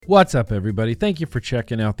What's up, everybody? Thank you for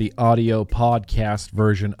checking out the audio podcast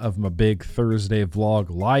version of my big Thursday vlog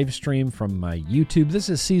live stream from my YouTube. This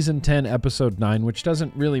is season 10, episode 9, which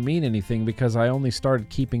doesn't really mean anything because I only started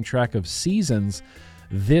keeping track of seasons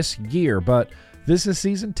this year, but this is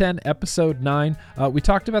season 10, episode 9. We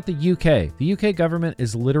talked about the UK. The UK government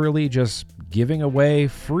is literally just giving away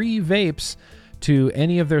free vapes to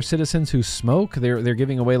any of their citizens who smoke. They're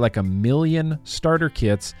giving away like 1 million starter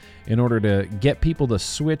kits in order to get people to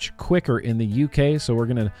switch quicker in the UK. So we're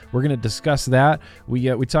gonna discuss that.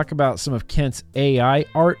 We talk about some of Kent's AI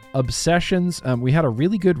art obsessions. We had a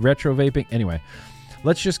really good retro vaping. Anyway,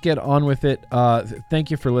 let's just get on with it. Thank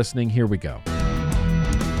you for listening. Here we go.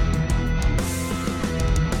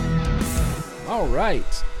 All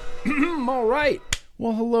right. All right.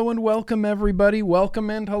 Well, hello and welcome, everybody. Welcome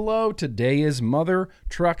and hello. Today is Mother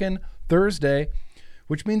Truckin' Thursday,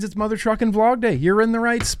 which means it's Mother Truckin' Vlog Day. You're in the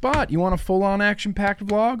right spot. You want a full-on action-packed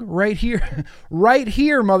vlog? Right here. Right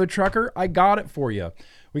here, Mother Trucker. I got it for you.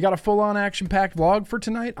 We got a full-on action-packed vlog for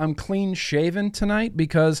tonight. I'm clean-shaven tonight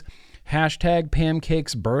because hashtag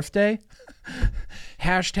Pamcake's birthday.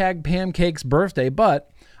 Hashtag Pamcake's birthday. But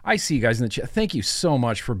I see you guys in the chat. Thank you so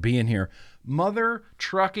much for being here. Mother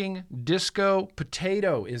Trucking Disco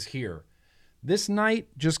Potato is here. This night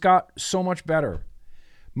just got so much better.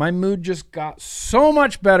 My mood just got so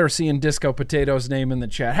much better seeing Disco Potato's name in the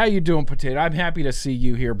chat. How you doing, Potato? I'm happy to see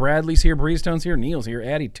you here. Bradley's here, Breezetone's here, Neil's here,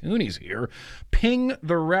 Addie Tooney's here. Ping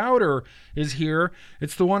the Router is here.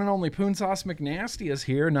 It's the one and only Poon Sauce McNasty is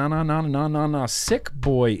here. Na Sick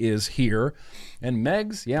Boy is here. And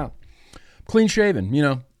Megs, yeah. Clean shaven. You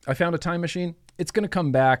know, I found a time machine. It's going to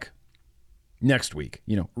come back next week.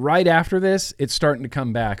 You know, right after this, it's starting to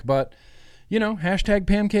come back. But, you know, hashtag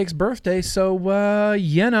Pamcake's birthday. So,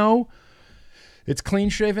 you know, it's clean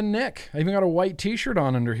shaven Nick. I even got a white t-shirt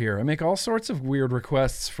on under here. I make all sorts of weird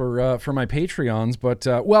requests for my Patreons. But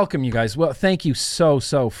welcome, you guys. Well, thank you so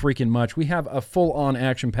freaking much. We have a full-on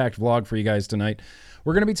action-packed vlog for you guys tonight.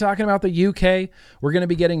 We're going to be talking about the UK. We're going to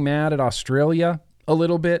be getting mad at Australia a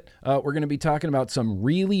little bit. We're going to be talking about some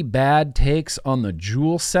really bad takes on the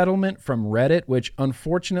Juul settlement from Reddit, which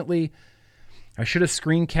unfortunately I should have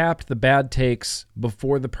screen capped the bad takes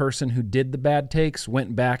before the person who did the bad takes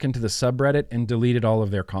went back into the subreddit and deleted all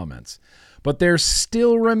of their comments. But there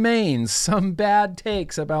still remains some bad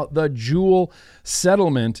takes about the Juul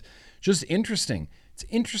settlement. Just interesting. It's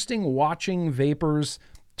interesting watching vapors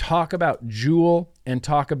talk about Juul and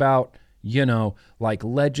talk about, you know, like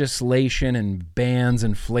legislation and bans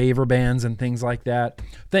and flavor bans and things like that.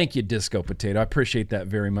 Thank you, Disco Potato. I appreciate that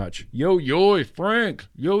very much. Yo, Frank.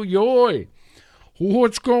 Yo.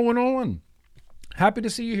 What's going on? Happy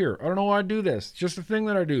to see you here. I don't know why I do this. It's just a thing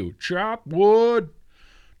that I do. Chop wood.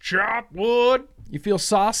 You feel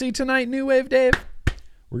saucy tonight, New Wave Dave?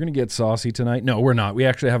 We're going to get saucy tonight. No, we're not. We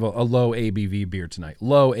actually have a low ABV beer tonight.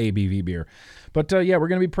 Low ABV beer. But yeah, we're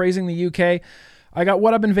going to be praising the UK. I got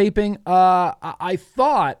what I've been vaping. I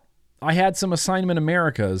thought I had some Assignment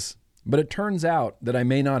Americas, but it turns out that I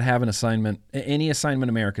may not have any Assignment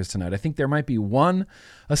Americas tonight. I think there might be one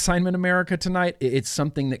Assignment America tonight. It's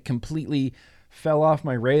something that completely fell off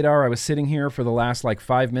my radar. I was sitting here for the last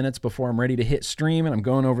 5 minutes before I'm ready to hit stream, and I'm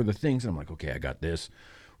going over the things, and I'm like, okay, I got this.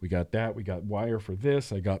 We got that. We got wire for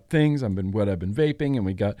this. I got things. I've been vaping, and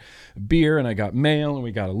we got beer, and I got mail, and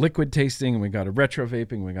we got a liquid tasting, and we got a retro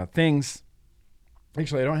vaping, and we got things.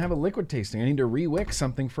 Actually, I don't have a liquid tasting. I need to re-wick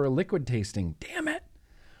something for a liquid tasting. Damn it.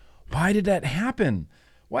 Why did that happen?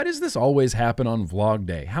 Why does this always happen on vlog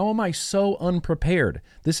day? How am I so unprepared?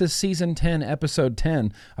 This is season 10, episode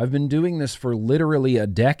 10. I've been doing this for literally a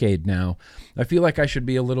decade now. I feel like I should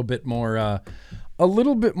be a little bit more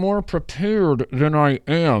prepared than I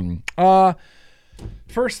am.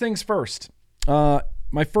 First things first.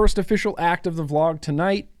 My first official act of the vlog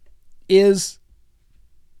tonight is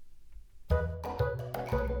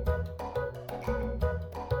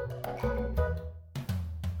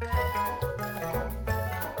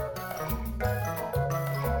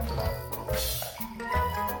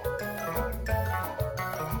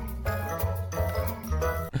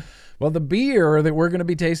well, the beer that we're going to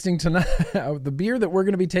be tasting tonight,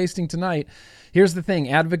 here's the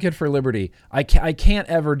thing, Advocate for Liberty. I can't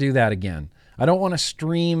ever do that again. I don't want to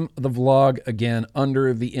stream the vlog again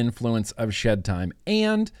under the influence of Shed Time.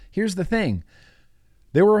 And here's the thing.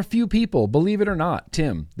 There were a few people, believe it or not,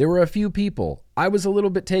 Tim, there were a few people. I was a little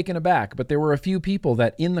bit taken aback, but there were a few people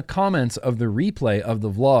that in the comments of the replay of the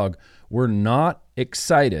vlog were not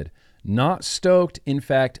excited, not stoked, in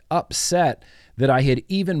fact, upset that I had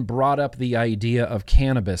even brought up the idea of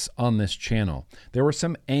cannabis on this channel. There were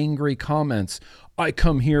some angry comments. I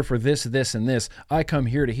come here for this, this, and this. I come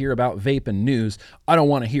here to hear about vape and news. I don't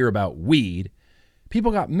want to hear about weed.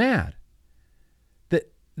 People got mad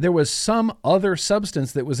that there was some other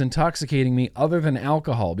substance that was intoxicating me other than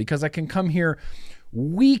alcohol, because I can come here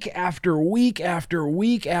week after week after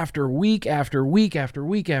week after week after week after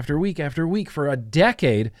week after week after week for a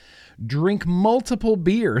decade, drink multiple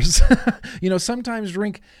beers. Sometimes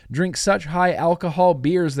drink such high alcohol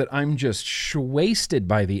beers that I'm just wasted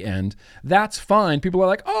by the end. That's fine. People are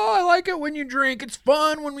like, oh, I like it when you drink. It's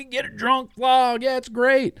fun when we get a drunk vlog. Yeah, it's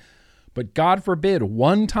great. But God forbid,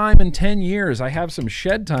 one time in 10 years, I have some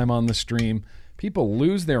shed time on the stream. People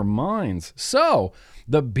lose their minds. So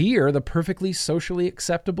the beer, the perfectly socially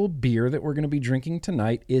acceptable beer that we're going to be drinking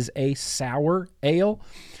tonight is a sour ale.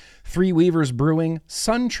 Three Weavers Brewing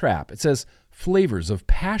Sun Trap. It says flavors of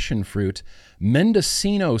passion fruit,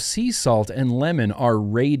 Mendocino sea salt, and lemon are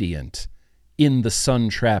radiant in the Sun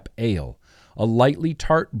Trap ale. A lightly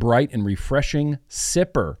tart, bright, and refreshing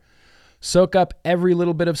sipper. Soak up every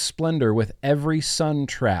little bit of splendor with every Sun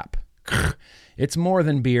Trap. It's more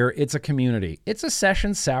than beer. It's a community. It's a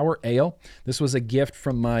session sour ale. This was a gift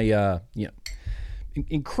from my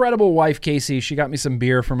incredible wife, Casey. She got me some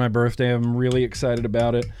beer for my birthday. I'm really excited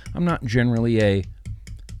about it. I'm not generally a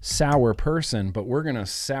sour person, but we're going to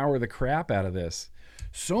sour the crap out of this.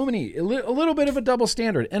 A little bit of a double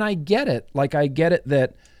standard. And I get it. I get it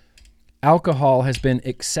that alcohol has been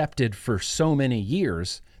accepted for so many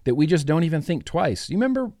years that we just don't even think twice. You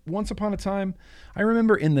remember once upon a time, I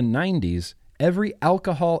remember in the 90s, every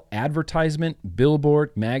alcohol advertisement,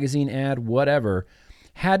 billboard, magazine ad, whatever,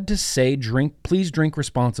 had to say, please drink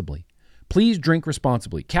responsibly. Please drink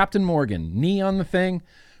responsibly. Captain Morgan, knee on the thing,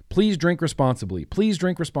 please drink responsibly. Please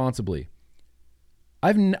drink responsibly.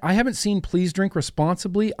 I haven't seen please drink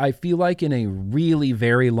responsibly, I feel like, in a really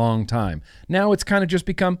very long time. Now it's kind of just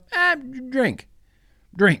become, drink.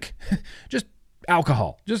 Just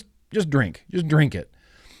alcohol. Just drink. Just drink it.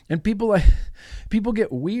 And people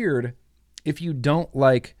get weird if you don't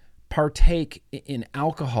partake in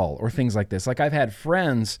alcohol or things like this. I've had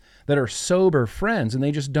friends that are sober friends and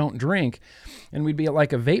they just don't drink. And we'd be at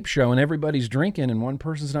a vape show and everybody's drinking and one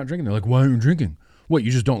person's not drinking. They're like, why are you drinking? What,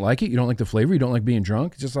 you just don't like it? You don't like the flavor? You don't like being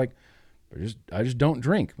drunk? It's just I just don't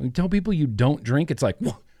drink. When you tell people you don't drink, it's like,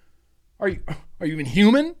 what? Are you even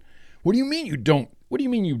human? What do you mean you don't? What do you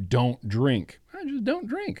mean you don't drink? I just don't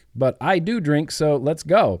drink. But I do drink, so let's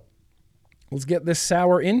go. Let's get this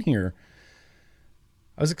sour in here.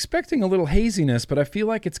 I was expecting a little haziness, but I feel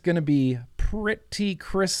like it's going to be pretty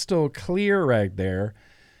crystal clear right there.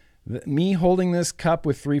 Me holding this cup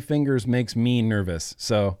with 3 fingers makes me nervous.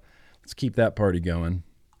 So let's keep that party going.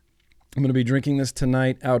 I'm going to be drinking this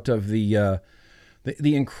tonight out of the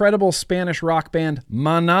incredible Spanish rock band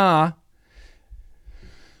Maná.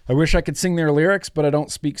 I wish I could sing their lyrics, but I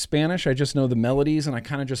don't speak Spanish. I just know the melodies, and I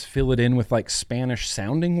kind of just fill it in with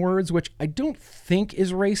Spanish-sounding words, which I don't think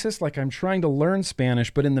is racist. I'm trying to learn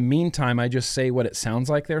Spanish, but in the meantime, I just say what it sounds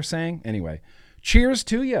like they're saying. Anyway, cheers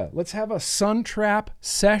to you. Let's have a Sun Trap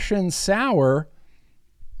Session Sour.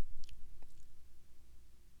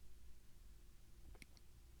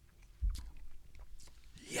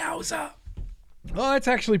 Yowza. Oh, that's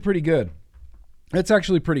actually pretty good.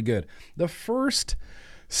 The first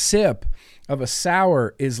sip of a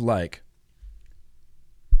sour is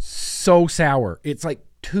so sour. It's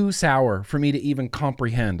too sour for me to even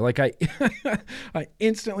comprehend. I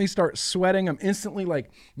instantly start sweating. I'm instantly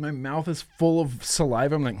my mouth is full of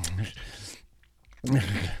saliva. I'm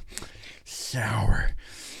sour.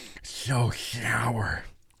 So sour.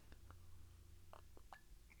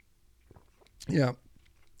 Yeah.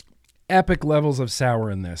 Epic levels of sour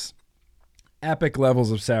in this. Epic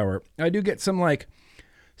levels of sour. I do get some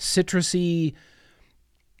citrusy,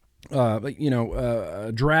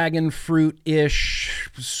 dragon fruit-ish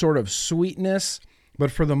sort of sweetness.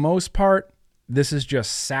 But for the most part, this is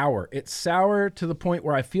just sour. It's sour to the point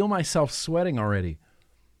where I feel myself sweating already.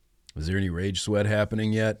 Is there any rage sweat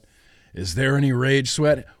happening yet? Is there any rage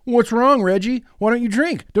sweat? What's wrong, Reggie? Why don't you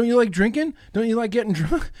drink? Don't you like drinking? Don't you like getting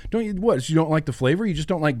drunk? You don't like the flavor? You just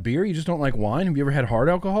don't like beer? You just don't like wine? Have you ever had hard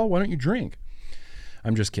alcohol? Why don't you drink?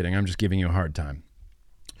 I'm just kidding. I'm just giving you a hard time.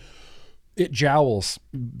 It jowls.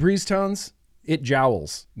 Breeze Tones, it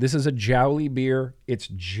jowls. This is a jowly beer. It's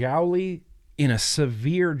jowly in a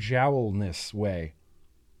severe jowlness way.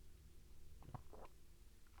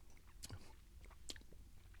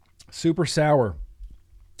 Super sour.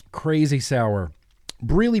 Crazy sour.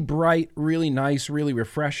 Really bright, really nice, really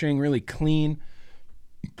refreshing, really clean.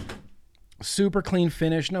 Super clean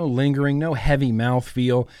finish, no lingering, no heavy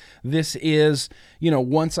mouthfeel. This is,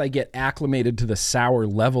 once I get acclimated to the sour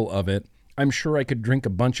level of it, I'm sure I could drink a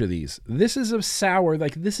bunch of these. This is a sour,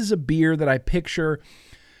 like this is a beer that I picture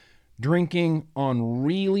drinking on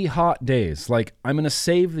really hot days. Like I'm going to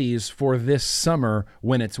save these for this summer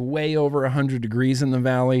when it's way over 100 degrees in the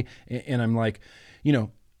valley. And I'm like,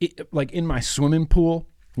 like in my swimming pool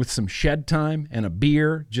with some shed time and a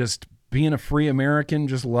beer, just being a free American,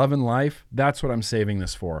 just loving life. That's what I'm saving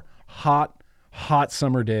this for. Hot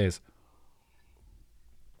summer days.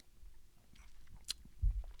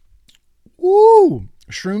 Ooh,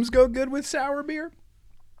 shrooms go good with sour beer.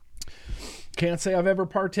 Can't say I've ever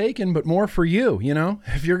partaken, but more for you,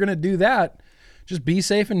 If you're going to do that, just be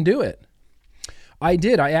safe and do it. I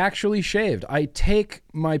did. I actually shaved. I take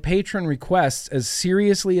my patron requests as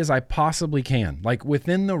seriously as I possibly can. Like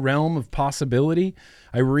within the realm of possibility,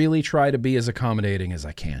 I really try to be as accommodating as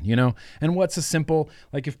I can, And what's a simple,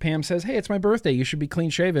 like if Pam says, hey, it's my birthday, you should be clean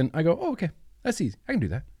shaven. I go, oh, okay, that's easy. I can do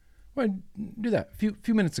that. Well, I do that a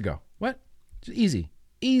few minutes ago. What? Just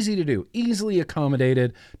easy to do, easily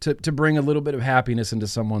accommodated to bring a little bit of happiness into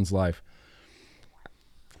someone's life.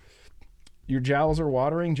 Your jowls are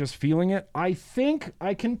watering, just feeling it. I think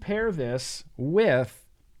I can pair this with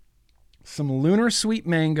some Lunar Sweet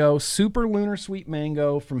Mango, Super Lunar Sweet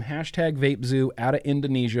Mango from #VapeZoo out of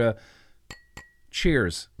Indonesia.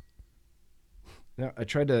 Cheers. Yeah, I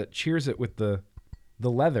tried to cheers it with the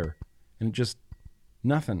leather and just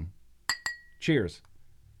nothing. Cheers.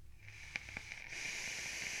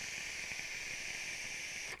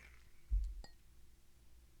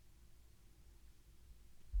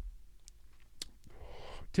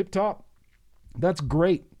 Tip top. That's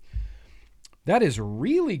great. That is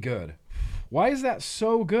really good. Why is that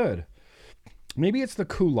so good? Maybe it's the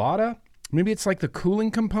culotta. Maybe it's like the cooling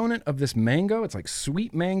component of this mango. It's like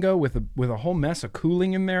sweet mango with a whole mess of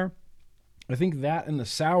cooling in there. I think that and the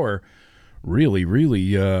sour really,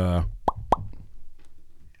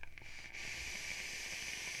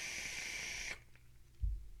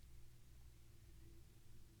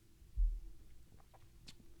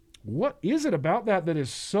 What is it about that is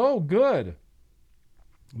so good?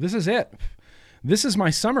 This is it. This is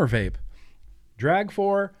my summer vape. Drag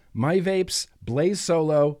 4, my vapes, Blaze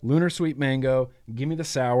Solo, Lunar Sweet Mango. Give me the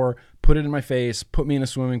sour, put it in my face, put me in a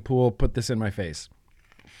swimming pool, put this in my face.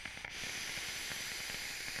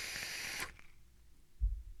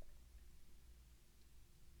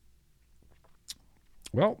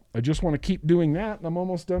 Well, I just want to keep doing that, and I'm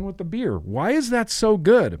almost done with the beer. Why is that so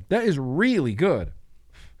good? That is really good.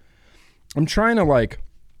 I'm trying to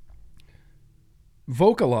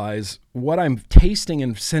vocalize what I'm tasting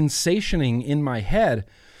and sensationing in my head.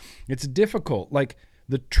 It's difficult. Like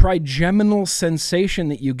the trigeminal sensation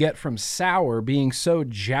that you get from sour being so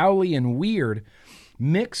jowly and weird,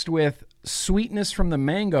 mixed with sweetness from the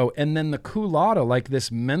mango and then the culotta, like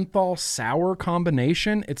this menthol sour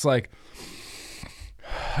combination. It's like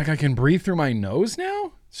I can breathe through my nose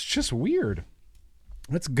now. It's just weird.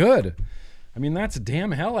 That's good. I mean, that's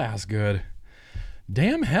damn hell ass good.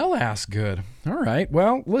 Damn hell ass good. All right.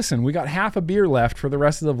 Well, listen, we got half a beer left for the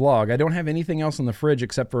rest of the vlog. I don't have anything else in the fridge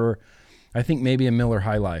except for, I think, maybe a Miller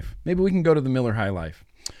High Life. Maybe we can go to the Miller High Life.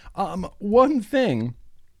 One thing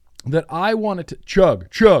that I wanted to chug.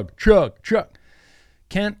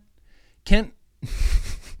 Kent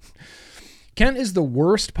is the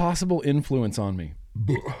worst possible influence on me.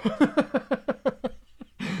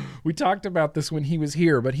 We talked about this when he was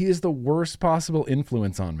here, but he is the worst possible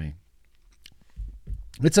influence on me.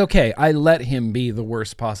 It's okay. I let him be the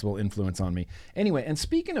worst possible influence on me. Anyway, and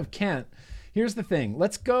speaking of Kent, here's the thing.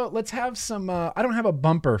 Let's have some, I don't have a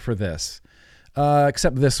bumper for this,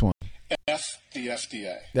 except this one. F the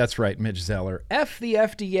FDA. That's right, Mitch Zeller. F the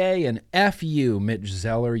FDA and F you, Mitch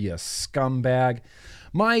Zeller, you scumbag.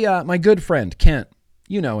 My good friend, Kent,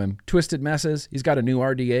 you know him, Twisted Messes. He's got a new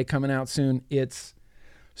RDA coming out soon. It's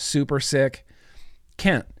super sick.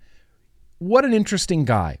 Kent, what an interesting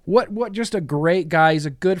guy. What just a great guy. He's a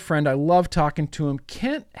good friend. I love talking to him.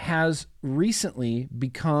 Kent has recently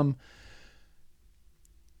become,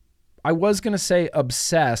 I was going to say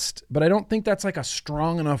obsessed, but I don't think that's like a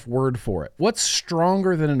strong enough word for it. What's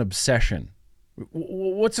stronger than an obsession?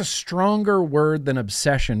 What's a stronger word than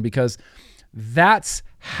obsession? Because that's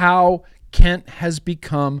how Kent has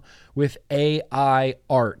become with AI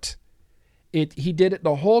art. He did it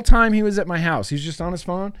the whole time he was at my house. He's just on his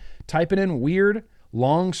phone, typing in weird,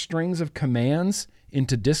 long strings of commands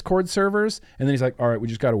into Discord servers. And then he's like, all right, we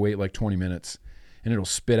just got to wait like 20 minutes and it'll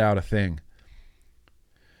spit out a thing.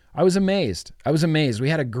 I was amazed. We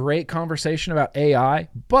had a great conversation about AI,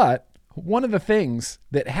 but one of the things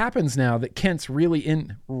that happens now that Kent's really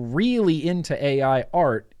into AI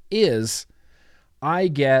art is I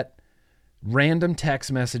get random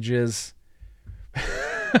text messages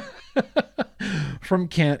From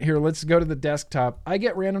Kent. Here, let's go to the desktop. I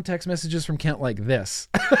get random text messages from Kent like this.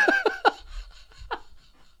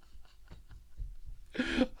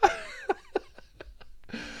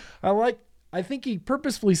 I think he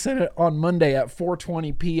purposefully sent it on Monday at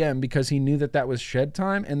 4:20 p.m. because he knew that was shed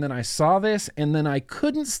time. And then I saw this, and then I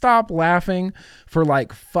couldn't stop laughing for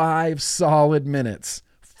like 5 solid minutes.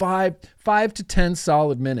 5 to 10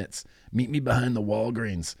 solid minutes. Meet me behind the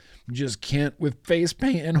Walgreens. Just Kent with face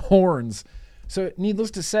paint and horns. So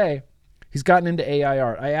needless to say, he's gotten into AI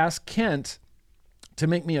art. I asked Kent to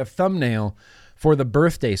make me a thumbnail for the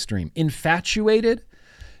birthday stream. Infatuated?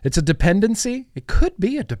 It's a dependency? It could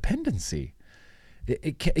be a dependency.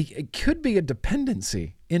 It could be a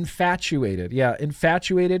dependency. Infatuated. Yeah,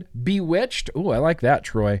 infatuated. Bewitched. Ooh, I like that,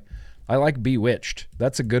 Troy. I like bewitched.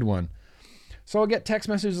 That's a good one. So I'll get text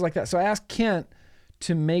messages like that. So I asked Kent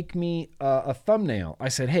to make me a thumbnail. I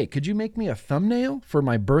said, hey, could you make me a thumbnail for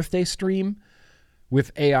my birthday stream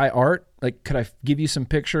with AI art? Like, could I give you some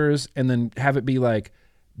pictures and then have it be like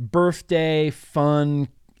birthday, fun,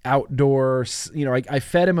 outdoors? You know, I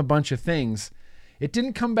fed him a bunch of things. It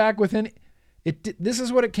didn't come back with any. This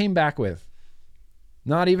is what it came back with.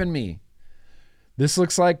 Not even me. This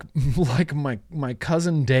looks like my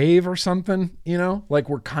cousin Dave or something, you know, like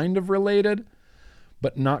we're kind of related,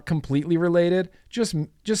 but not completely related.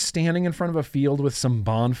 Just standing in front of a field with some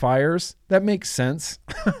bonfires. That makes sense.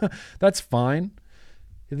 That's fine.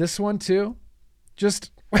 This one too.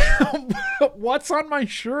 Just what's on my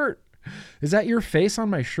shirt? Is that your face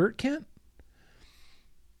on my shirt, Kent?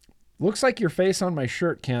 Looks like your face on my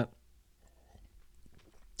shirt, Kent.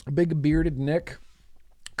 A big bearded Nick.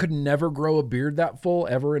 Could never grow a beard that full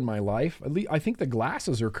ever in my life. At least I think the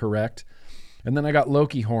glasses are correct. And then I got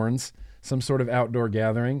Loki horns, some sort of outdoor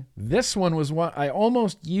gathering. This one was one I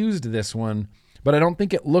almost used this one, but I don't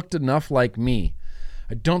think it looked enough like me.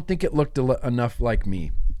 Enough like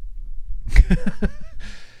me.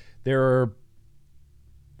 There are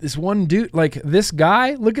this one dude, like this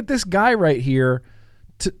guy. Look at this guy right here.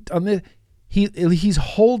 He's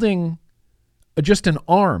holding just an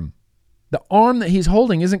arm. The arm that he's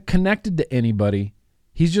holding isn't connected to anybody.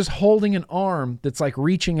 He's just holding an arm that's like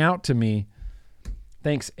reaching out to me.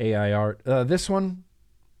 Thanks, AI art. This one,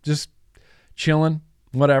 just chilling,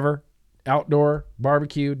 whatever. Outdoor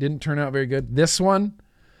barbecue, didn't turn out very good. This one,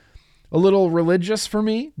 a little religious for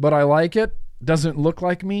me, but I like it. Doesn't look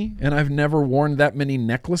like me, and I've never worn that many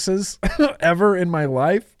necklaces ever in my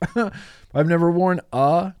life. I've never worn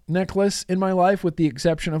a necklace in my life with the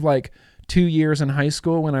exception of like 2 years in high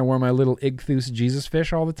school when I wore my little Ichthus Jesus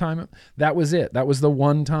fish all the time. That was it. That was the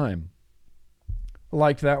one time. I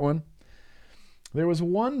liked that one. There was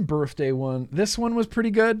one birthday one. This one was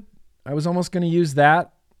pretty good. I was almost going to use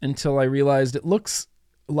that until I realized it looks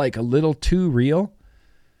like a little too real.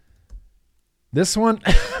 This one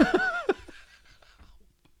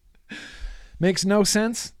makes no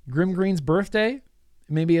sense. Grim Green's birthday.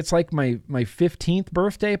 Maybe it's like my 15th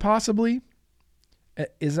birthday, possibly.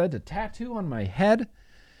 Is that a tattoo on my head?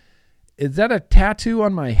 Is that a tattoo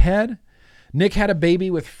on my head? Nick had a baby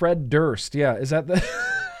with Fred Durst. Yeah, is that the...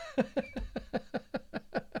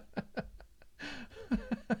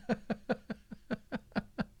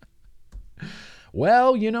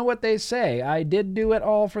 Well, you know what they say. I did do it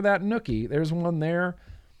all for that nookie. There's one there.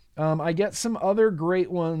 I get some other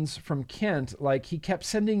great ones from Kent. Like, he kept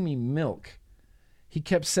sending me milk. He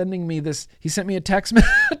kept sending me this. He sent me a text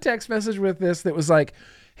message with this that was like,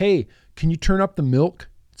 hey, can you turn up the milk?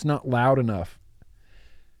 It's not loud enough.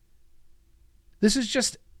 This is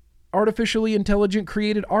just artificially intelligent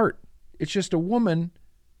created art. It's just a woman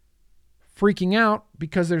freaking out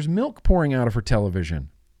because there's milk pouring out of her television.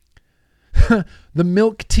 The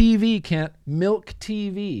Milk TV, Kent. Milk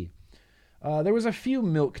TV. There was a few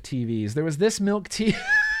Milk TVs. There was this Milk TV.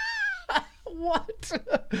 What?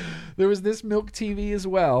 There was this Milk TV as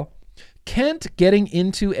well. Kent getting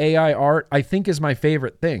into AI art, I think, is my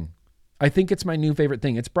favorite thing. I think it's my new favorite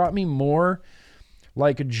thing. It's brought me more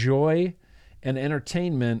like joy and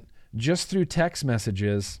entertainment just through text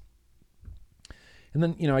messages. And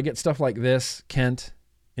then, I get stuff like this, Kent,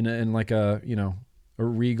 in like a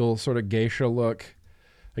regal sort of geisha look.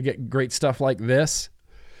 I get great stuff like this.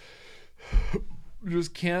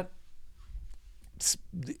 Just Kent.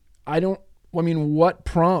 What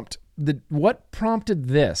prompted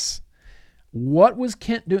this? What was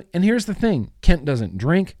Kent doing? And here's the thing. Kent doesn't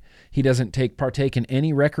drink. He doesn't partake in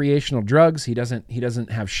any recreational drugs. He doesn't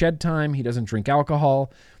have shed time. He doesn't drink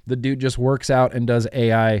alcohol. The dude just works out and does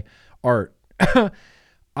AI art.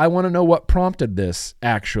 I want to know what prompted this,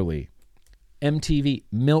 actually. MTV,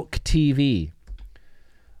 Milk TV.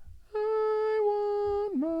 I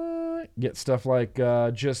Get stuff like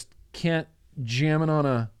just Kent jamming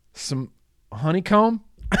on some honeycomb.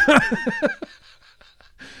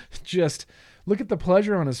 Just look at the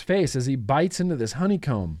pleasure on his face as he bites into this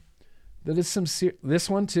honeycomb. That is some this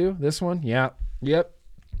one too. This one, yeah, yep.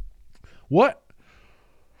 What?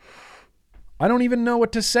 I don't even know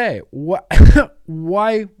what to say. What?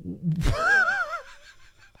 Why?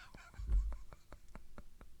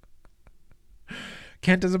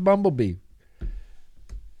 Kent is a bumblebee.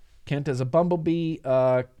 Kent is a bumblebee.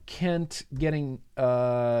 Kent getting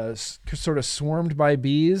sort of swarmed by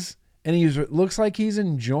bees, and he looks like he's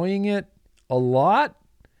enjoying it a lot.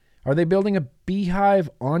 Are they building a beehive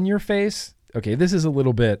on your face? Okay, this is a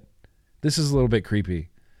little bit creepy.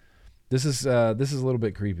 This is a little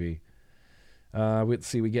bit creepy. Let's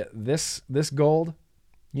see. We get this gold.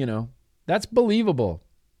 You know, that's believable.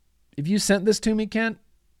 If you sent this to me, Kent,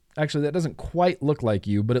 actually, that doesn't quite look like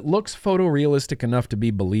you, but it looks photorealistic enough to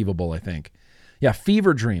be believable, I think. Yeah,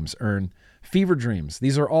 fever dreams, Ern. Fever dreams.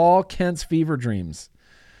 These are all Kent's fever dreams.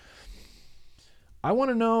 I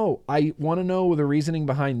want to know the reasoning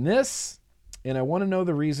behind this, and I want to know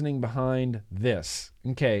the reasoning behind this.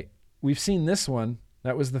 Okay, we've seen this one.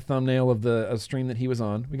 That was the thumbnail of the stream that he was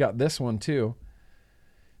on. We got this one, too.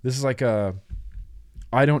 This is like I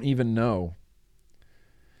don't even know.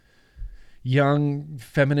 Young,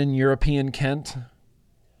 feminine European Kent.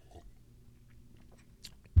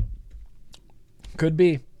 Could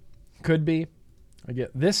be. I get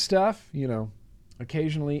this stuff, you know,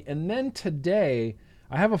 occasionally. And then today,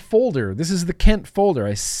 I have a folder. This is the Kent folder.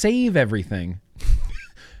 I save everything.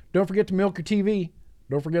 Don't forget to milk your TV.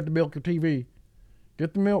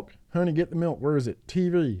 Get the milk. Honey, get the milk. Where is it?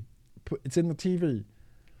 TV. It's in the TV.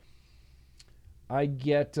 I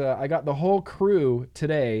got the whole crew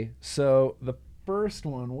today. So the first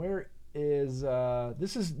one, where is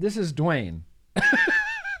this is Dwayne.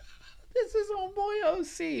 This is Homeboy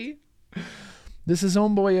OC. This is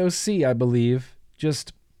Homeboy OC, I believe.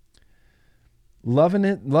 Just loving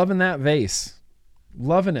it, loving that vase.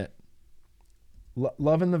 Loving it.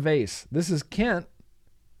 Loving the vase. This is Kent.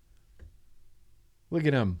 Look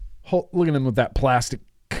at him. Look at him with that plastic.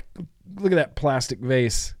 Look at that plastic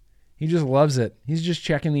vase. He just loves it. He's just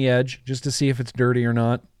checking the edge just to see if it's dirty or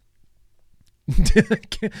not.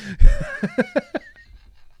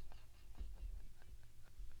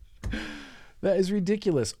 That is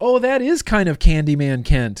ridiculous. Oh, that is kind of Candyman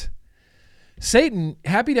Kent. Satan,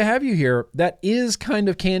 happy to have you here. That is kind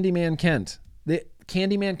of Candyman Kent. The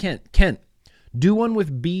Candyman Kent. Kent, do one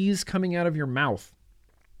with bees coming out of your mouth.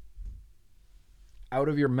 Out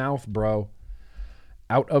of your mouth, bro.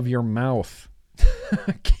 Out of your mouth.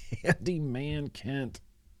 Candyman Kent.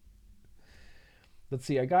 Let's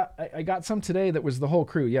see. I got some today that was the whole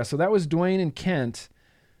crew. Yeah, so that was Dwayne and Kent.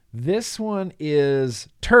 This one is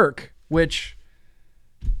Turk, which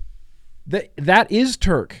that is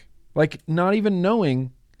Turk. Like, not even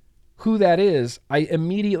knowing who that is, I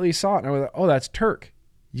immediately saw it and I was like, "Oh, that's Turk."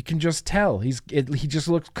 You can just tell. He just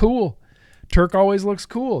looks cool. Turk always looks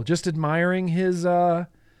cool. Just admiring his little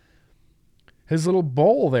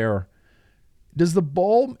bowl there. Is the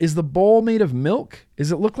bowl made of milk?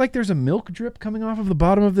 Does it look like there's a milk drip coming off of the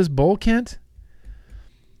bottom of this bowl, Kent?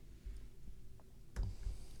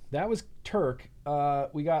 That was Turk.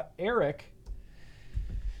 We got Eric.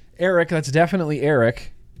 Eric, that's definitely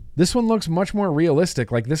Eric. This one looks much more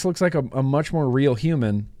realistic. Like, this looks like a much more real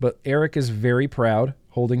human, but Eric is very proud,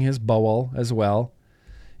 holding his bowl as well.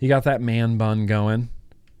 He got that man bun going.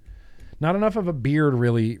 Not enough of a beard,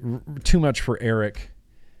 really. Too much for Eric.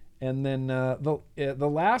 And then the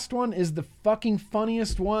last one is the fucking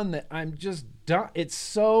funniest one that I'm just done. It's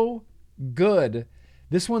so good.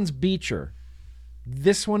 This one's Beecher.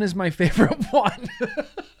 This one is my favorite one.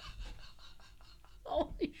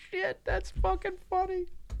 Holy shit, that's fucking funny.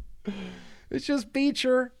 It's just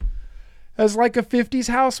Beecher as like a 50s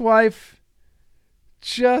housewife,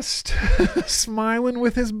 just smiling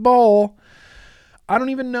with his bowl. I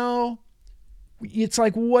don't even know. It's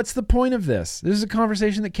like, what's the point of this? This is a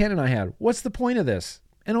conversation that Ken and I had. What's the point of this?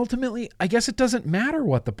 And ultimately, I guess it doesn't matter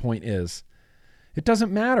what the point is. It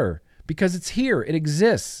doesn't matter because it's here. It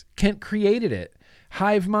exists. Kent created it.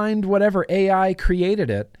 Hive mind, whatever, AI created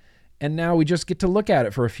it. And now we just get to look at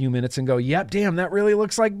it for a few minutes and go, yep, damn, that really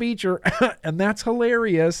looks like Beecher. And that's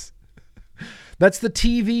hilarious. That's the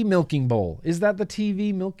TV milking bowl. Is that the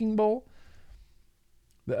TV milking bowl?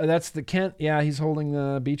 That's the Kent. Yeah, he's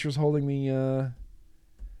holding Beecher's holding the.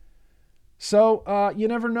 So you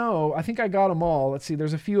never know. I think I got them all. Let's see.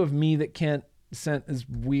 There's a few of me that Kent sent is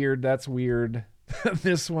weird. That's weird.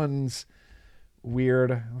 This one's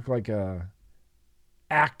weird. I look like a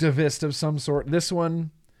activist of some sort. This one.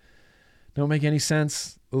 Don't make any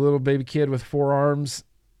sense. A little baby kid with 4 arms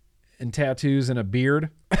and tattoos and a beard.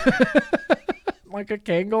 Like a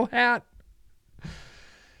Kangol hat.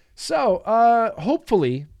 So,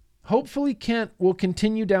 hopefully Kent will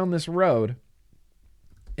continue down this road,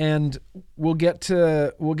 and we'll get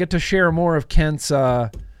to share more of Kent's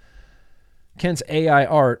AI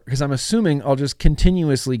art, because I'm assuming I'll just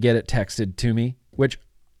continuously get it texted to me, which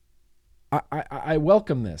I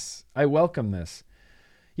welcome this. I welcome this.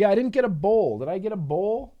 Yeah, I didn't get a bowl. Did I get a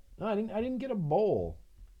bowl? No, I didn't get a bowl.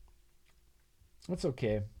 That's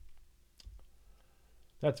okay.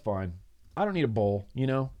 That's fine. I don't need a bowl, you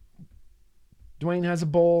know? Dwayne has a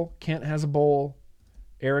bowl. Kent has a bowl.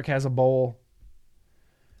 Eric has a bowl.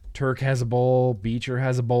 Turk has a bowl. Beecher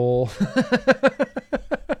has a bowl.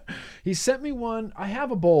 He sent me one. I have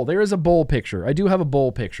a bowl. There is a bowl picture. I do have a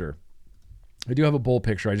bowl picture. I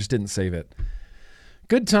just didn't save it.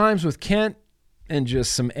 Good times with Kent and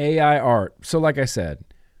just some AI art. So like I said,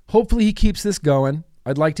 hopefully he keeps this going.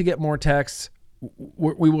 I'd like to get more texts.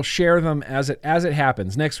 We will share them as it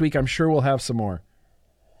happens. Next week, I'm sure we'll have some more.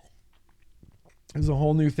 There's a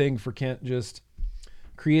whole new thing for Kent, just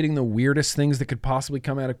creating the weirdest things that could possibly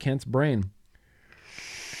come out of Kent's brain.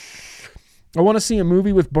 I want to see a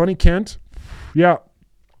movie with Bunny Kent. Yeah,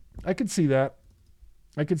 I could see that.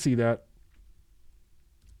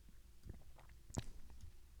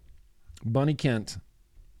 Bunny Kent.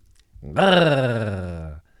 Look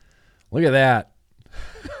at that.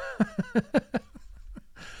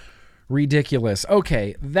 Ridiculous.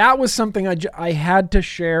 Okay, that was something I had to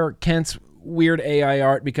share, Kent's weird AI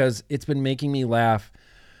art, because it's been making me laugh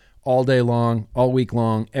all day long, all week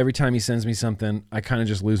long. Every time he sends me something, I kind of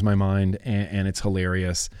just lose my mind, and it's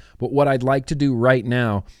hilarious. But what I'd like to do right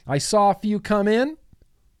now, I saw a few come in.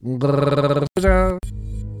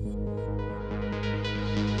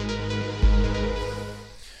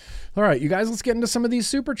 All right, you guys, let's get into some of these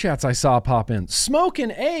super chats I saw pop in.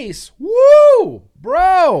 Smokin' Ace. Woo!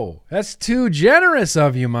 Bro, that's too generous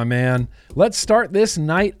of you, my man. Let's start this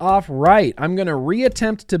night off right. I'm going to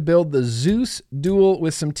reattempt to build the Zeus Duel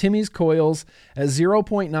with some Timmy's coils at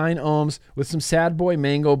 0.9 ohms with some Sad Boy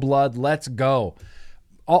Mango Blood. Let's go.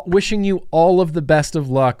 Wishing you all of the best of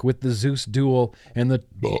luck with the Zeus Duel and the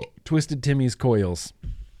Twisted Timmy's coils.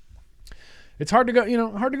 It's hard to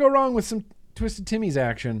go wrong with some Twisted Timmy's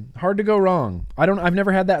action. Hard to go wrong. I've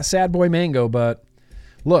never had that Sad Boy Mango, but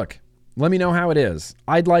look, let me know how it is.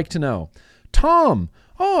 I'd like to know. Tom,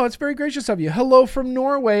 oh, that's very gracious of you. Hello from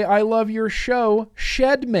Norway. I love your show,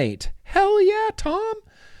 Shedmate. Hell yeah, Tom.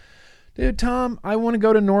 Dude, Tom, I want to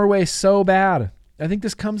go to Norway so bad. I think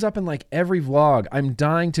this comes up in like every vlog. I'm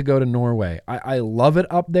dying to go to Norway. I love it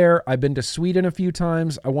up there. I've been to Sweden a few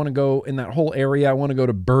times. I want to go in that whole area. I want to go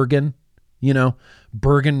to Bergen,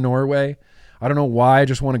 Bergen, Norway. I don't know why. I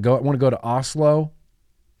just want to go. I want to go to Oslo.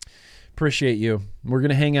 Appreciate you. We're going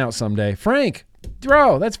to hang out someday. Frank,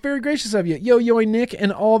 bro, that's very gracious of you. Yo, Nick,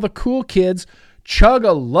 and all the cool kids. Chug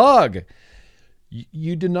a lug.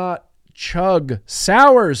 You do not chug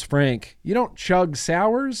sours, Frank. You don't chug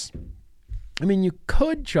sours. I mean, you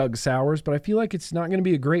could chug sours, but I feel like it's not going to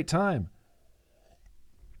be a great time.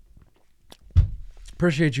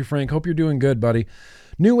 Appreciate you, Frank. Hope you're doing good, buddy.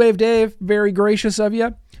 New Wave Dave, very gracious of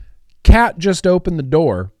you. Cat just opened the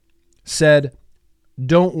door, said,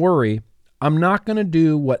 "Don't worry, I'm not going to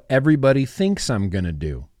do what everybody thinks I'm going to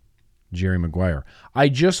do." Jerry Maguire. I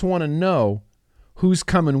just want to know who's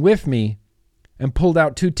coming with me, and pulled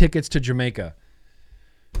out 2 tickets to Jamaica.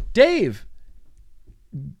 Dave,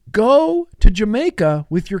 go to Jamaica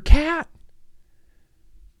with your cat.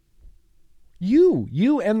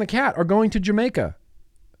 You and the cat are going to Jamaica.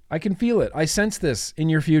 I can feel it. I sense this in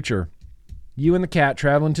your future. You and the cat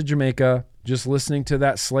traveling to Jamaica, just listening to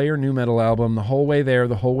that Slayer new metal album the whole way there,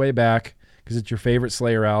 the whole way back, because it's your favorite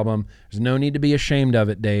Slayer album. There's no need to be ashamed of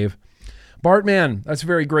it, Dave. Bartman, that's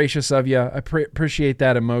very gracious of you. I appreciate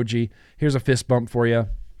that emoji. Here's a fist bump for you.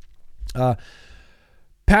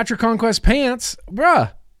 Patrick Conquest Pants,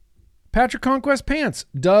 bruh. Patrick Conquest Pants.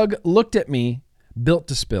 Doug looked at me, built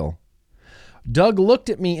to spill. Doug looked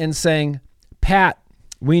at me and saying, "Pat,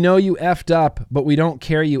 we know you effed up, but we don't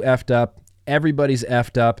care you effed up. Everybody's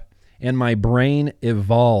effed up." And my brain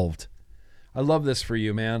evolved. I love this for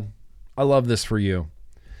you, man. I love this for you.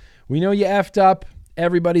 We know you effed up.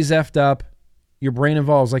 Everybody's effed up. Your brain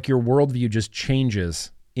evolves, like your worldview just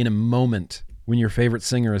changes in a moment when your favorite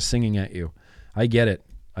singer is singing at you. I get it.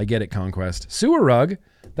 I get it, Conquest. Sewer Rug,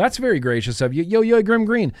 that's very gracious of you. Yo, Grim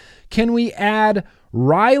Green. Can we add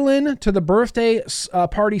Rylan to the birthday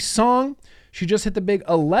party song? She just hit the big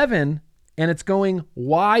 11, and it's going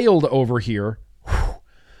wild over here. Whew.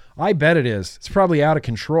 I bet it is. It's probably out of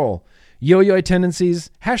control. Yo-yo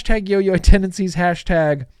tendencies, hashtag yo-yo tendencies,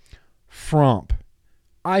 hashtag fromp.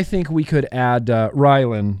 I think we could add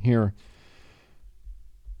Rylan here.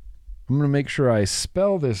 I'm going to make sure I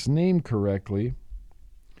spell this name correctly.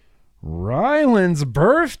 Rylan's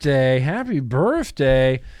birthday. Happy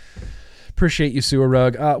birthday. Appreciate you, Sewer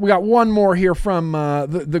Rug. We got one more here from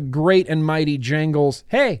the great and mighty Jangles.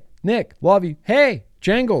 Hey, Nick, love you. Hey,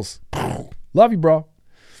 Jangles. Love you, bro.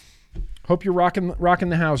 Hope you're rocking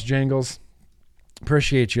the house, Jangles.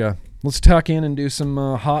 Appreciate you. Let's tuck in and do some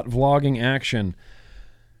hot vlogging action.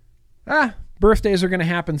 Birthdays are going to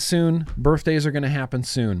happen soon. Birthdays are going to happen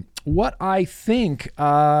soon. What I think,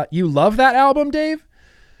 you love that album, Dave?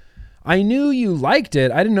 I knew you liked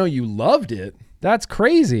it. I didn't know you loved it. That's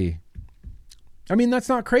crazy. I mean, that's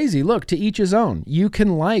not crazy. Look, to each his own. You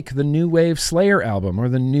can like the new wave Slayer album or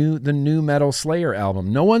the new metal Slayer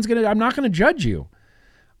album. I'm not going to judge you.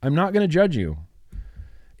 I'm not going to judge you.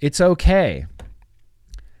 It's okay.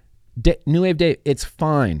 New wave Dave, it's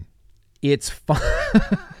fine. It's fine.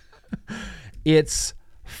 It's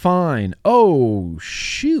fine. Oh,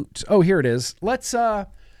 shoot. Oh, here it is. I'm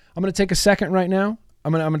going to take a second right now.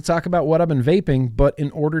 I'm going to talk about what I've been vaping, but in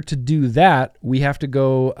order to do that, we have to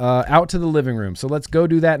go out to the living room. So let's go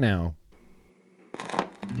do that now.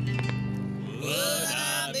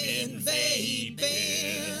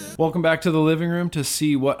 Welcome back to the living room to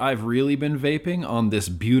see what I've really been vaping on this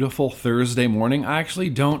beautiful Thursday morning. I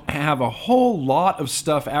actually don't have a whole lot of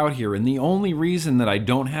stuff out here, and the only reason that I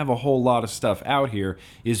don't have a whole lot of stuff out here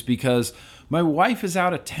is because my wife is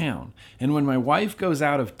out of town. And when my wife goes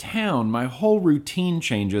out of town, my whole routine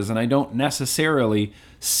changes, and I don't necessarily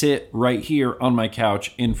sit right here on my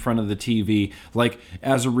couch in front of the TV like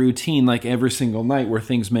as a routine, like every single night where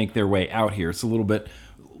things make their way out here. It's a little bit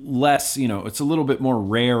less, it's a little bit more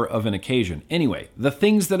rare of an occasion. Anyway, the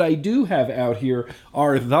things that I do have out here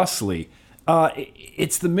are thusly.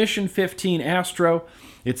 It's the Mission 15 Astro.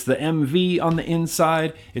 It's the MV on the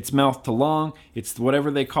inside. It's mouth to long. It's whatever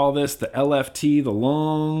they call this, the LFT, the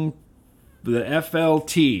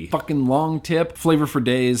FLT. Fucking long tip. Flavor for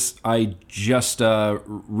days. I just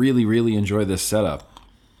really, really enjoy this setup.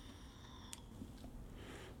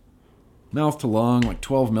 Mouth to long, like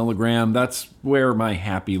 12 milligram. That's where my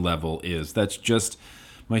happy level is. That's just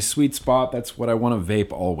my sweet spot. That's what I want to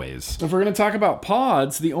vape always. If we're going to talk about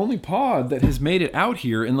pods, the only pod that has made it out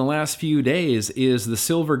here in the last few days is the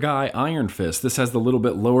Silver Guy Iron Fist. This has the little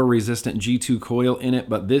bit lower resistant G2 coil in it,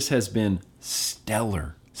 but this has been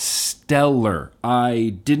stellar. Stellar.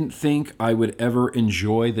 I didn't think I would ever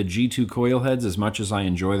enjoy the G2 coil heads as much as I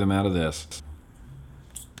enjoy them out of this.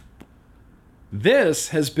 This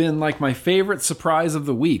has been like my favorite surprise of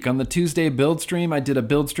the week. On the Tuesday build stream, I did a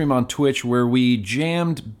build stream on Twitch where we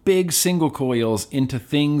jammed big single coils into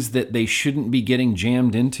things that they shouldn't be getting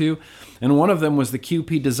jammed into. And one of them was the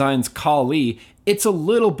QP Designs Kali. It's a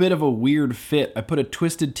little bit of a weird fit. I put a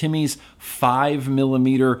Twisted Timmy's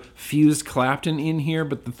 5mm fused Clapton in here,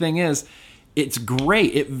 but the thing is, it's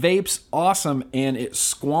great. It vapes awesome, and it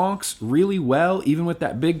squonks really well, even with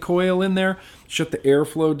that big coil in there. Shut the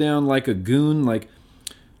airflow down like a goon, like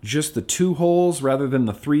just the 2 holes rather than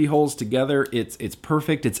the 3 holes together. It's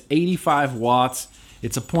perfect. It's 85 watts.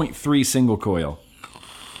 It's a 0.3 single coil.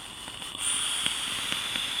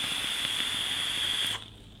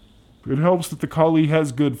 It helps that the Kali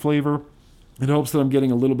has good flavor. It helps that I'm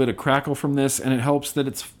getting a little bit of crackle from this, and it helps that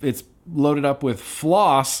it's loaded up with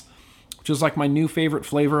floss, which is like my new favorite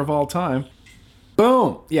flavor of all time.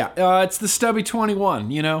 Boom! Yeah, it's the Stubby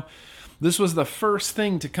 21, This was the first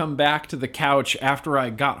thing to come back to the couch after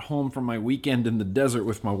I got home from my weekend in the desert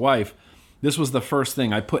with my wife. This was the first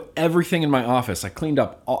thing. I put everything in my office. I cleaned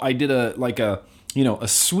up. I did a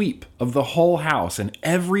sweep of the whole house, and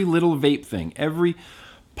every little vape thing, every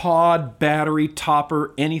pod, battery,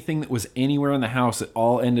 topper, anything that was anywhere in the house, it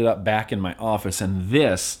all ended up back in my office. And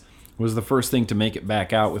this was the first thing to make it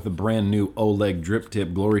back out with a brand new Oleg drip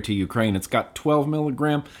tip. Glory to Ukraine. It's got 12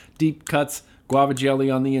 milligram deep cuts, guava jelly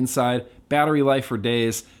on the inside, battery life for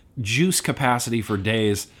days, juice capacity for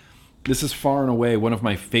days. This is far and away one of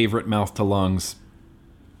my favorite mouth to lungs,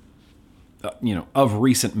 of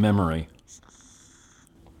recent memory.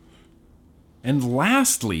 And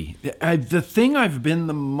lastly, the thing I've been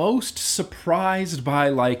the most surprised by,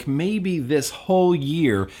 like maybe this whole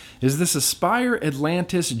year, is this Aspire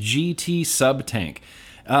Atlantis GT sub-tank.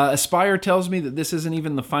 Aspire tells me that this isn't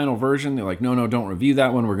even the final version. They're like, no, don't review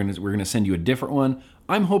that one. We're gonna send you a different one.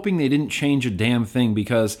 I'm hoping they didn't change a damn thing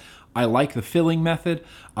because I like the filling method.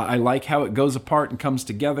 I like how it goes apart and comes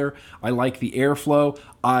together. I like the airflow.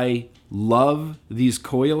 I love these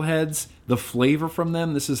coil heads. The flavor from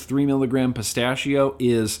them, this is 3 milligram pistachio,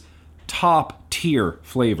 is top tier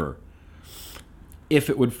flavor. If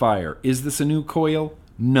it would fire. Is this a new coil?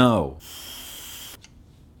 No.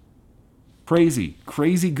 Crazy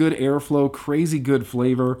good airflow, crazy good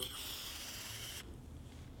flavor.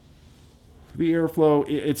 The airflow,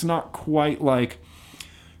 it's not quite like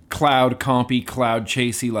cloud compy, cloud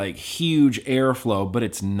chasey, like huge airflow, but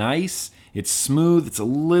it's nice, it's smooth, it's a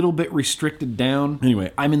little bit restricted down.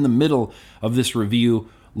 Anyway, I'm in the middle of this review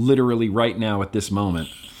literally right now at this moment.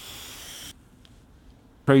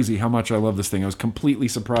 Crazy how much I love this thing. I was completely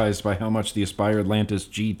surprised by how much the Aspire Atlantis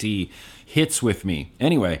GT hits with me.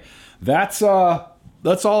 Anyway, that's all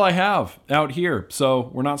I have out here.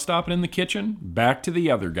 So we're not stopping in the kitchen. Back to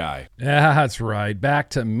the other guy. Yeah, that's right. Back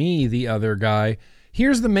to me, the other guy.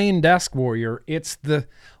 Here's the main desk warrior. It's the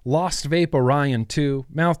Lost Vape Orion 2,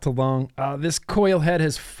 mouth to lung. This coil head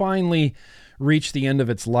has finally reached the end of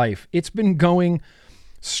its life. It's been going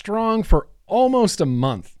strong for almost a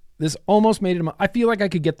month. This almost made it a month. I feel like I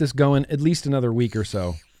could get this going at least another week or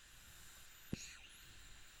so.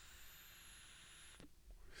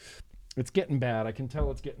 It's getting bad. I can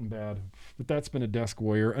tell it's getting bad. But that's been a desk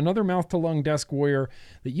warrior. Another mouth-to-lung desk warrior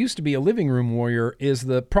that used to be a living room warrior is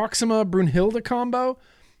the Proxima Brunhilde combo.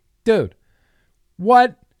 Dude,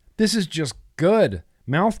 what? This is just good.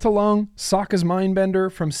 Mouth-to-lung, Sokka's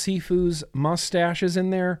Mindbender from Sifu's mustaches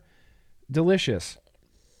in there. Delicious.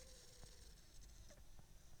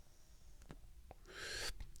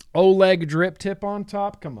 Oleg drip tip on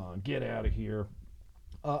top. Come on, get out of here.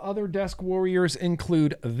 Other desk warriors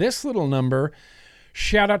include this little number.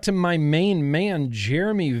 Shout out to my main man,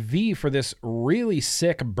 Jeremy V, for this really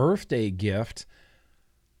sick birthday gift.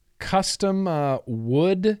 Custom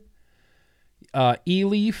wood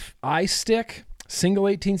E-Leaf iStick, single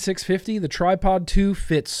 18650. The Tripod 2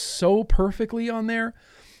 fits so perfectly on there.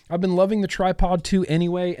 I've been loving the Tripod 2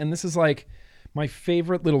 anyway, and this is like my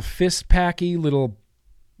favorite little fist packy, little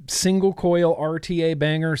single coil RTA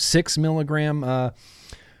banger, 6 milligram,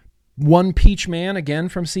 one Peach Man, again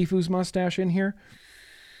from Sifu's mustache in here.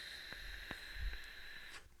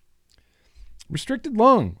 Restricted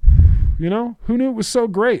lung. You know, who knew it was so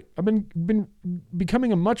great? I've been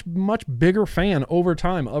becoming a much bigger fan over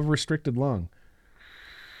time of restricted lung.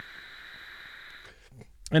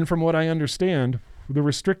 And from what I understand, the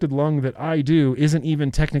restricted lung that I do isn't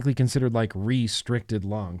even technically considered like restricted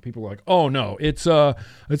lung. People are like, oh no, it's like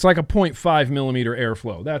a 0.5 millimeter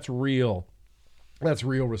airflow. That's real. That's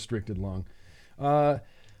real restricted lung.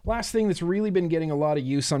 Last thing that's really been getting a lot of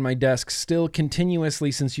use on my desk still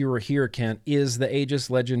continuously since you were here, Kent, is the Aegis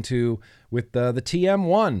Legend 2 with the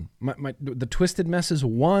TM1. The Twisted Messes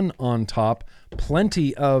 1 on top.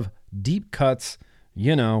 Plenty of deep cuts,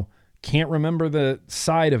 you know. Can't remember the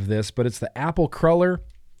side of this, but it's the Apple Cruller.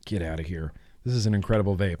 Get out of here. This is an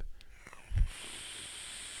incredible vape.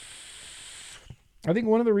 I think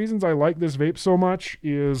one of the reasons I like this vape so much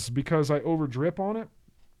is because I over drip on it.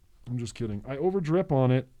 I'm just kidding. I over drip on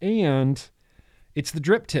it, and it's the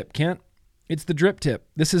drip tip, Kent. It's the drip tip.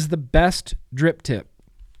 This is the best drip tip.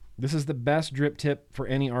 This is the best drip tip for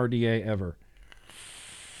any RDA ever.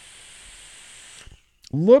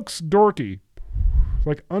 Looks dorky.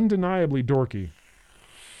 Like undeniably dorky.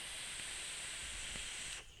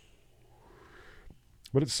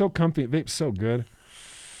 But it's so comfy. It vapes so good.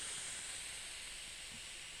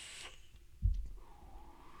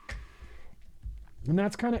 And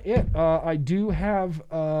that's kind of it. I do have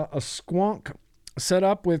a Squonk set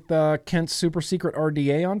up with Kent's super secret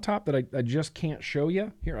RDA on top that I just can't show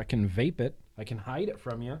you. Here, I can vape it. I can hide it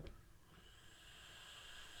from you.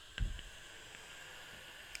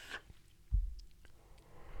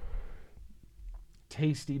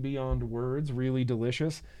 Tasty beyond words, really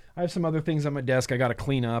delicious. I have some other things on my desk I got to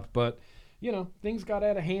clean up, but, you know, things got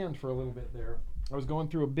out of hand for a little bit there. I was going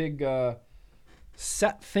through a big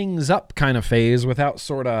set things up kind of phase without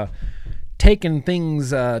sort of taking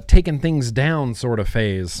things down sort of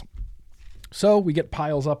phase. So we get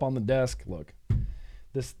piles up on the desk. Look,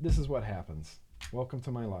 this is what happens. Welcome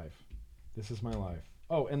to my life. This is my life.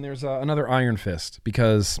 Oh, and there's another Iron Fist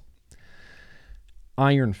because...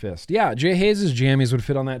 Iron Fist. Yeah, Jay Hayes' jammies would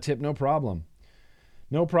fit on that tip, no problem.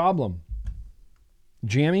 No problem.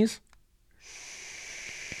 Jammies?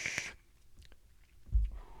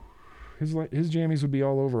 His jammies would be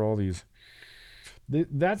all over all these.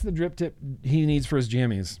 That's the drip tip he needs for his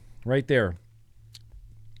jammies. Right there.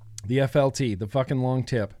 The FLT, the fucking long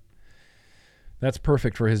tip. That's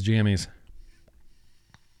perfect for his jammies.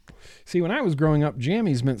 See, when I was growing up,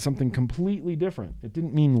 jammies meant something completely different. It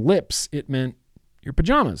didn't mean lips. It meant your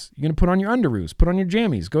pajamas. You're going to put on your underoos. Put on your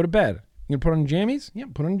jammies. Go to bed. You're going to put on your jammies? Yeah,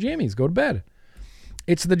 put on your jammies. Go to bed.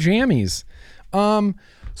 It's the jammies.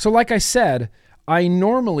 So like I said, I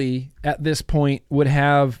normally at this point would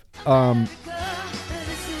have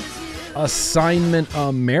Assignment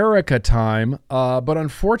America time, but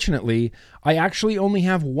unfortunately, I actually only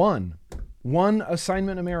have one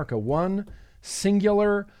Assignment America, one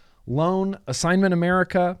singular lone Assignment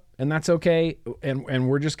America, and that's okay. And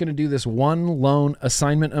we're just going to do this one lone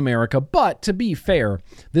Assignment America. But to be fair,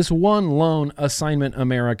 this one lone Assignment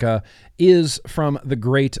America is from the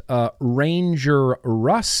great Ranger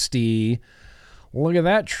Rusty. Look at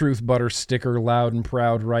that Truth Butter sticker, loud and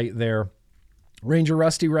proud right there. Ranger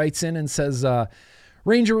Rusty writes in and says,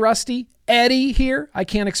 Ranger Rusty, Eddie here. I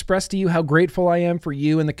can't express to you how grateful I am for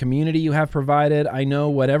you and the community you have provided. I know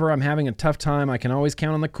whatever I'm having a tough time, I can always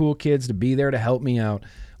count on the cool kids to be there to help me out.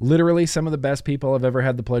 Literally some of the best people I've ever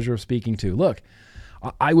had the pleasure of speaking to. Look,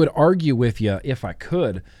 I would argue with you if I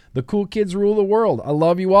could. The cool kids rule the world. I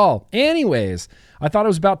love you all. Anyways, I thought it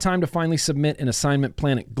was about time to finally submit an assignment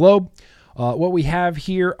Planet Globe. What we have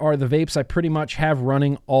here are the vapes I pretty much have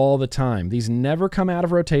running all the time. These never come out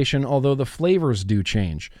of rotation, although the flavors do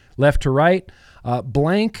change. Left to right,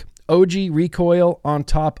 blank OG recoil on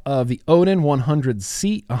top of the Odin 100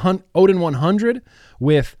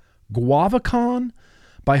 with GuavaCon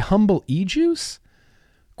by Humble E-Juice.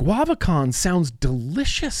 GuavaCon sounds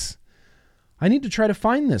delicious. I need to try to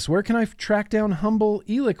find this. Where can I track down Humble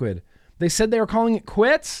E-Liquid? They said they were calling it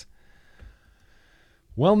quits.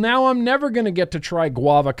 Well, now I'm never going to get to try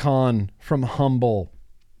GuavaCon from Humble.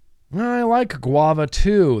 I like Guava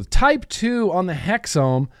too. Type 2 on the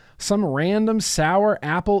Hexome, some random sour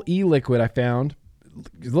apple e-liquid I found.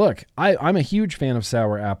 Look, I'm a huge fan of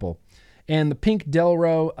sour apple. And the Pink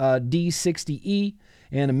Delro D60E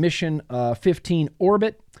and a Mission 15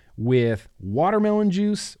 Orbit with watermelon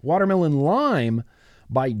juice, watermelon lime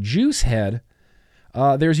by Juicehead.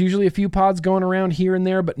 There's usually a few pods going around here and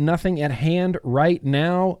there, but nothing at hand right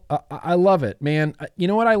now. I love it, man. You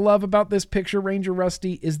know what I love about this picture, Ranger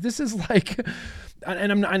Rusty, is this is like,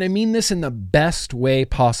 and I mean this in the best way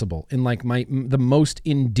possible, in like the most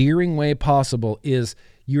endearing way possible, is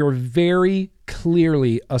you're very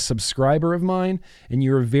clearly a subscriber of mine, and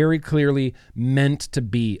you're very clearly meant to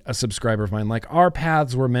be a subscriber of mine. Like our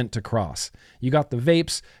paths were meant to cross. You got the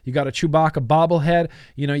vapes, you got a Chewbacca bobblehead,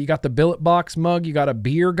 you got the billet box mug, you got a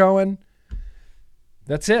beer going.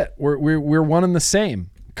 That's it. We're one and the same.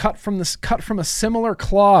 Cut from a similar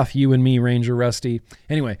cloth, you and me, Ranger Rusty.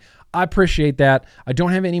 Anyway, I appreciate that. I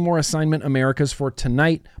don't have any more Assignment Americas for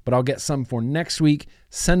tonight, but I'll get some for next week.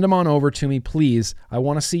 Send them on over to me, please. I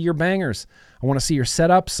want to see your bangers. I want to see your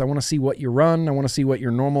setups. I want to see what you run. I want to see what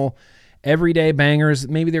your normal everyday bangers.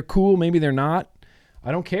 Maybe they're cool. Maybe they're not.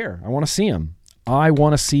 I don't care. I want to see them. I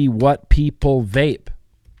want to see what people vape.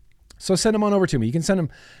 So send them on over to me. You can send them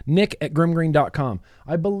nick@grimgreen.com.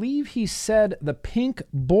 I believe he said the Pink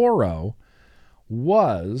Boro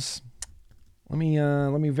was... Let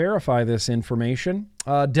me verify this information.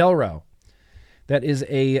 Delro. That is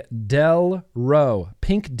a Delro.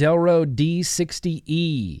 Pink Delro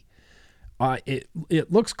D60E.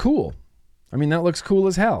 It looks cool. I mean, that looks cool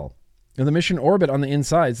as hell. And the Mission Orbit on the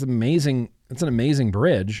inside, it's amazing. It's an amazing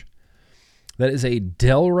bridge. That is a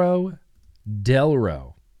Delro.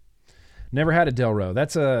 Never had a Delro.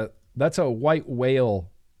 That's a white whale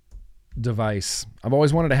device. I've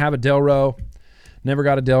always wanted to have a Delro. Never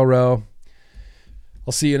got a Delro.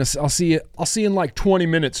 I'll see you in like 20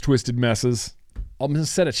 minutes, Twisted Messes. I'm going to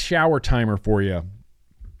set a shower timer for you.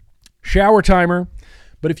 Shower timer.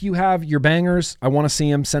 But if you have your bangers, I want to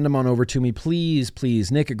see them. Send them on over to me. Please,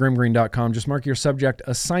 nick@grimgreen.com. Just mark your subject,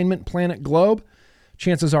 Assignment Planet Globe.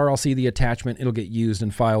 Chances are I'll see the attachment. It'll get used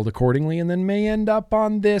and filed accordingly and then may end up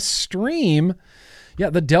on this stream. Yeah,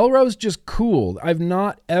 the Delro's just cool. I've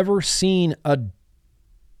not ever seen a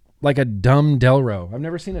dumb Delro. I've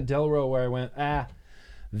never seen a Delro where I went,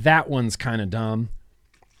 that one's kind of dumb.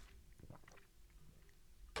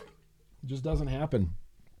 It just doesn't happen.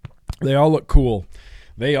 They all look cool.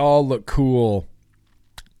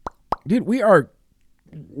 Dude, we are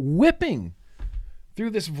whipping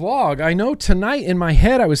through this vlog. I know tonight in my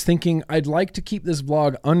head I was thinking I'd like to keep this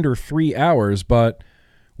vlog under 3 hours, but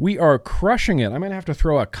we are crushing it. I might have to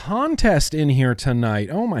throw a contest in here tonight.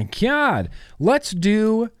 Oh my God. Let's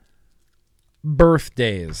do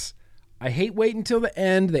birthdays. I hate waiting until the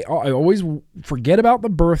end. I always forget about the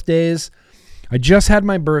birthdays. I just had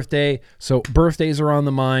my birthday, so birthdays are on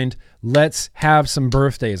the mind. Let's have some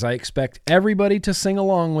birthdays. I expect everybody to sing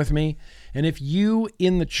along with me. And if you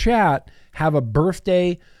in the chat have a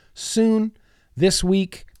birthday soon, this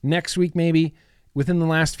week, next week maybe, within the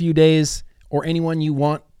last few days, or anyone you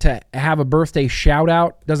want to have a birthday shout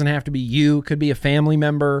out, doesn't have to be you, could be a family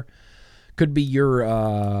member, Could be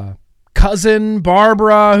your cousin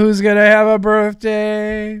Barbara who's going to have a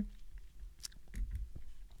birthday.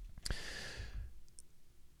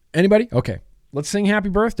 Anybody? Okay. Let's sing happy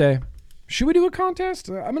birthday. Should we do a contest?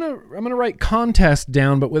 I'm gonna write contest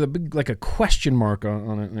down, but with a big, like a question mark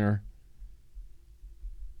on it there.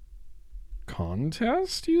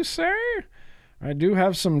 Contest, you say? I do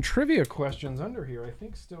have some trivia questions under here. I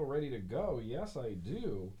think still ready to go. Yes, I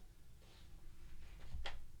do.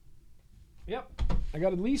 Yep. I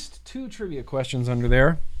got at least 2 trivia questions under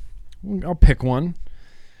there. I'll pick one.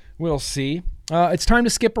 We'll see. It's time to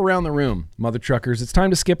skip around the room, mother truckers. It's time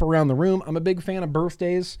to skip around the room. I'm a big fan of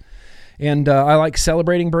birthdays, and I like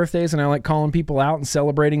celebrating birthdays, and I like calling people out and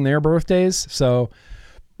celebrating their birthdays. So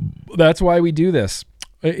that's why we do this.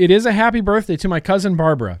 It is a happy birthday to my cousin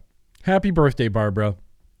Barbara. Happy birthday, Barbara.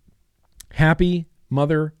 Happy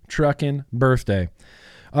mother truckin' birthday.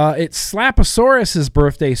 It's Slaposaurus's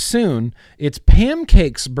birthday soon. It's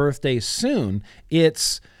Pamcake's birthday soon.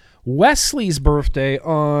 It's Wesley's birthday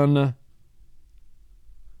on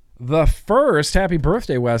the 1st. Happy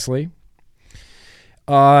birthday, Wesley.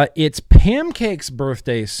 It's Pamcake's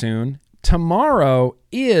birthday soon. Tomorrow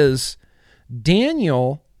is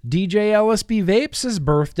Daniel, DJ LSB Vapes'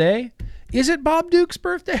 birthday. Is it Bob Duke's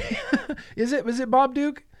birthday? Is it Bob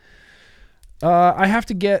Duke? I have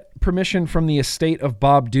to get permission from the estate of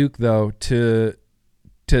Bob Duke, though, to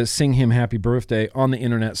sing him happy birthday on the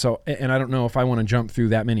internet. So, and I don't know if I want to jump through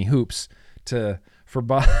that many hoops for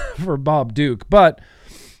Bob Duke. But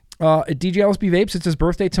at DJ LSB Vapes, it's his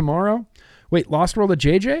birthday tomorrow. Wait, Lost World of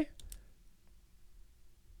JJ?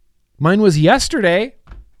 Mine was yesterday.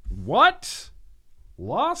 What?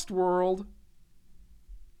 Lost World.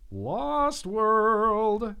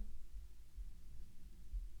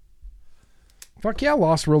 Fuck yeah,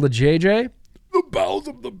 Lost World of JJ. The bowels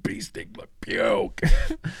of the beast take my puke.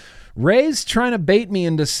 Ray's trying to bait me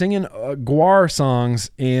into singing Guar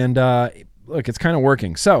songs, and look, it's kind of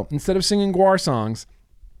working. So instead of singing Guar songs,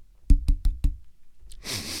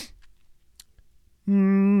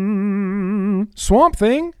 Swamp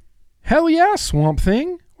Thing. Hell yeah, Swamp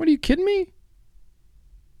Thing. What are you kidding me?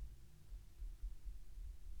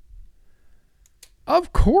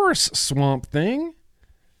 Of course, Swamp Thing.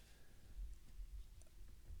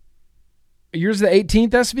 Yours the 18th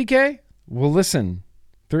SVK? Well, listen,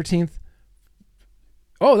 13th.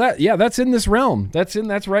 Oh, that's in this realm. That's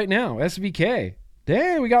right now. SVK.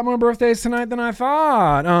 Dang, we got more birthdays tonight than I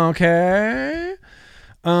thought. Okay.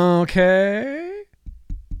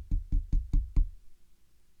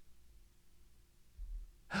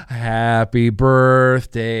 Happy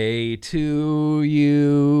birthday to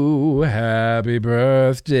you. Happy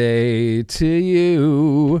birthday to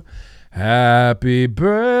you. Happy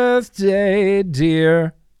birthday,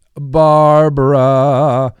 dear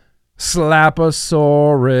Barbara. Slaposaurus.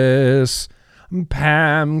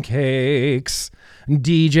 Pamcakes.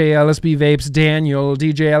 DJ LSB Vapes. Daniel.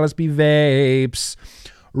 DJ LSB Vapes.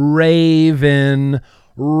 Raven.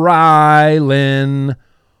 Rylan.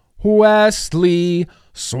 Wesley.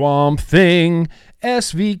 Swamp Thing.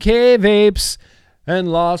 SVK Vapes.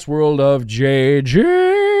 And Lost World of JJ.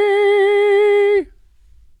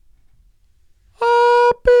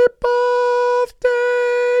 Happy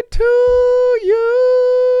birthday to you.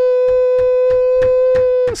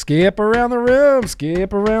 Skip around the room.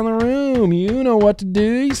 Skip around the room. You know what to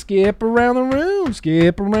do. You skip around the room.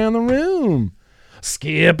 Skip around the room.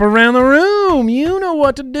 Skip around the room. You know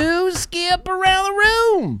what to do. Skip around the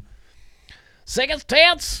room. Seconds,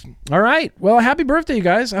 tits. All right. Well, happy birthday, you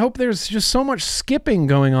guys. I hope there's just so much skipping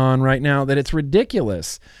going on right now that it's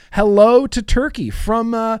ridiculous. Hello to Turkey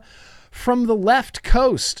from the left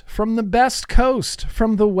coast, from the best coast,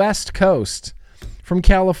 from the west coast, from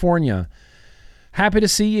California. Happy to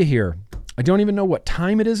see you here. I don't even know what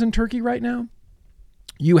time it is in Turkey right now.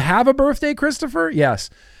 You have a birthday, Christopher? Yes.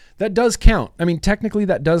 That does count. I mean, technically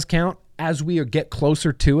that does count. As we get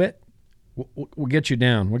closer to it, we'll get you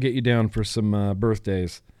down. We'll get you down for some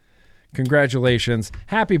birthdays. Congratulations.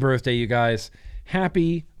 Happy birthday, you guys.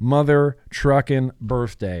 Happy mother truckin'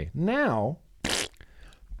 birthday. Now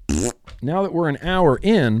that we're an hour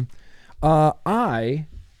in, I,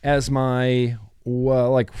 as my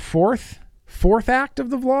fourth act of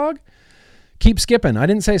the vlog, keep skipping. I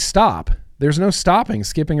didn't say stop. There's no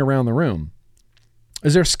skipping around the room.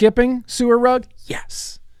 Is there skipping, Sewer Rug?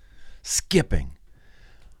 Yes. Skipping.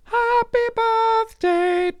 Happy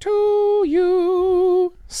birthday to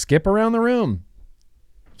you. Skip around the room.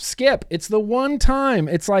 Skip. It's the one time.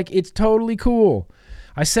 It's totally cool.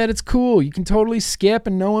 I said it's cool. You can totally skip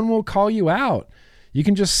and no one will call you out. You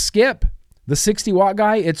can just skip. The 60 watt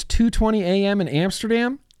guy, it's 2:20 a.m. in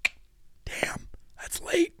Amsterdam. Damn, that's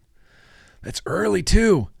late. That's early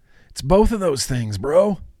too. It's both of those things,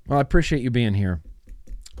 bro. Well, I appreciate you being here.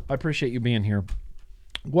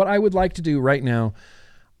 What I would like to do right now,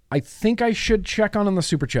 I think I should check on the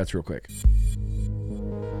super chats real quick.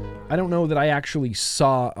 I don't know that I actually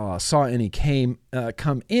saw any come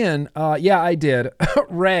in. Yeah, I did.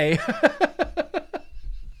 Ray.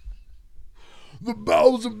 The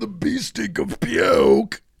bowels of the beast stink of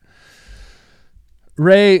puke.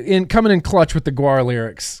 Ray coming in clutch with the Guar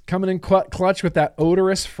lyrics. Coming in clutch with that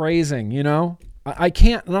odorous phrasing, you know? I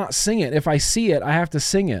can't not sing it. If I see it, I have to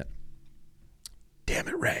sing it. Damn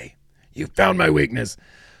it, Ray. You found my weakness.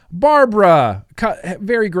 Barbara,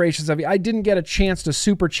 very gracious of you. I didn't get a chance to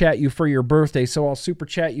super chat you for your birthday, so I'll super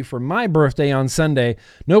chat you for my birthday on Sunday.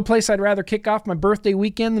 No place I'd rather kick off my birthday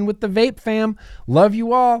weekend than with the Vape Fam. Love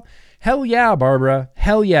you all. Hell yeah, Barbara.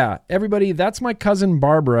 Hell yeah. Everybody, that's my cousin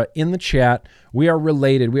Barbara in the chat. We are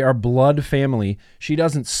related. We are blood family. She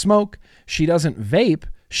doesn't smoke. She doesn't vape.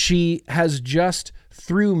 She has just,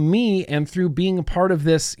 through me and through being a part of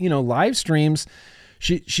this, live streams,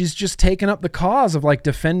 she's just taken up the cause of like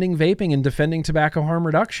defending vaping and defending tobacco harm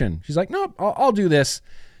reduction. She's like, nope, I'll do this.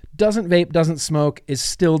 Doesn't vape, doesn't smoke, is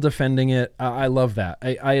still defending it. I love that.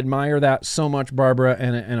 I admire that so much, Barbara,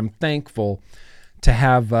 and I'm thankful to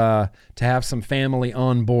have some family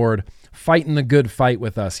on board fighting the good fight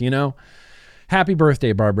with us, Happy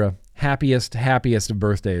birthday, Barbara. Happiest of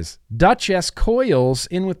birthdays. Duchess Coils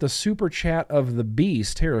in with the super chat of the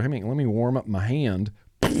beast. Here, let me warm up my hand.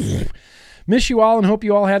 Miss you all and hope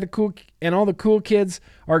you all had all the cool kids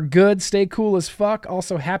are good. Stay cool as fuck.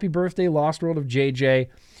 Also, happy birthday, Lost World of JJ.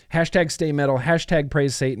 Hashtag stay metal. Hashtag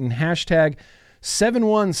praise Satan. Hashtag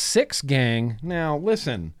 716 gang. Now,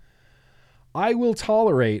 listen. I will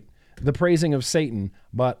tolerate the praising of Satan,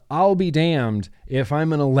 but I'll be damned if I'm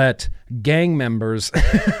going to let gang members...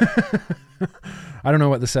 I don't know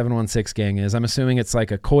what the 716 gang is. I'm assuming it's like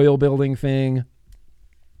a coil building thing.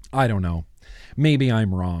 I don't know. Maybe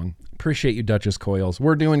I'm wrong. Appreciate you, Duchess Coils.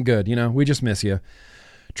 We're doing good, we just miss you.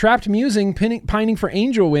 Trapped Musing, pining for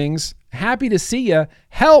angel wings. Happy to see ya.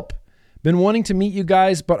 Help! Been wanting to meet you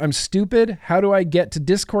guys, but I'm stupid. How do I get to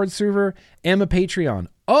Discord server? Am a Patreon.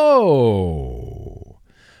 Oh,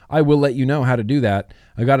 I will let you know how to do that.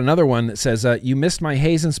 I got another one that says, you missed my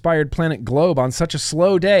haze-inspired Planet Globe on such a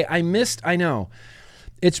slow day. I know.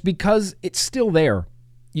 It's because it's still there.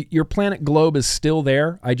 Your Planet Globe is still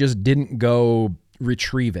there. I just didn't go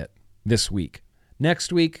retrieve it this week.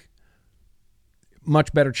 Next week,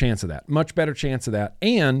 much better chance of that.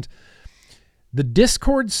 And the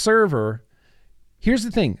Discord server, here's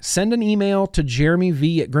the thing. Send an email to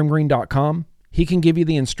jeremyv@grimgreen.com. He can give you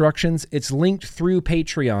the instructions. It's linked through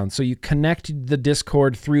Patreon, so you connect the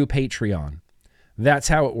Discord through Patreon. That's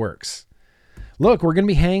how it works. Look, we're going to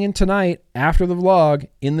be hanging tonight after the vlog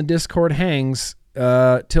in the Discord hangs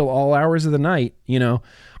till all hours of the night.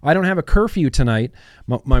 I don't have a curfew tonight.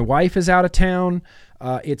 My wife is out of town.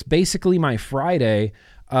 It's basically my Friday.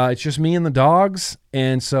 It's just me and the dogs.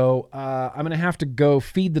 And so I'm going to have to go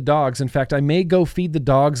feed the dogs. In fact, I may go feed the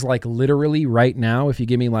dogs like literally right now if you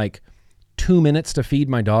give me like 2 minutes to feed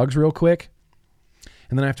my dogs real quick.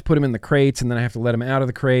 And then I have to put them in the crates, and then I have to let them out of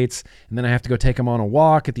the crates, and then I have to go take them on a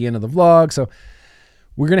walk at the end of the vlog. So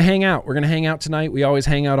we're going to hang out. We're going to hang out tonight. We always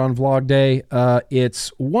hang out on vlog day. It's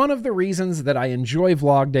one of the reasons that I enjoy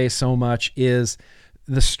vlog day so much is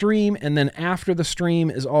the stream, and then after the stream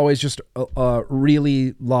is always just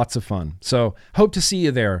really lots of fun. So hope to see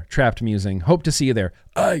you there, Trapped Musing. Hope to see you there.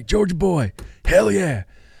 Hey, Georgia Boy. Hell yeah.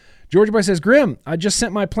 Georgia Boy says, Grim, I just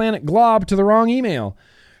sent my Planet Glob to the wrong email.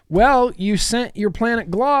 Well, you sent your Planet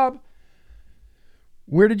Glob.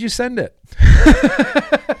 Where did you send it?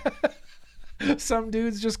 Some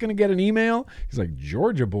dude's just going to get an email. He's like,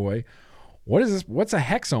 Georgia Boy, what is this? What's a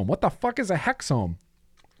hexome? What the fuck is a hexome?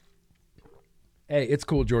 Hey, it's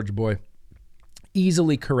cool, Georgia Boy.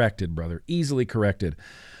 Easily corrected, brother. Easily corrected.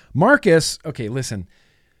 Marcus, okay, listen.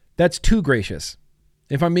 That's too gracious.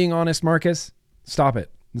 If I'm being honest, Marcus, stop it.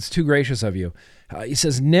 It's too gracious of you. He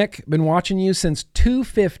says, Nick, been watching you since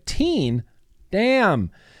 2:15. Damn.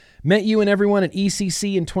 Met you and everyone at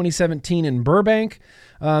ECC in 2017 in Burbank.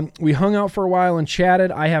 We hung out for a while and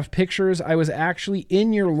chatted. I have pictures. I was actually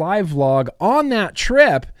in your live vlog on that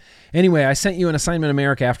trip. Anyway, I sent you an Assignment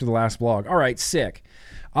America after the last vlog. All right, sick.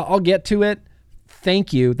 I'll get to it.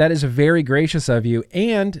 Thank you. That is very gracious of you.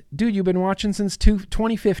 And, dude, you've been watching since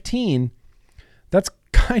 2015. That's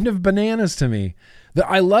kind of bananas to me.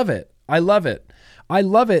 I love it.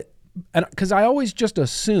 Because I always just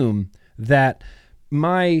assume that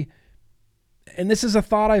my and this is a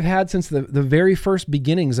thought I've had since the very first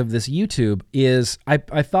beginnings of this YouTube, is I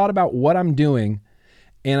thought about what I'm doing,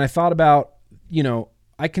 and I thought about,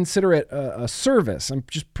 I consider it a service. I'm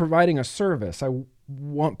just providing a service. I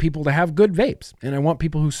want people to have good vapes, and I want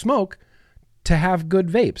people who smoke to have good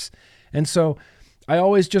vapes. And so I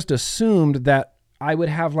always just assumed that I would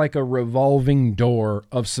have like a revolving door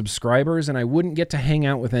of subscribers, and I wouldn't get to hang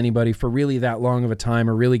out with anybody for really that long of a time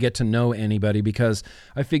or really get to know anybody, because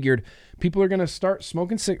I figured people are going to start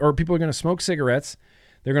smoking or people are going to smoke cigarettes.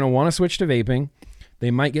 They're going to want to switch to vaping.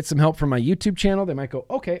 They might get some help from my YouTube channel. They might go,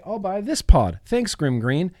 okay, I'll buy this pod. Thanks, Grim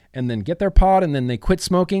Green. And then get their pod, and then they quit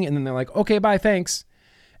smoking, and then they're like, okay, bye, thanks.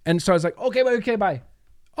 And so I was like, okay, bye.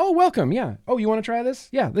 Oh, welcome. Yeah. Oh, you want to try this?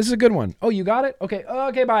 Yeah, this is a good one. Oh, you got it? Okay.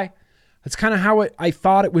 Okay, bye. That's kind of how I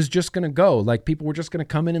thought it was just going to go. Like, people were just going to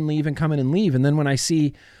come in and leave and come in and leave. And then when I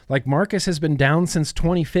see, like, Marcus has been down since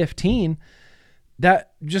 2015,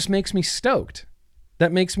 that just makes me stoked.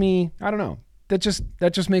 That makes me, I don't know. That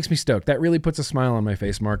just makes me stoked. That really puts a smile on my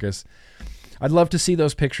face, Marcus. I'd love to see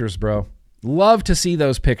those pictures, bro. Love to see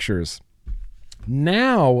those pictures.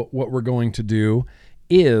 Now, what we're going to do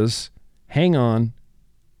is, hang on.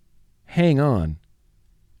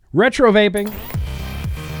 Retro vaping.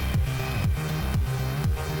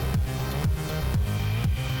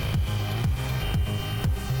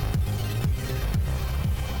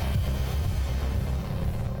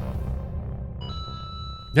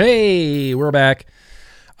 Hey, we're back.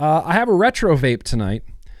 I have a retro vape tonight,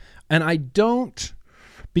 and I don't,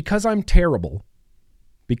 because I'm terrible,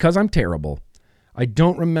 I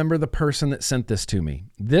don't remember the person that sent this to me.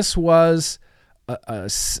 This was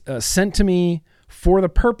sent to me for the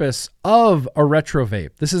purpose of a retro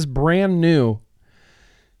vape. This is brand new,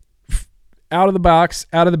 out of the box,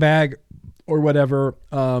 out of the bag, or whatever.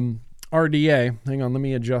 RDA. Hang on, let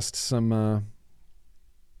me adjust some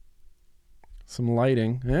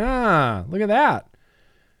lighting. Ah, look at that.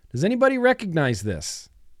 Does anybody recognize this?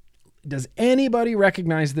 Does anybody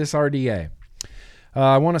recognize this RDA?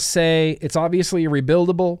 I want to say it's obviously a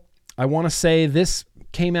rebuildable. I want to say this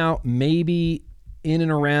came out maybe in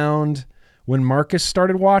and around when Marcus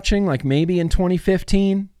started watching, like maybe in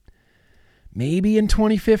 2015. Maybe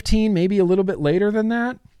a little bit later than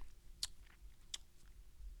that.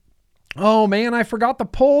 Oh man, I forgot the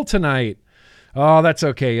poll tonight. Oh, that's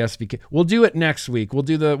okay. SVK. We'll do it next week. We'll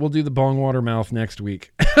do the bong water mouth next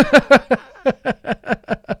week.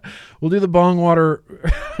 We'll do the bong water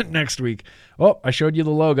next week. Oh, I showed you the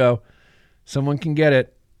logo. Someone can get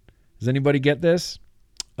it. Does anybody get this?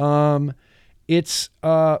 It's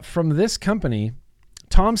from this company.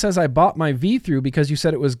 Tom says, I bought my V-Through because you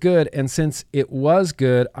said it was good, and since it was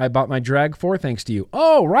good, I bought my Drag 4 thanks to you.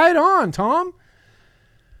 Oh, right on, Tom.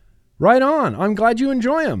 Right on. I'm glad you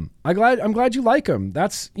enjoy them. I'm glad you like them.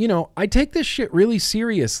 That's, I take this shit really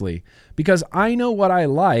seriously because I know what I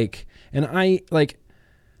like, and I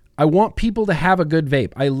want people to have a good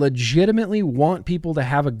vape. I legitimately want people to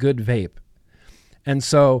have a good vape. And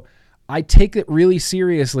so I take it really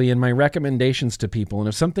seriously in my recommendations to people. And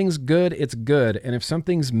if something's good, it's good. And if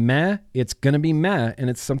something's meh, it's going to be meh. And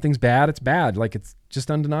if something's bad, it's bad. Like, it's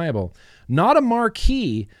just undeniable. Not a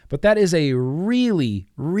marquee, but that is a really,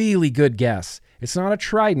 really good guess. It's not a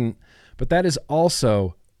Trident, but that is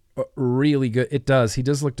also really good. It does. He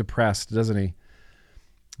does look depressed, doesn't he?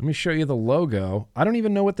 Let me show you the logo. I don't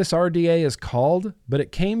even know what this RDA is called, but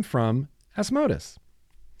it came from Asmodus.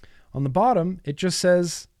 On the bottom, it just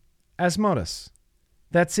says Asmodus.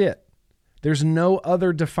 That's it. There's no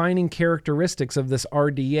other defining characteristics of this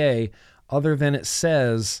RDA other than it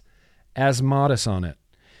says Asmodus on it.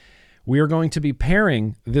 We are going to be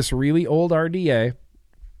pairing this really old RDA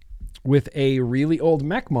with a really old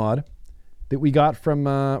mech mod that we got from,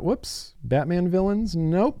 Batman Villains?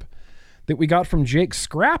 Nope. That we got from Jake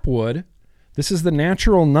Scrapwood. This is the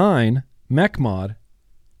Natural 9 mech mod.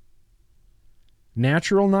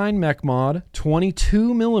 Natural 9 mech mod,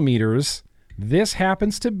 22 millimeters. This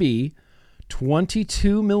happens to be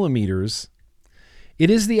 22 millimeters. It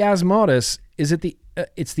is the Asmodus. Is it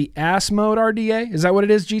it's the AS mode RDA? Is that what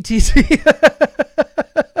it is, GTC?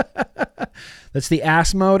 That's the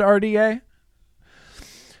AS mode RDA?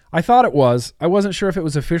 I thought it was. I wasn't sure if it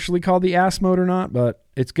was officially called the AS mode or not, but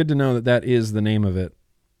it's good to know that that is the name of it.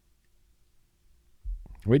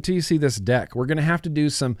 Wait till you see this deck. We're going to have to do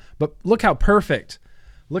some, but look how perfect.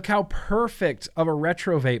 Look how perfect of a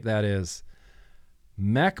retro vape that is.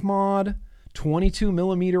 Mech mod, 22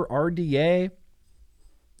 millimeter RDA.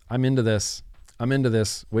 I'm into this.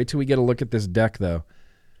 Wait till we get a look at this deck, though.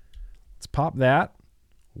 Let's pop that.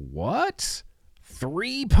 What?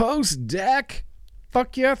 3-post deck?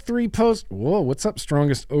 Fuck yeah, 3-post. Whoa, what's up,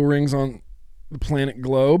 strongest O-rings on the planet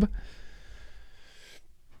globe.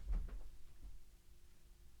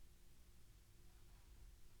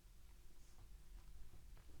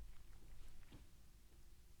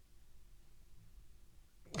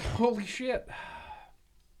 Holy shit.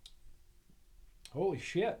 Holy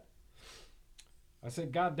shit. I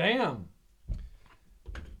said, God damn.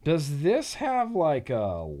 Does this have like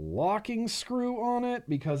a locking screw on it?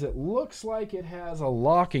 Because it looks like it has a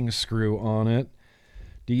locking screw on it.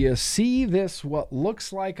 Do you see this, what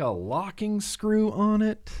looks like a locking screw on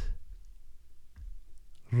it?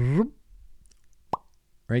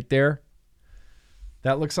 Right there.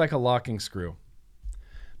 That looks like a locking screw.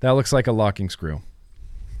 That looks like a locking screw.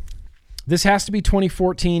 This has to be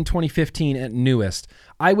 2014, 2015 at newest.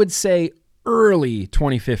 I would say early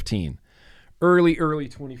 2015. Early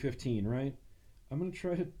 2015, right? I'm going to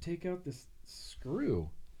try to take out this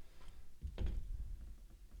screw.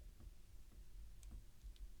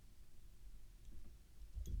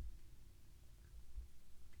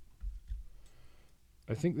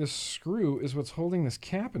 I think this screw is what's holding this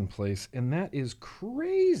cap in place, and that is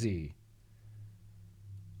crazy.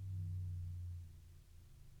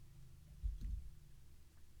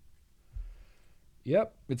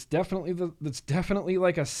 Yep, it's definitely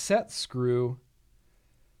like a set screw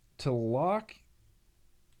to lock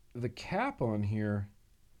the cap on here.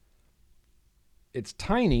 It's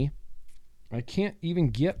tiny. I can't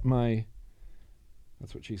even get my,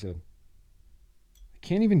 that's what she said. I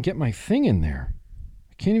can't even get my thing in there.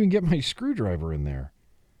 I can't even get my screwdriver in there.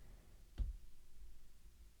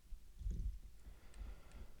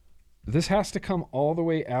 This has to come all the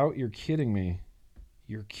way out. You're kidding me.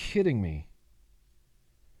 You're kidding me.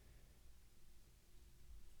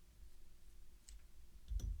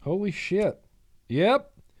 Holy shit.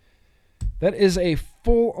 Yep. That is a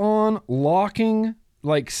full-on locking,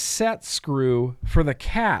 like, set screw for the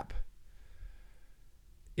cap.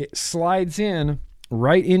 It slides in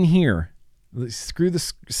right in here. Screw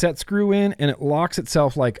the set screw in, and it locks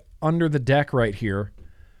itself, like, under the deck right here.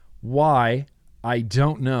 Why? I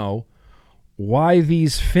don't know. Why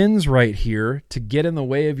these fins right here to get in the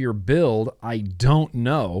way of your build? I don't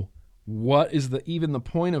know. What is even the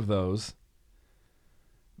point of those?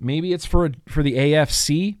 Maybe it's for the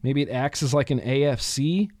AFC. Maybe it acts as like an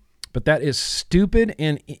AFC, but that is stupid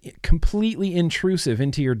and completely intrusive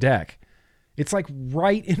into your deck. It's like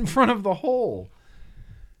right in front of the hole.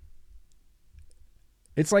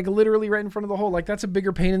 It's like literally right in front of the hole. Like that's a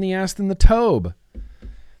bigger pain in the ass than the tobe.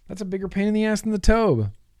 That's a bigger pain in the ass than the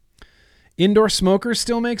tobe. Indoor Smokers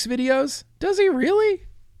still makes videos? Does he really?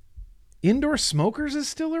 Indoor Smokers is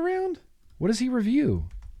still around? What does he review?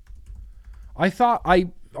 I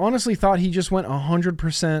honestly thought he just went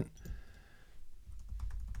 100%.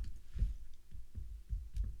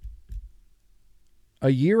 A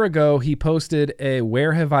year ago, he posted a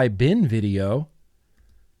Where Have I Been video.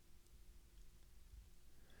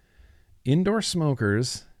 Indoor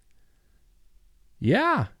Smokers.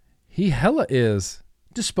 Yeah, he hella is.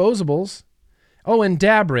 Disposables. Oh, and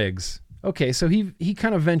dab rigs. Okay, so he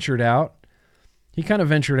kind of ventured out. He kind of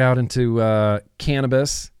ventured out into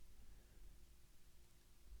cannabis.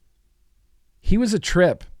 He was a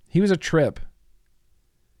trip.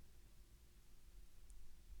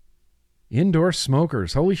 Indoor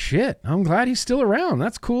Smokers. Holy shit. I'm glad he's still around.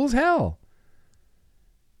 That's cool as hell.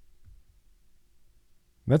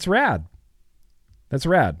 That's rad.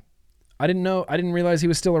 I didn't realize he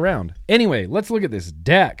was still around. Anyway, let's look at this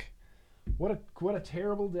deck. What a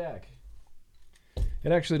terrible deck.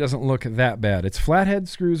 It actually doesn't look that bad. It's flathead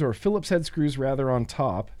screws, or Phillips head screws rather, on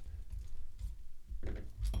top.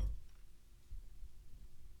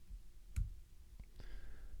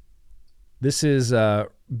 This is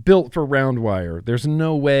built for round wire. There's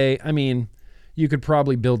no way. I mean, you could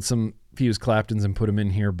probably build some fused Claptons and put them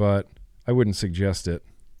in here, but I wouldn't suggest it.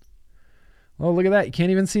 Oh, look at that. You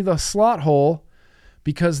can't even see the slot hole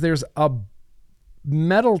because there's a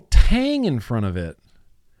metal tang in front of it.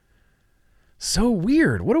 So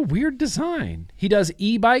weird. What a weird design. He does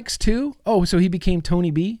e-bikes too. Oh, so he became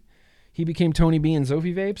Tony B? He became Tony B in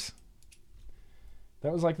Zophie Vapes?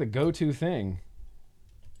 That was like the go-to thing.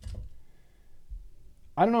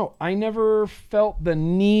 I don't know. I never felt the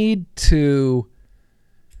need to,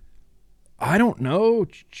 I don't know,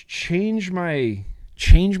 change my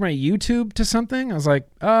YouTube to something. I was like,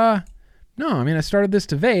 no. I mean, I started this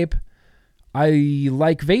to vape. I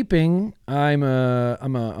like vaping. I'm a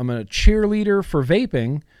cheerleader for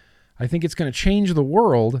vaping. I think it's going to change the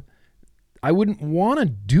world. I wouldn't want to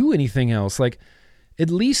do anything else. Like, at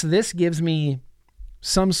least this gives me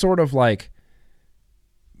some sort of like,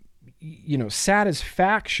 you know,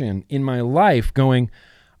 satisfaction in my life going,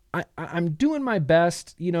 I'm doing my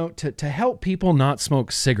best, to help people not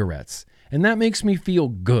smoke cigarettes. And that makes me feel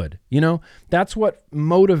good. That's what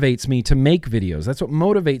motivates me to make videos. That's what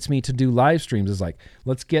motivates me to do live streams is like,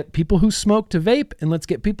 let's get people who smoke to vape and let's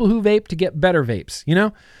get people who vape to get better vapes,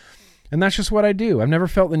 And that's just what I do. I've never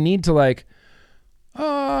felt the need to like,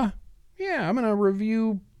 I'm going to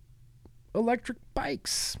review electric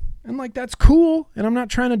bikes. And like, that's cool. And I'm not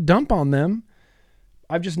trying to dump on them.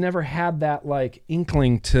 I've just never had that like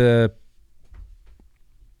inkling to,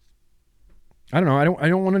 I don't know. I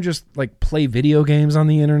don't want to just like play video games on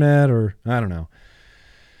the internet or I don't know.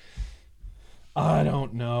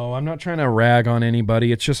 I'm not trying to rag on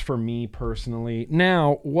anybody. It's just for me personally.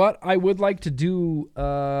 Now, what I would like to do,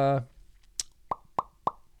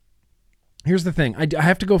 here's the thing. I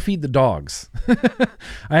have to go feed the dogs.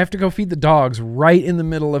 I have to go feed the dogs right in the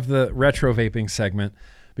middle of the retro vaping segment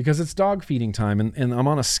because it's dog feeding time and I'm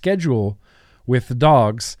on a schedule with the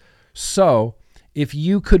dogs. So if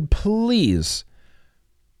you could please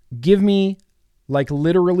give me like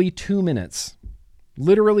literally 2 minutes,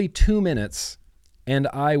 and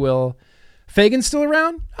I will. Fagan's still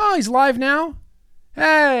around? Oh, he's live now.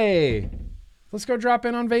 Hey, let's go drop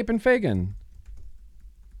in on Vape and Fagan.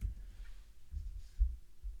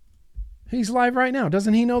 He's live right now.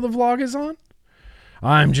 Doesn't he know the vlog is on?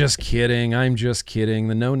 I'm just kidding.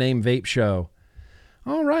 The No Name Vape Show.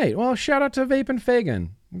 All right. Well, shout out to Vape and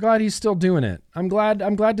Fagan. I'm glad he's still doing it. I'm glad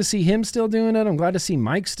to see him still doing it. I'm glad to see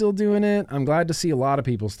Mike still doing it. I'm glad to see a lot of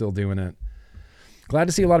people still doing it. Glad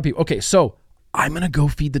to see a lot of people. Okay, so I'm going to go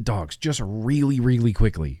feed the dogs just really, really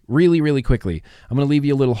quickly. Really, really quickly. I'm going to leave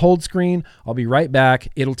you a little hold screen. I'll be right back.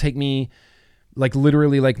 It'll take me like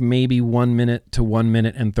literally like maybe 1 minute to 1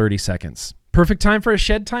 minute and 30 seconds. Perfect time for a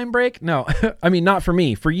shed time break? No, I mean, not for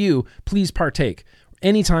me. For you, please partake.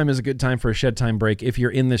 Anytime is a good time for a shed time break if you're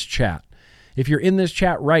in this chat. If you're in this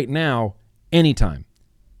chat right now, anytime.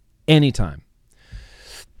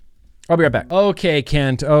 I'll be right back. Okay,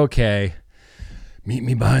 Kent. Okay. Meet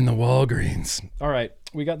me behind the Walgreens. All right.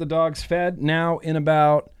 We got the dogs fed. Now in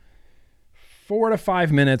about 4 to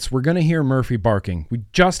 5 minutes, we're going to hear Murphy barking. We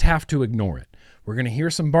just have to ignore it. We're going to hear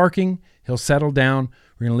some barking. He'll settle down.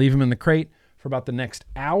 We're going to leave him in the crate for about the next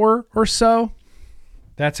hour or so.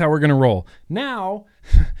 That's how we're going to roll. Now,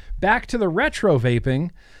 back to the retro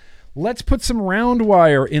vaping. Let's put some round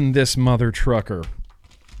wire in this mother trucker.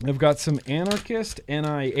 I've got some Anarchist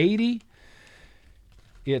NI80.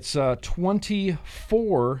 It's a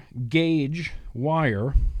 24 gauge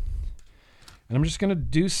wire. And I'm just going to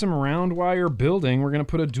do some round wire building. We're going to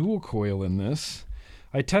put a dual coil in this.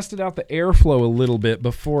 I tested out the airflow a little bit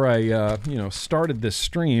before I, started this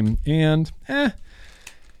stream. And, it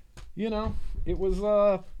was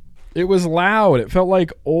loud. It felt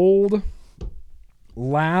like old,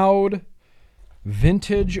 loud,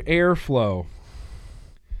 vintage airflow.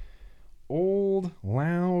 Old,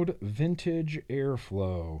 loud, vintage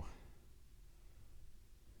airflow.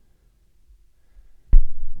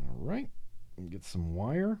 All right. Get some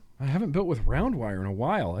wire. I haven't built with round wire in a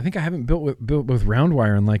while. I think I haven't built with round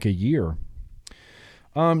wire in like a year.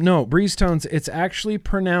 No, Breeze Tones, it's actually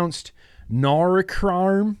pronounced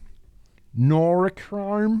Noricrarm.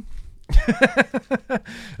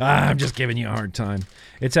 I'm just giving you a hard time.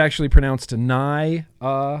 It's actually pronounced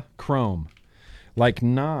Chrome. Like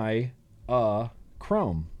Chrome.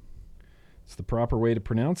 It's the proper way to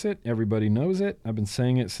pronounce it. Everybody knows it. I've been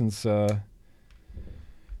saying it since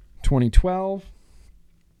 2012.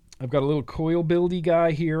 I've got a little coil buildy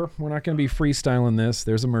guy here. We're not going to be freestyling this.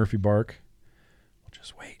 There's a Murphy bark. We'll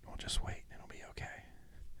just wait. It'll be okay.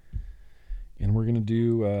 And we're going to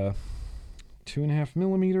do 2.5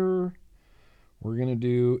 millimeter. We're going to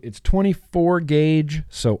do, it's 24 gauge.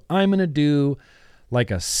 So I'm going to do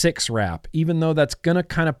like a 6 wrap, even though that's going to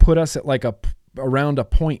kind of put us at like around a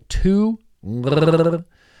 0.2.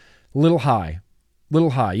 Little high.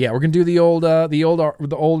 Yeah, we're going to do the old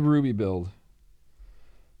Ruby build.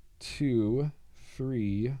 2,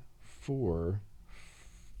 3, 4,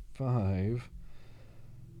 5,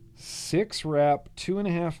 6 wrap,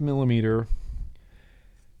 2.5 millimeter.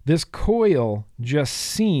 This coil just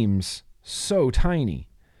seems so tiny,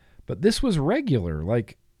 but this was regular.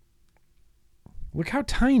 Like, look how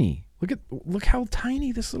tiny. Look how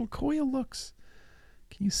tiny this little coil looks.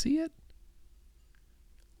 Can you see it?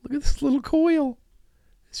 Look at this little coil.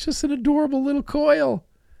 It's just an adorable little coil.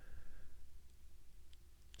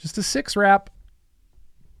 Just a 6 wrap.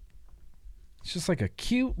 It's just like a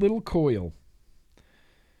cute little coil.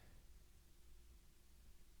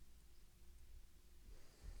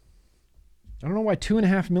 I don't know why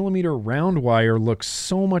 2.5 millimeter round wire looks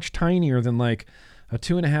so much tinier than like A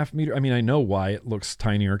 2.5 meter. I mean, I know why it looks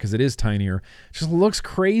tinier because it is tinier. It just looks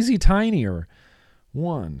crazy tinier.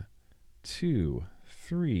 1, 2,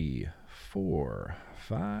 3, 4,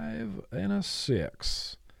 5, and a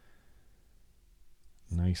 6.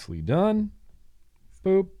 Nicely done.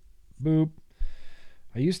 Boop, boop.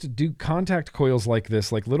 I used to do contact coils like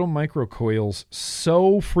this, like little micro coils,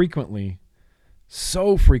 so frequently.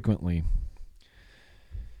 So frequently.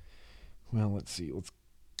 Well, let's see. Let's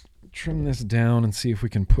trim this down and see if we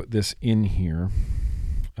can put this in here.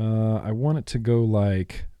 I want it to go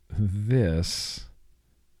like this,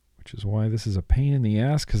 which is why this is a pain in the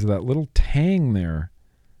ass, because of that little tang there.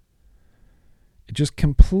 It just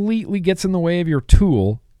completely gets in the way of your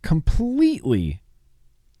tool. Completely.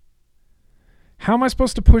 How am I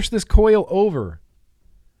supposed to push this coil over?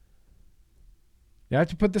 I have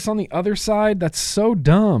to put this on the other side? That's so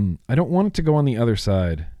dumb. I don't want it to go on the other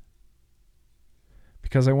side.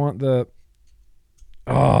 Because I want the...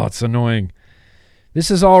 Oh, it's annoying. This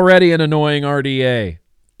is already an annoying RDA.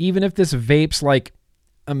 Even if this vape's like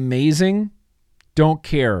amazing, don't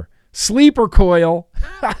care. Sleeper coil.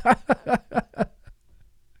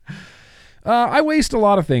 I waste a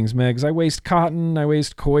lot of things, Megs. I waste cotton. I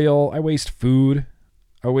waste coil. I waste food.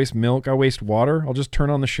 I waste milk. I waste water. I'll just turn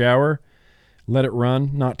on the shower, let it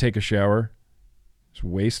run, not take a shower. It's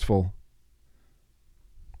wasteful.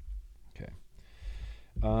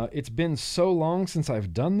 It's been so long since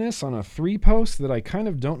I've done this on a 3-post that I kind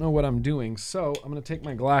of don't know what I'm doing. So I'm going to take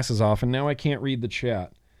my glasses off, and now I can't read the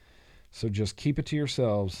chat. So just keep it to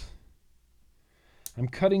yourselves. I'm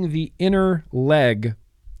cutting the inner leg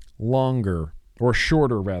longer, or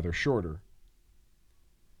shorter rather, shorter.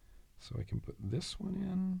 So I can put this one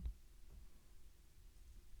in.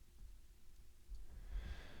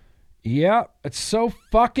 Yeah, it's so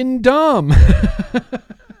fucking dumb.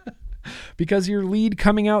 Because your lead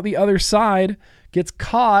coming out the other side gets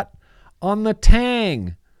caught on the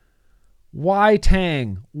tang. Why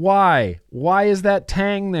tang? Why? Why is that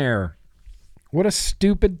tang there? What a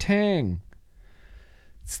stupid tang.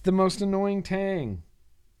 It's the most annoying tang.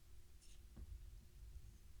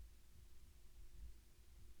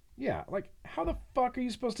 Yeah, like, how the fuck are you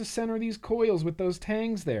supposed to center these coils with those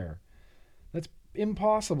tangs there? That's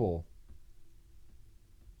impossible.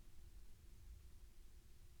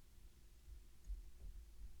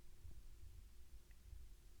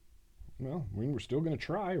 Well, I mean, we're still going to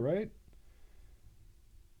try, right?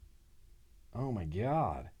 Oh my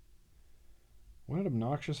God. What an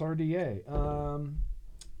obnoxious RDA.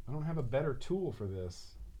 I don't have a better tool for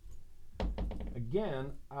this.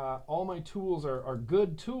 Again, all my tools are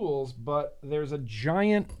good tools, but there's a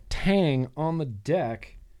giant tang on the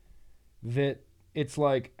deck that it's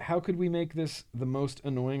like, how could we make this the most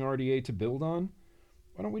annoying RDA to build on?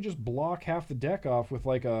 Why don't we just block half the deck off with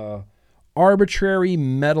like a arbitrary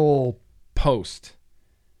metal post?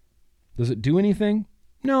 Does it do anything?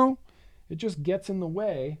 No. It just gets in the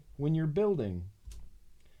way when you're building.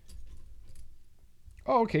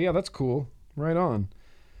 Oh, okay, yeah, that's cool. Right on.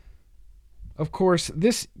 Of course,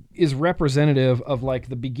 this is representative of like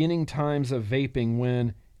the beginning times of vaping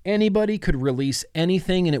when anybody could release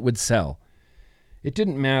anything and it would sell. It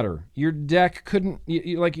didn't matter. Your deck couldn't,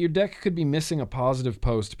 like your deck could be missing a positive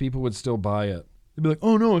post. People would still buy it. They'd be like,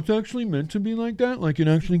 oh no, it's actually meant to be like that. Like it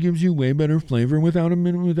actually gives you way better flavor without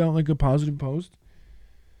like a positive post.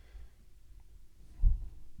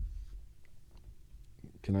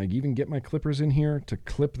 Can I even get my clippers in here to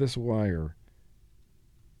clip this wire?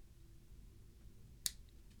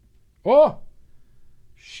 Oh!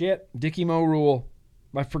 Shit. Dickie Mo rule.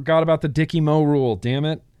 I forgot about the Dickie Mo rule. Damn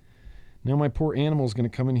it. Now my poor animal's going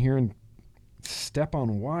to come in here and step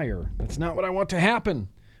on wire. That's not what I want to happen.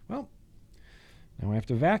 Well, now I have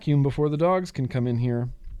to vacuum before the dogs can come in here.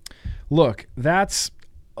 Look, that's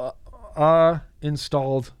a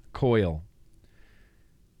installed coil.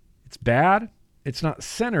 It's bad. It's not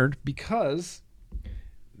centered because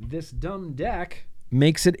this dumb deck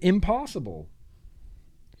makes it impossible.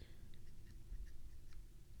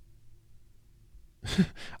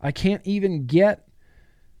 I can't even get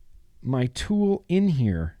my tool in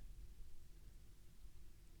here.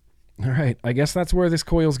 All right, I guess that's where this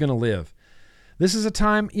coil's going to live. This is a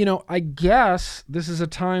time, I guess this is a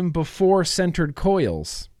time before centered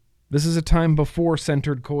coils. This is a time before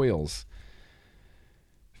centered coils.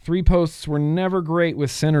 3-posts were never great with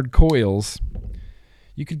centered coils.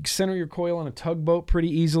 You could center your coil on a tugboat pretty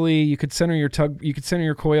easily. You could center your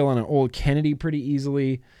coil on an old Kennedy pretty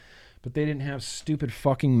easily, but they didn't have stupid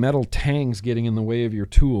fucking metal tangs getting in the way of your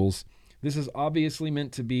tools. This is obviously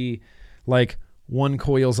meant to be like one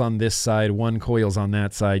coil's on this side, one coil's on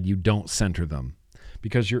that side. You don't center them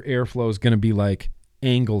because your airflow is going to be like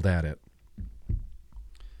angled at it.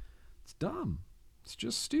 It's dumb. It's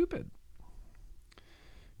just stupid.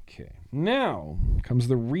 Okay, now comes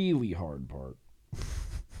the really hard part.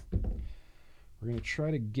 We're going to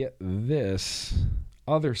try to get this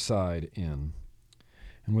other side in.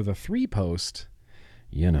 And with a 3-post,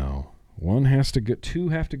 one has to go, 2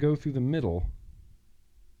 have to go through the middle.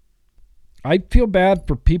 I feel bad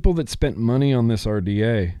for people that spent money on this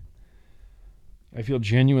RDA. I feel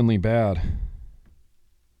genuinely bad.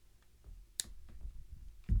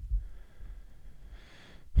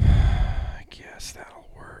 I guess that'll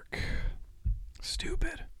work.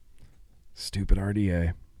 Stupid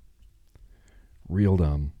RDA. Real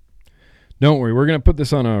dumb. Don't worry, we're going to put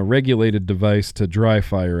this on a regulated device to dry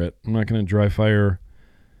fire it. I'm not going to dry fire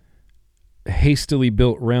a hastily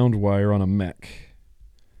built round wire on a mech.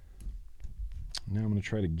 Now I'm going to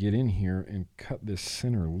try to get in here and cut this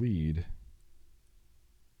center lead.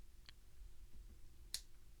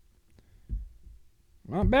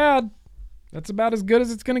 Not bad. That's about as good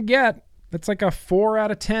as it's going to get. That's like a 4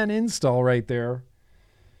 out of 10 install right there.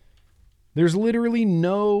 There's literally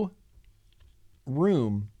no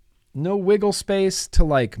room, no wiggle space to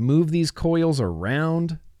like move these coils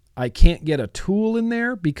around. I can't get a tool in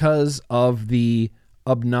there because of the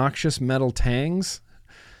obnoxious metal tangs.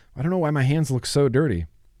 I don't know why my hands look so dirty.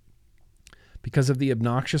 Because of the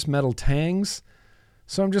obnoxious metal tangs.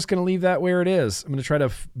 So I'm just going to leave that where it is. I'm going to try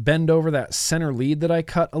to bend over that center lead that I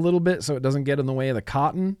cut a little bit so it doesn't get in the way of the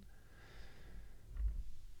cotton.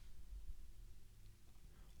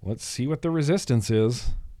 Let's see what the resistance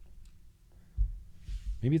is.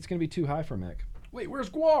 Maybe it's going to be too high for mech. Wait, where's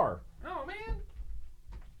Guar? Oh, man.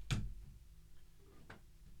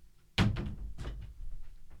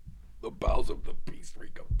 The bowels of the beast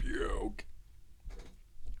reek of puke.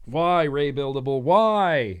 Why, Ray Buildable?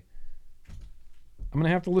 Why? I'm going to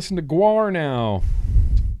have to listen to Guar now.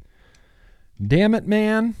 Damn it,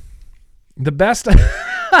 man. The best...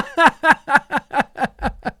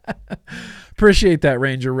 Appreciate that,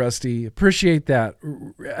 Ranger Rusty. Appreciate that.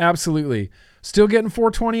 Absolutely. Still getting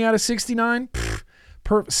 420 out of 69?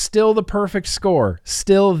 Still the perfect score.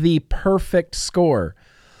 Still the perfect score.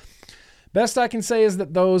 Best I can say is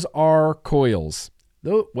that those are coils.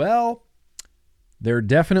 Well, they're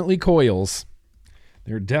definitely coils.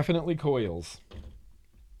 They're definitely coils.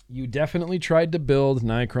 You definitely tried to build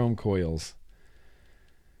nichrome coils.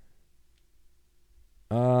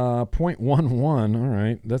 0.11. All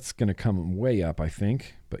right. That's going to come way up, I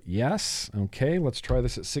think. But yes. Okay. Let's try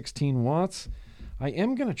this at 16 watts. I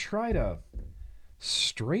am going to try to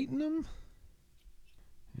straighten them.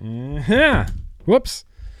 Whoops.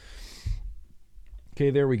 Okay.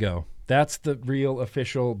 There we go. That's the real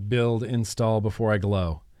official build install before I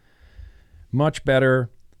glow. Much better.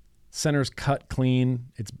 Center's cut clean.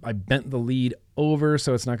 I bent the lead over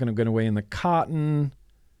so it's not going to get away in the cotton.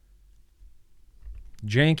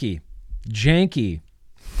 Janky.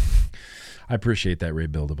 I appreciate that, Ray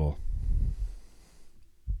Buildable.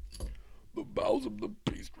 The bowels of the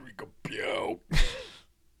beast reek of puke.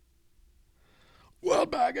 Well,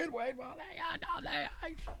 maggot, wait while they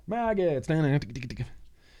maggots. The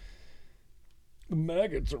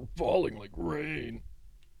maggots are falling like rain.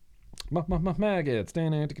 Maggots.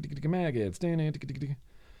 Maggots.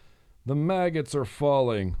 The maggots are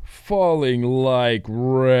falling like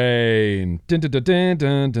rain. Dun, dun, dun,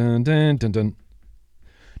 dun, dun, dun, dun, dun.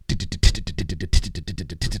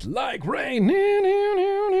 Like rain.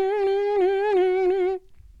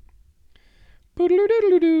 Maggots.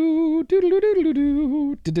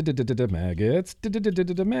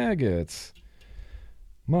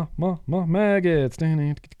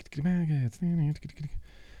 Maggots. Maggots. Maggots.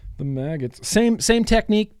 The maggots. Same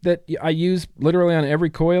technique that I use literally on every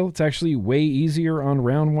coil. It's actually way easier on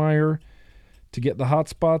round wire to get the hot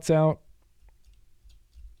spots out.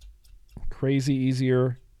 Crazy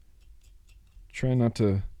easier. Try not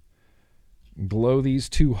to glow these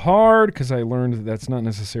too hard because I learned that that's not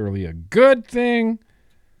necessarily a good thing.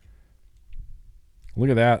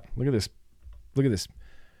 Look at that. Look at this. Look at this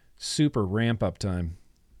super ramp up time.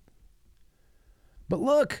 But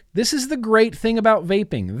look, this is the great thing about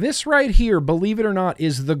vaping. This right here, believe it or not,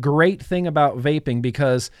 is the great thing about vaping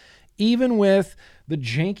because even with the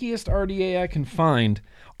jankiest RDA I can find,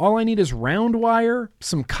 all I need is round wire,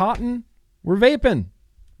 some cotton. We're vaping.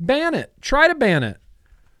 Ban it. Try to ban it.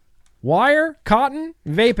 Wire, cotton,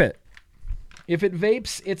 vape it. If it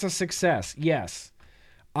vapes, it's a success. Yes,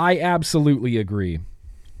 I absolutely agree.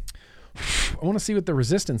 I want to see what the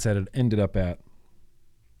resistance ended up at.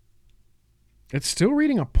 It's still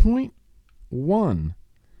reading a 0.1.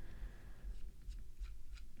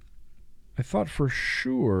 I thought for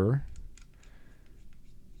sure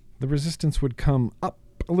the resistance would come up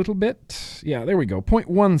a little bit. Yeah, there we go.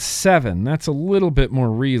 0.17. That's a little bit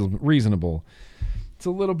more reasonable. It's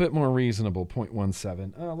a little bit more reasonable,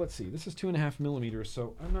 0.17. Let's see. This is 2.5 millimeters,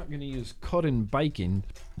 so I'm not going to use cotton biking.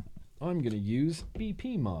 I'm going to use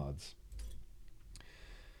BP mods.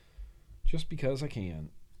 Just because I can.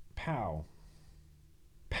 Pow.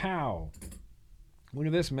 Pow. Look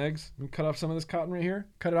at this, Megs. I'm going to cut off some of this cotton right here.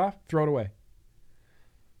 Cut it off. Throw it away.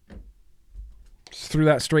 Just threw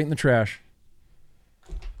that straight in the trash.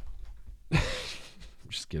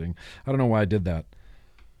 Just kidding. I don't know why I did that.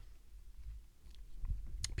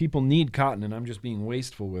 People need cotton, and I'm just being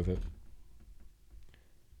wasteful with it.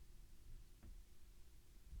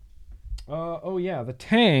 Oh, yeah. The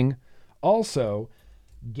tang also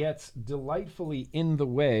gets delightfully in the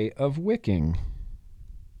way of wicking.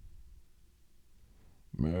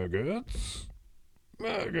 Maggots.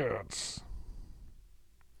 Maggots.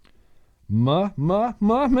 Maggots.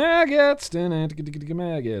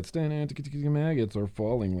 Maggots are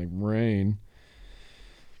falling like rain.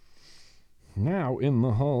 Now in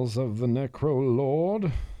the halls of the Necro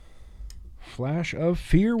Lord. Flash of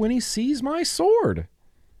fear when he sees my sword.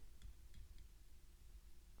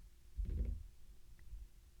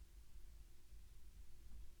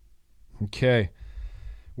 Okay.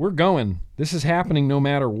 We're going. This is happening no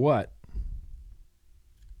matter what.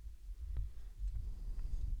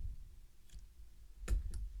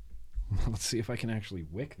 Let's see if I can actually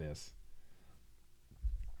wick this.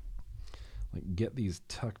 Like, get these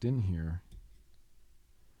tucked in here.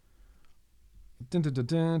 Dun, dun, dun,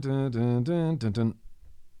 dun, dun, dun, dun, dun, dun.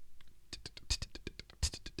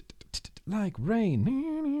 Like rain.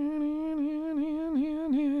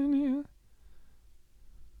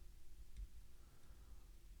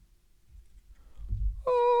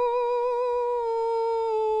 Oh,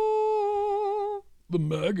 the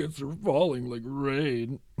maggots are falling like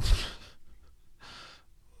rain.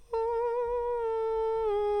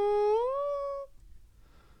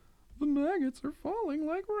 The maggots are falling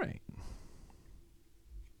like rain.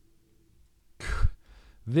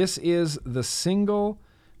 This is the single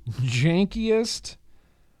jankiest,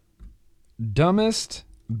 dumbest,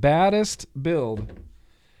 baddest build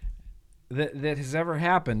that has ever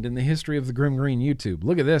happened in the history of the Grim Green YouTube.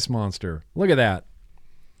 Look at this monster. Look at that.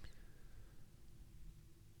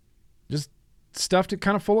 Just stuffed it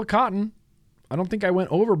kind of full of cotton. I don't think I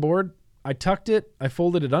went overboard. I tucked it. I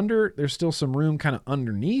folded it under. There's still some room kind of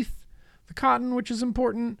underneath the cotton, which is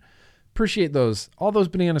important. Appreciate those. All those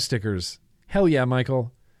banana stickers. Hell yeah,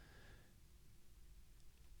 Michael.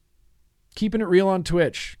 Keeping it real on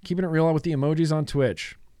Twitch. Keeping it real with the emojis on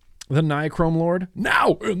Twitch. The Nichrome Lord.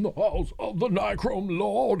 Now in the house of the Nichrome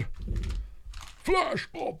Lord. Flash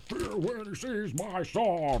of fear when he sees my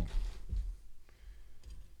sword.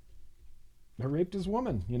 I raped his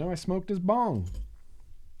woman. You know, I smoked his bong.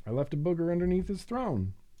 I left a booger underneath his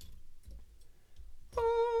throne.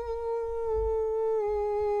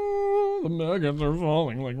 Oh, the maggots are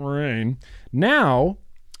falling like rain. Now,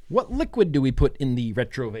 what liquid do we put in the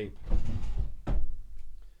retro vape?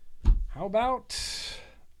 How about,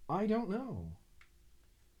 I don't know.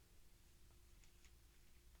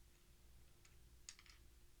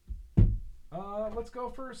 Let's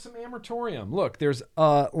go for some Amatorium. Look, there's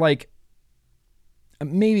like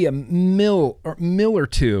maybe a mill or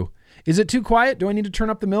two. Is it too quiet? Do I need to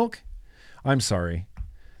turn up the milk? I'm sorry.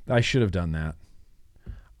 I should have done that.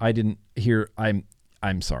 I didn't hear. I'm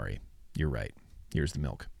sorry. You're right. Here's the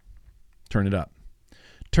milk. Turn it up.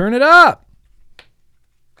 Turn it up.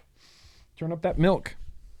 Turn up that milk.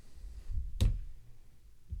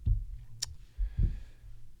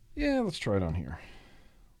 Yeah, let's try it on here.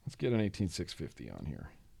 Let's get an 18650 on here.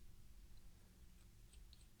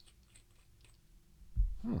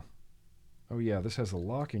 Huh. Oh yeah, this has a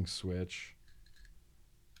locking switch.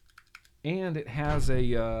 And it has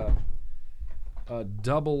a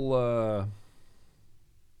double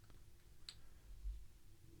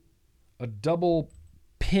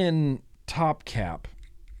pin top cap.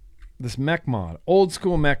 This mech mod, old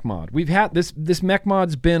school mech mod. We've had this mech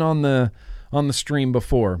mod's been on the stream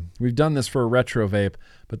before. We've done this for a retro vape,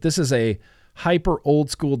 but this is a hyper old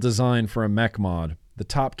school design for a mech mod. The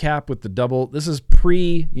top cap with the double. This is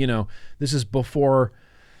this is before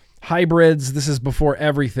hybrids. This is before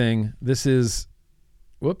everything. This is,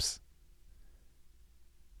 whoops.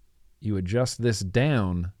 You adjust this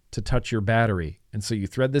down to touch your battery. And so you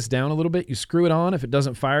thread this down a little bit, you screw it on. If it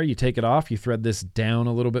doesn't fire, you take it off. You thread this down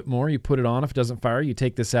a little bit more. You put it on. If it doesn't fire, you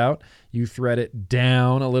take this out. You thread it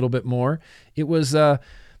down a little bit more. It was the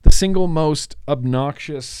single most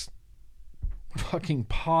obnoxious fucking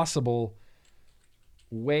possible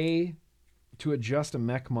way to adjust a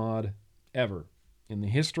mech mod ever in the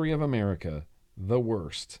history of America. The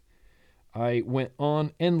worst. I went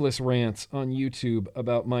on endless rants on YouTube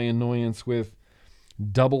about my annoyance with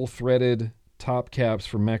double-threaded top caps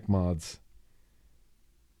for mech mods.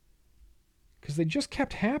 Because they just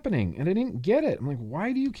kept happening, and I didn't get it. I'm like,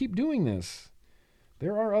 why do you keep doing this?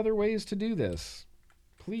 There are other ways to do this.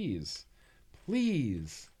 Please.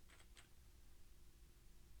 Please.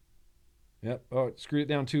 Yep. Oh, it screwed it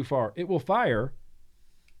down too far. It will fire.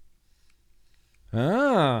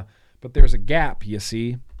 Ah, but there's a gap, you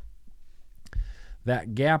see.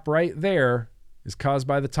 That gap right there is caused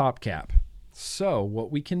by the top cap. So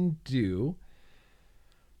what we can do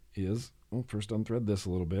is, well, first unthread this a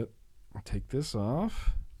little bit. I'll take this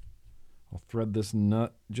off. I'll thread this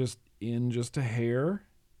nut just a hair.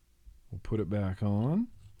 We'll put it back on.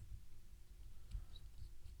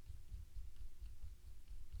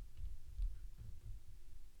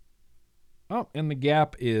 Oh, and the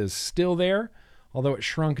gap is still there, although it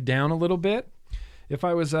shrunk down a little bit. If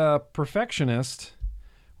I was a perfectionist,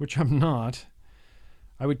 which I'm not,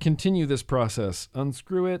 I would continue this process.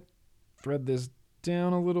 Unscrew it, thread this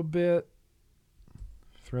down a little bit,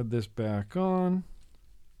 thread this back on,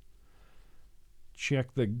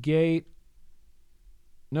 check the gate.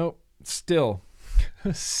 Nope, still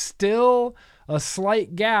a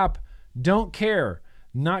slight gap. Don't care.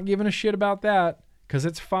 Not giving a shit about that because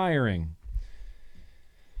it's firing.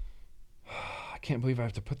 I can't believe I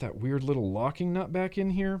have to put that weird little locking nut back in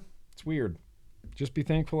here. It's weird. Just be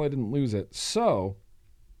thankful I didn't lose it. So,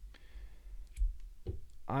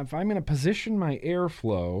 if I'm going to position my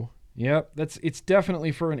airflow, yep, it's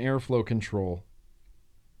definitely for an airflow control.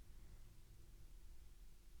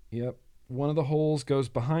 Yep, one of the holes goes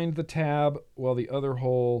behind the tab while the other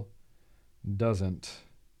hole doesn't.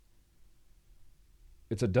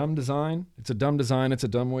 It's a dumb design. It's a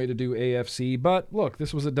dumb way to do AFC. But look,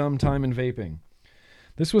 this was a dumb time in vaping.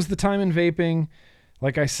 This was the time in vaping.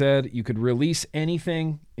 Like I said, you could release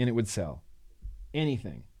anything and it would sell.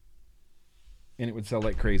 Anything. And it would sell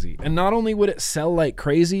like crazy. And not only would it sell like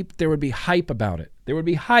crazy, but there would be hype about it. There would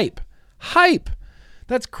be hype. Hype!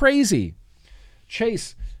 That's crazy.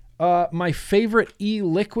 Chase, my favorite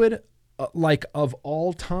e-liquid, like of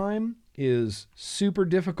all time, is super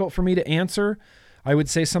difficult for me to answer. I would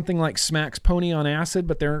say something like Smack's Pony on Acid,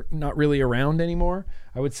 but they're not really around anymore.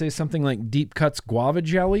 I would say something like Deep Cuts Guava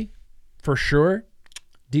Jelly, for sure.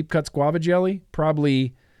 Deep Cuts Guava Jelly,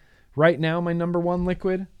 probably right now my number one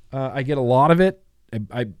liquid. I get a lot of it.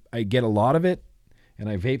 I get a lot of it, and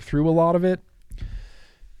I vape through a lot of it.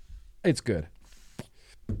 It's good.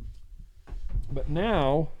 But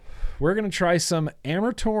now we're going to try some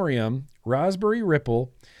Amatorium Raspberry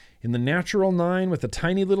Ripple in the Natural 9 with a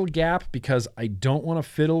tiny little gap because I don't want to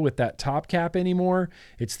fiddle with that top cap anymore.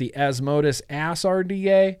 It's the Asmodus Ass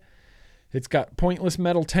RDA. It's got pointless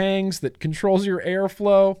metal tangs that controls your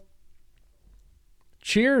airflow.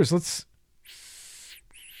 Cheers. Let's...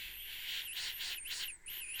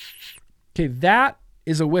 Okay, that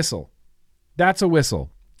is a whistle. That's a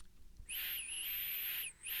whistle.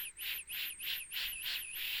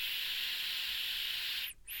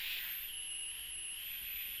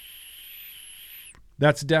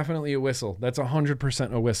 That's definitely a whistle. That's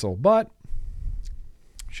 100% a whistle. But,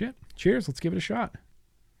 shit, cheers. Let's give it a shot.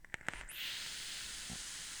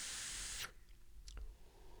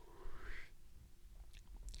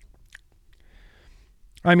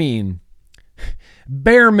 I mean,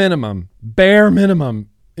 bare minimum.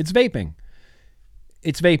 It's vaping.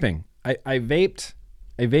 I vaped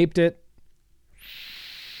it.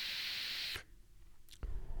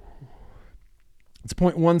 It's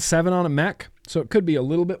 0.17 on a mech, so it could be a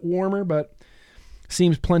little bit warmer, but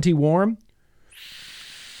seems plenty warm.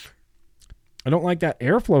 I don't like that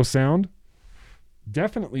airflow sound.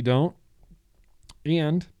 Definitely don't.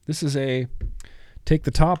 And this is a take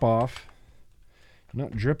the top off. I'm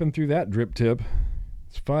not dripping through that drip tip.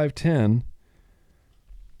 It's 510.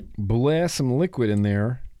 Blast some liquid in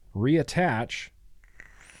there. Reattach.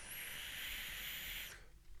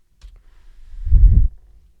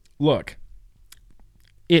 Look.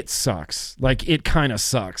 It sucks. Like, it kind of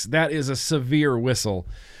sucks. That is a severe whistle.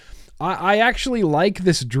 I actually like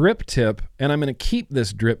this drip tip, and I'm going to keep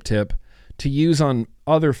this drip tip to use on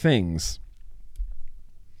other things.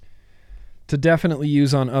 To definitely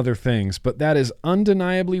use on other things. But that is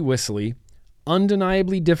undeniably whistly,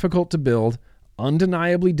 undeniably difficult to build,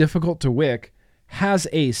 undeniably difficult to wick, has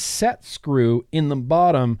a set screw in the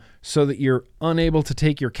bottom so that you're unable to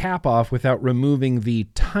take your cap off without removing the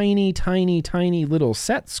tiny, tiny, tiny little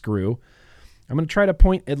set screw. I'm going to try to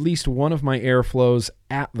point at least one of my airflows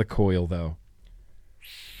at the coil, though.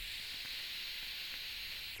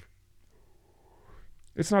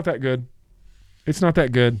 It's not that good. It's not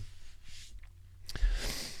that good.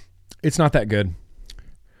 It's not that good.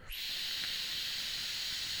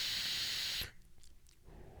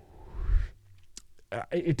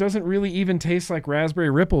 It doesn't really even taste like Raspberry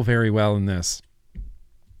Ripple very well in this.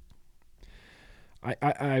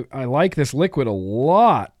 I like this liquid a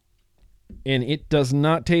lot, and it does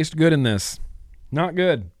not taste good in this. Not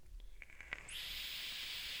good.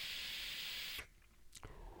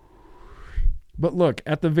 But look,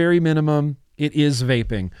 at the very minimum, it is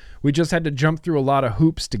vaping. We just had to jump through a lot of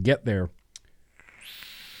hoops to get there.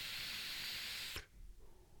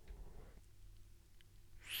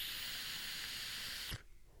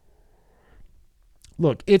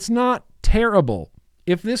 Look, it's not terrible.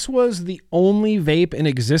 If this was the only vape in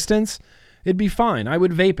existence, it'd be fine. I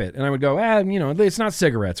would vape it, and I would go, it's not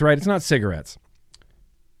cigarettes, right? It's not cigarettes.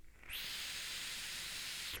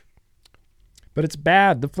 But it's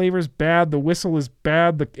bad. The flavor's bad. The whistle is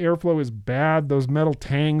bad. The airflow is bad. Those metal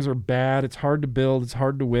tangs are bad. It's hard to build. It's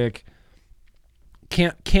hard to wick.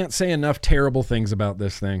 Can't say enough terrible things about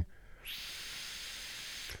this thing.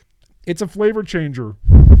 It's a flavor changer.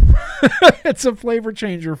 It's a flavor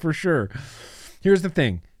changer for sure. Here's the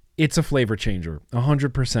thing. It's a flavor changer.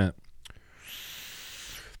 100%.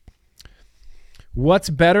 What's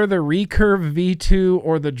better, the Recurve V2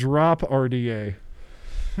 or the Drop RDA?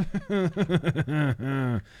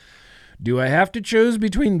 Do I have to choose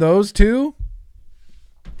between those two?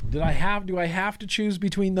 Do I have to choose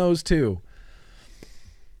between those two?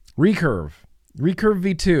 Recurve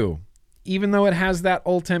V2. Even though it has that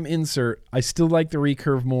Ultem insert, I still like the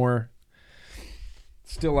Recurve more.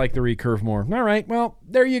 All right, well,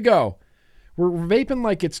 there you go. We're vaping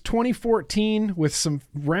like it's 2014 with some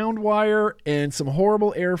round wire and some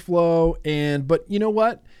horrible airflow. But you know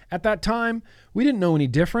what? At that time, we didn't know any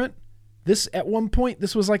different. At one point,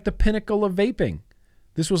 this was like the pinnacle of vaping.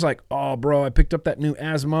 This was like, oh, bro, I picked up that new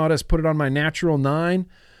Asmodus, put it on my Natural 9.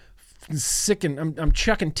 Sick, and I'm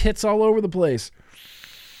chucking tits all over the place.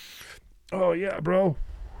 Oh, yeah, bro.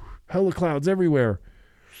 Hella clouds everywhere.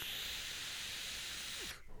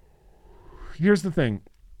 Here's the thing.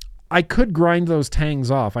 I could grind those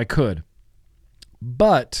tangs off. I could.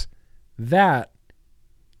 But that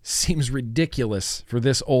seems ridiculous for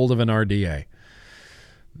this old of an RDA.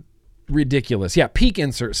 Ridiculous. Yeah, peak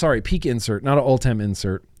insert. Sorry, peak insert, not an Ultem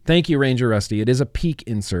insert. Thank you, Ranger Rusty. It is a peak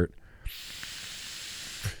insert.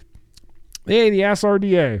 Hey, the ass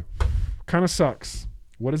RDA. Kind of sucks.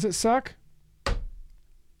 What does it suck?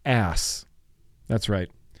 Ass. That's right.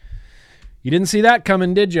 You didn't see that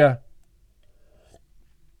coming, did you?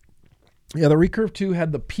 Yeah, the Recurve 2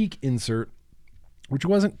 had the peak insert, which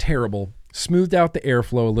wasn't terrible. Smoothed out the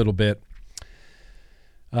airflow a little bit.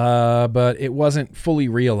 But it wasn't fully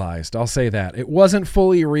realized. I'll say that. It wasn't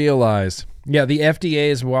fully realized. Yeah, the FDA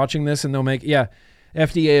is watching this, and they'll make... Yeah,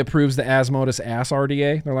 FDA approves the Asmodus Ass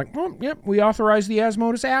RDA. They're like, oh, yep, we authorize the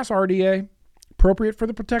Asmodus Ass RDA. Appropriate for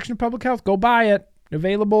the protection of public health. Go buy it.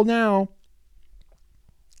 Available now.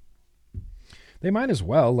 They might as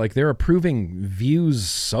well. Like, they're approving Views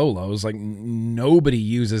Solos. Like, nobody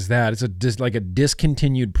uses that. It's like a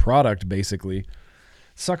discontinued product, basically.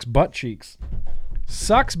 Sucks butt cheeks.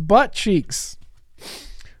 Sucks butt cheeks.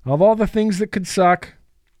 Of all the things that could suck,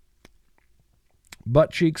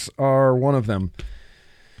 butt cheeks are one of them.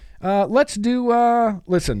 Let's do...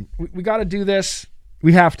 listen, we got to do this.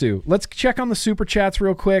 We have to. Let's check on the Super Chats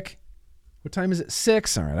real quick. What time is it?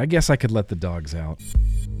 6? All right, I guess I could let the dogs out.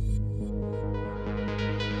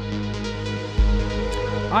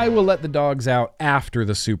 I will let the dogs out after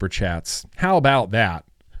the Super Chats. How about that?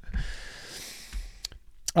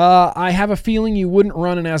 I have a feeling you wouldn't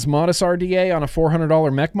run an Asmodus RDA on a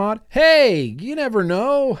 $400 mech mod. Hey, you never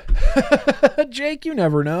know. Jake, you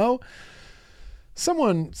never know.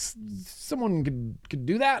 Someone could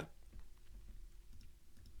do that.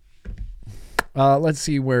 Let's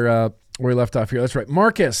see where we left off here. That's right.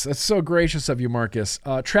 Marcus, that's so gracious of you, Marcus.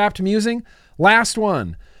 Trapped Musing. Last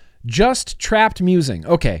one. Just Trapped Musing.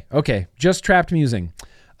 Okay. Just Trapped Musing.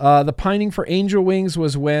 The pining for angel wings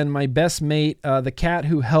was when my best mate, the cat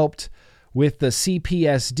who helped with the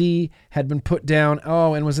CPSD, had been put down.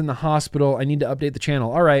 Oh, and was in the hospital. I need to update the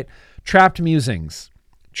channel. All right. Trapped Musings.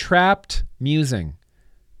 Trapped Musing.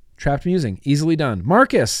 Easily done.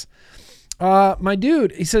 Marcus, my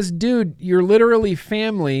dude, he says, dude, you're literally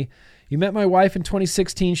family. You met my wife in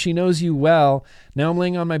 2016. She knows you well. Now I'm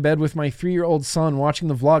laying on my bed with my 3-year-old son watching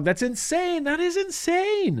the vlog. That's insane. That is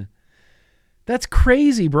insane. That's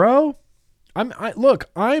crazy, bro. I'm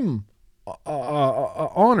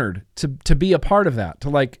honored to be a part of that.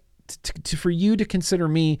 for you to consider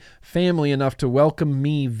me family enough to welcome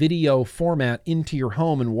me video format into your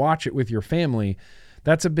home and watch it with your family,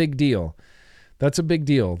 that's a big deal. That's a big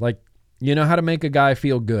deal. Like, you know how to make a guy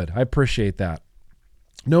feel good. I appreciate that.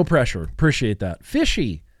 No pressure. Appreciate that.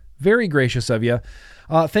 Fishy. Very gracious of you.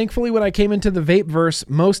 Thankfully, when I came into the vape verse,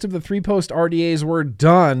 most of the 3-post RDAs were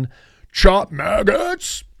done. Chop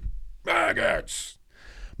maggots. Maggots.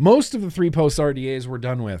 Most of the 3-post RDAs were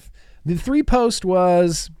done with. The 3-post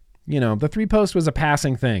was, the 3-post was a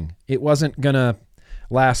passing thing. It wasn't going to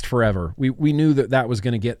last forever. We knew that was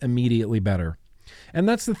going to get immediately better. And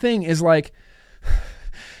that's the thing is like,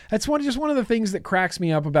 that's just one of the things that cracks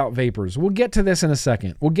me up about vapors. We'll get to this in a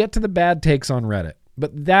second. We'll get to the bad takes on Reddit,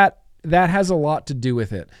 but that has a lot to do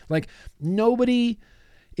with it. Like, nobody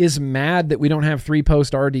is mad that we don't have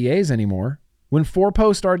 3-post RDAs anymore. When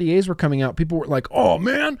 4-post RDAs were coming out, people were like, oh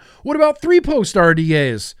man, what about 3-post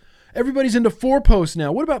RDAs? Everybody's into 4-post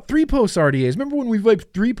now. What about 3-post RDAs? Remember when we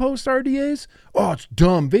vaped 3-post RDAs? Oh, it's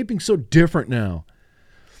dumb. Vaping's so different now.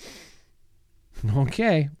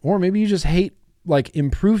 Okay. Or maybe you just hate like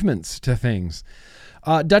improvements to things.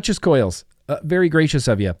 Duchess Coils, very gracious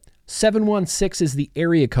of you. 716 is the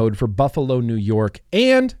area code for Buffalo, New York.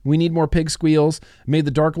 And we need more pig squeals. May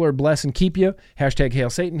the Dark Lord bless and keep you. Hashtag Hail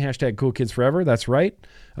Satan. Hashtag Cool Kids Forever. That's right.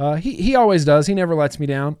 He always does. He never lets me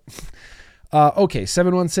down. Okay,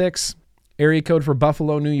 716, area code for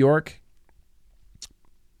Buffalo, New York.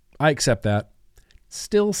 I accept that.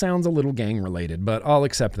 Still sounds a little gang related, but I'll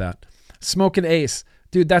accept that. Smokin' Ace.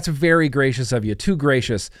 Dude, that's very gracious of you. Too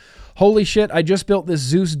gracious. Holy shit, I just built this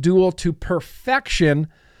Zeus Duel to perfection.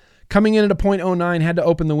 Coming in at a 0.09, had to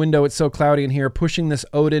open the window. It's so cloudy in here. Pushing this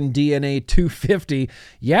Odin DNA 250.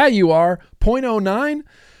 Yeah, you are. 0.09?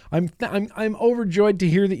 I'm overjoyed to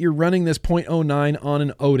hear that you're running this 0.09 on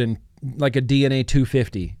an Odin, like a DNA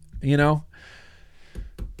 250, you know?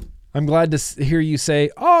 I'm glad to hear you say,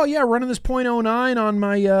 oh yeah, running this 0.09 on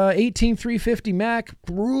my 18350 Mac.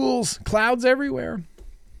 Rules. Clouds everywhere.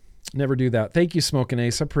 Never do that. Thank you, Smokin'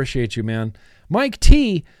 Ace. I appreciate you, man. Mike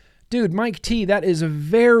T. Dude, Mike T, that is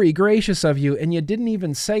very gracious of you, and you didn't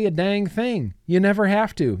even say a dang thing. You never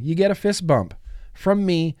have to. You get a fist bump from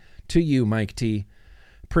me to you, Mike T.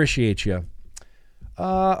 Appreciate you.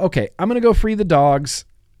 Okay, I'm going to go free the dogs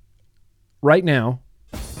right now.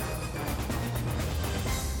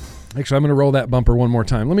 Actually, I'm going to roll that bumper one more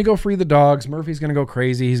time. Let me go free the dogs. Murphy's going to go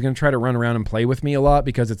crazy. He's going to try to run around and play with me a lot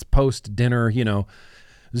because it's post-dinner,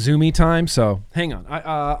 Zoomy time. So hang on.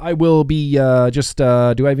 I will be do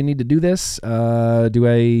I even need to do this?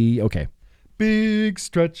 Okay. Big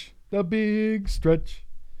stretch. The big stretch.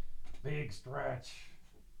 Big stretch.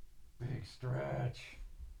 Big stretch.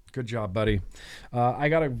 Good job, buddy. I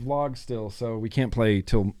got a vlog still, so we can't play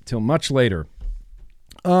till much later.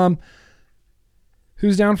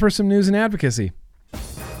 Who's down for some news and advocacy?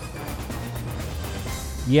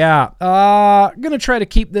 Yeah, going to try to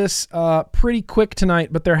keep this pretty quick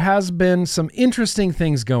tonight, but there has been some interesting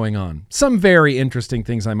things going on. Some very interesting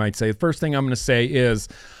things, I might say. The first thing I'm going to say is,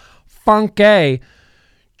 funky.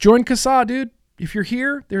 Join CASA, dude. If you're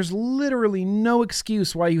here, there's literally no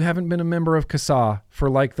excuse why you haven't been a member of CASA for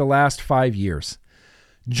like the last 5 years.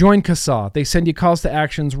 Join CASA. They send you calls to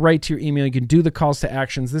actions right to your email. You can do the calls to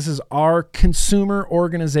actions. This is our consumer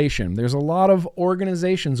organization. There's a lot of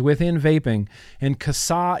organizations within vaping, and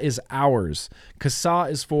CASA is ours. CASA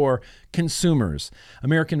is for consumers.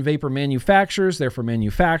 American Vapor Manufacturers, they're for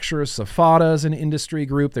manufacturers. SAFADA is an industry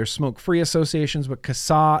group. They're smoke-free associations, but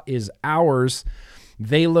CASA is ours.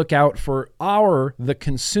 They look out for the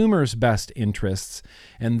consumer's best interests,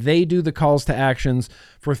 and they do the calls to actions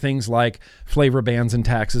for things like flavor bans and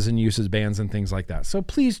taxes and uses bans and things like that. So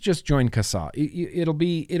please just join CASA. It'll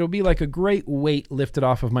be like a great weight lifted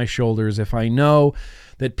off of my shoulders if I know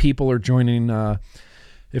that people are joining.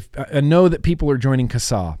 If I know that people are joining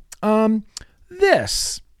CASA.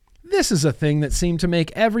 This is a thing that seemed to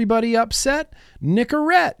make everybody upset.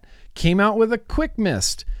 Nicorette came out with a quick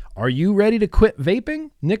mist. Are you ready to quit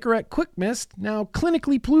vaping? Nicorette Quick Mist, now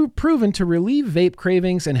clinically proven to relieve vape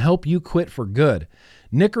cravings and help you quit for good.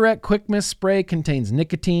 Nicorette Quick Mist spray contains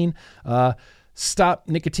nicotine. Stop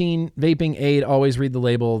nicotine vaping aid. Always read the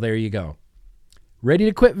label. There you go. Ready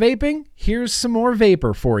to quit vaping? Here's some more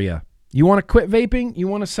vapor for you. You want to quit vaping? You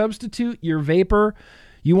want to substitute your vapor?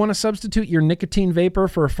 You want to substitute your nicotine vapor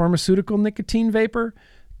for a pharmaceutical nicotine vapor?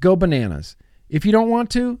 Go bananas. If you don't want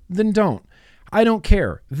to, then don't. I don't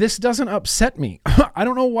care. This doesn't upset me. I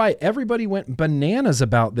don't know why everybody went bananas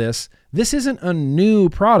about this. This isn't a new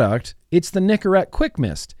product. It's the Nicorette Quick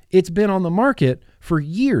Mist. It's been on the market for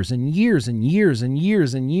years and years and years and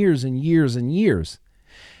years and years and years and years.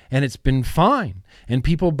 and it's been fine. And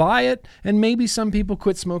people buy it, and maybe some people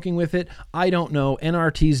quit smoking with it. I don't know.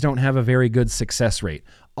 NRTs don't have a very good success rate.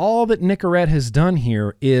 All that Nicorette has done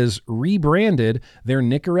here is rebranded their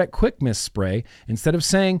Nicorette Quick Mist spray. Instead of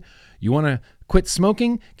saying, you want to quit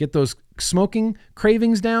smoking, get those smoking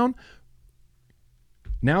cravings down,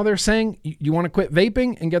 now they're saying you want to quit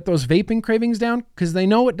vaping and get those vaping cravings down, because they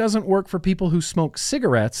know it doesn't work for people who smoke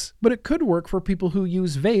cigarettes, but it could work for people who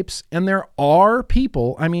use vapes. And there are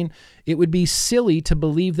people, I mean, it would be silly to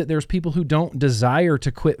believe that there's people who don't desire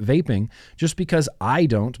to quit vaping just because I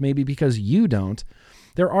don't, maybe because you don't.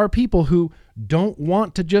 There are people who don't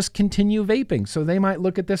want to just continue vaping. So they might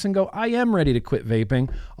look at this and go, I am ready to quit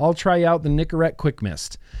vaping. I'll try out the Nicorette Quick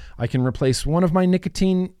Mist. I can replace one of my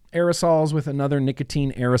nicotine aerosols with another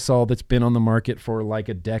nicotine aerosol that's been on the market for like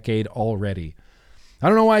a decade already. I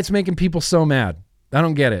don't know why it's making people so mad. I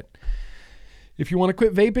don't get it. If you want to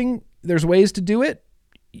quit vaping, there's ways to do it.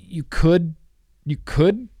 You could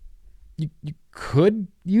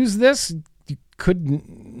use this. You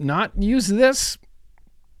could not use this.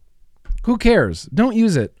 Who cares? Don't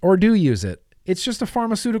use it, or do use it. It's just a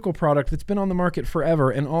pharmaceutical product that's been on the market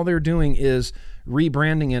forever, and all they're doing is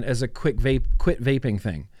rebranding it as a quit vaping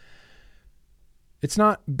thing. It's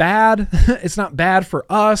not bad. It's not bad for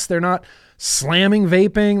us. They're not slamming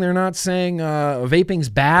vaping. They're not saying vaping's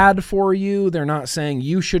bad for you. They're not saying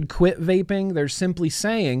you should quit vaping. They're simply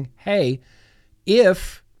saying, hey,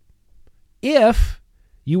 if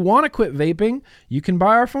you want to quit vaping, you can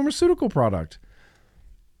buy our pharmaceutical product.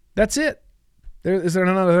 That's it.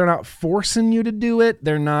 They're not forcing you to do it.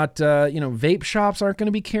 They're not, vape shops aren't going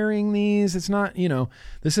to be carrying these. It's not,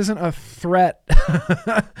 this isn't a threat.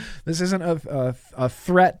 This isn't a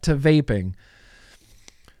threat to vaping.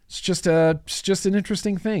 It's just an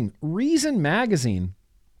interesting thing. Reason Magazine.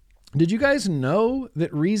 Did you guys know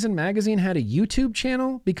that Reason Magazine had a YouTube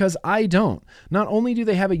channel? Because I don't. Not only do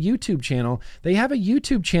they have a YouTube channel, they have a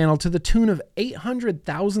YouTube channel to the tune of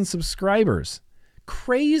 800,000 subscribers.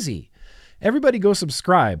 Crazy. Everybody go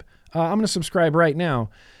subscribe. I'm going to subscribe right now.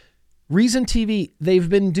 Reason TV, they've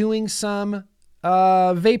been doing some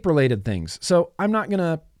vape-related things. So I'm not going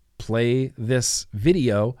to play this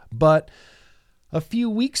video, but a few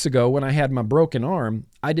weeks ago when I had my broken arm,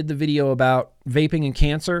 I did the video about vaping and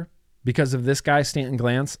cancer. Because of this guy, Stanton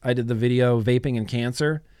Glantz, I did the video Vaping and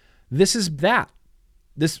Cancer. This is that.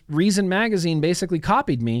 This Reason Magazine basically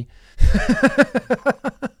copied me.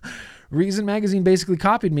 Reason Magazine basically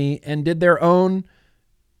copied me and did their own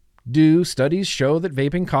studies show that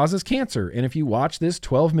vaping causes cancer. And if you watch this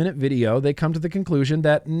 12-minute video, they come to the conclusion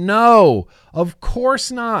that no, of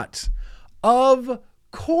course not. Of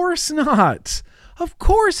course not. Of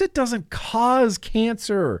course it doesn't cause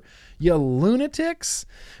cancer, you lunatics.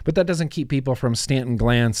 But that doesn't keep people from Stanton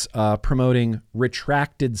Glantz promoting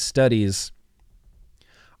retracted studies.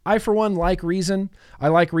 I, for one, like Reason. I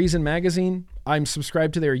like Reason Magazine. I'm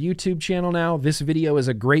subscribed to their YouTube channel now. This video is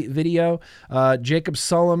a great video. Jacob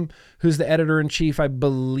Sullum, who's the editor-in-chief, I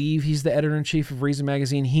believe he's the editor-in-chief of Reason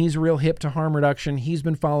Magazine. He's real hip to harm reduction. He's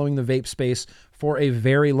been following the vape space for a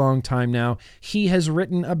very long time now. He has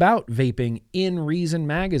written about vaping in Reason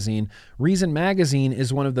Magazine. Reason Magazine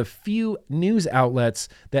is one of the few news outlets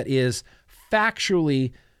that is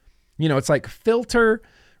factually, it's like Filter,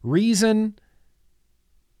 Reason,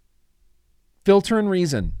 Filter and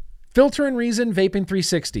Reason, Vaping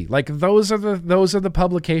 360. Like those are the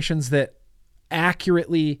publications that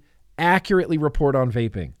accurately report on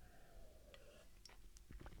vaping.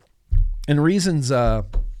 And Reason's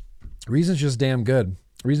just damn good.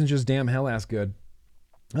 Reason's just damn hell ass good.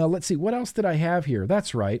 Let's see, what else did I have here?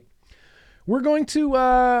 That's right. We're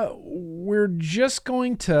just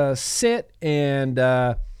going to sit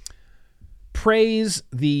and praise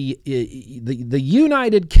the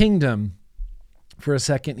United Kingdom for a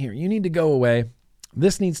second here. You need to go away.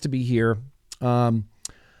 This needs to be here.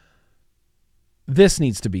 This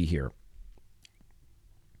needs to be here.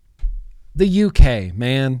 The UK,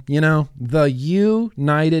 man, the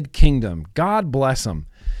United Kingdom. God bless them.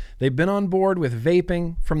 They've been on board with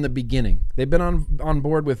vaping from the beginning. They've been on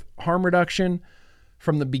board with harm reduction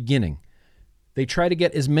from the beginning. They try to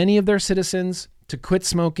get as many of their citizens to quit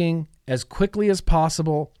smoking as quickly as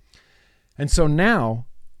possible. And so now,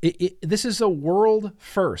 this is a world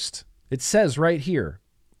first. It says right here,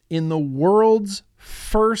 in the world's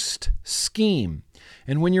first scheme.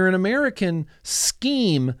 And when you're an American,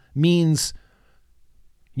 scheme means,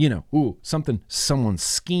 someone's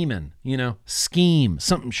scheming, scheme,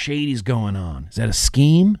 something shady's going on. Is that a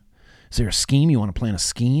scheme? Is there a scheme? You want to plan a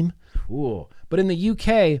scheme? Ooh. But in the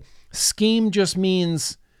UK, scheme just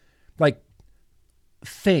means like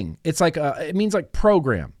thing. It's like it means like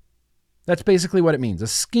program. That's basically what it means. A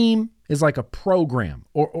scheme is like a program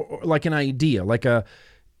or like an idea, like a,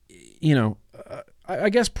 I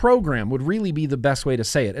guess program would really be the best way to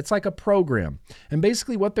say it. It's like a program. And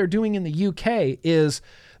basically what they're doing in the UK is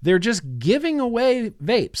they're just giving away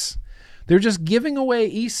vapes. They're just giving away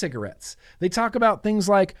e-cigarettes. They talk about things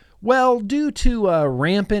like, well, due to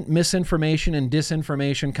rampant misinformation and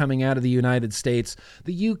disinformation coming out of the United States,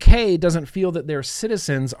 the UK doesn't feel that their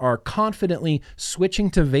citizens are confidently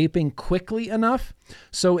switching to vaping quickly enough.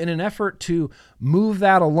 So in an effort to move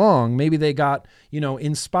that along, maybe they got,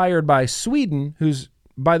 inspired by Sweden, who's,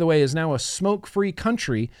 by the way, is now a smoke-free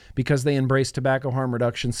country because they embrace tobacco harm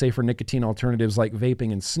reduction, safer nicotine alternatives like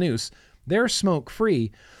vaping and snus. They're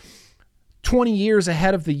smoke-free 20 years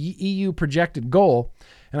ahead of the EU projected goal.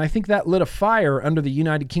 And I think that lit a fire under the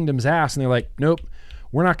United Kingdom's ass. And they're like, nope,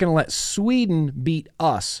 we're not going to let Sweden beat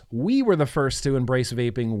us. We were the first to embrace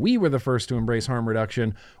vaping. We were the first to embrace harm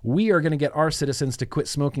reduction. We are going to get our citizens to quit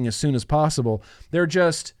smoking as soon as possible. They're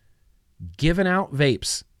just giving out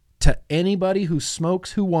vapes to anybody who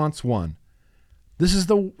smokes who wants one. This is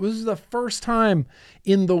the first time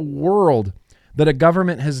in the world that a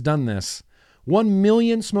government has done this. 1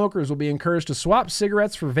 million smokers will be encouraged to swap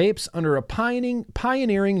cigarettes for vapes under a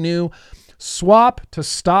pioneering new Swap to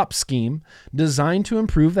Stop scheme designed to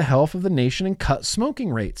improve the health of the nation and cut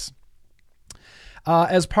smoking rates.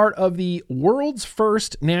 As part of the world's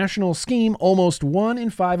first national scheme, almost 1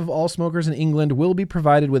 in 5 of all smokers in England will be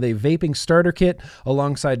provided with a vaping starter kit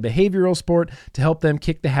alongside behavioral support to help them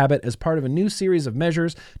kick the habit as part of a new series of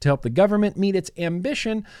measures to help the government meet its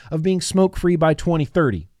ambition of being smoke-free by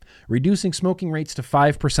 2030. Reducing smoking rates to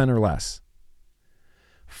 5% or less.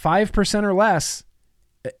 5% or less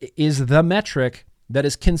is the metric that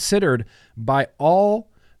is considered by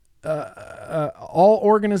all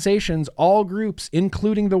organizations, all groups,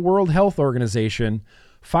 including the World Health Organization.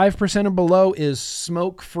 5% or below is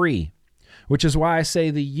smoke-free, which is why I say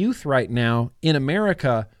the youth right now in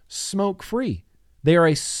America, smoke-free. They are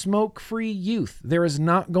a smoke-free youth. There is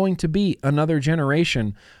not going to be another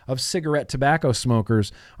generation of cigarette tobacco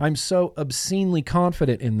smokers. I'm so obscenely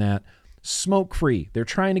confident in that. Smoke-free. They're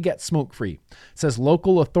trying to get smoke-free. It says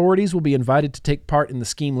local authorities will be invited to take part in the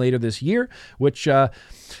scheme later this year, which will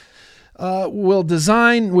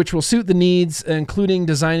suit the needs, including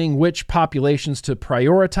designing which populations to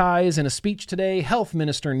prioritize. In a speech today, Health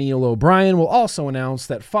Minister Neil O'Brien will also announce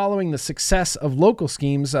that following the success of local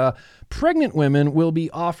schemes, pregnant women will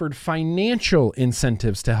be offered financial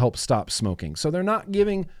incentives to help stop smoking. So they're not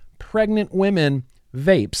giving pregnant women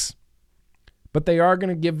vapes, but they are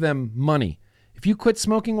going to give them money. If you quit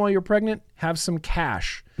smoking while you're pregnant, have some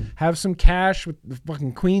cash. Have some cash with the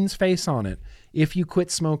fucking Queen's face on it if you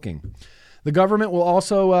quit smoking. The government will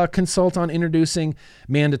also consult on introducing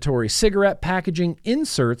mandatory cigarette packaging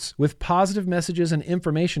inserts with positive messages and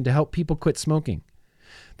information to help people quit smoking.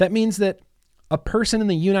 That means that a person in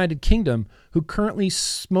the United Kingdom who currently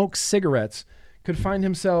smokes cigarettes could find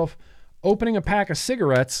himself opening a pack of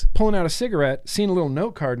cigarettes, pulling out a cigarette, seeing a little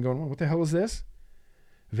note card and going, what the hell is this?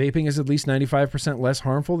 Vaping is at least 95% less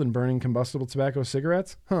harmful than burning combustible tobacco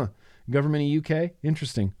cigarettes? Huh. Government of UK?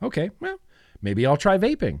 Interesting. Okay, well, maybe I'll try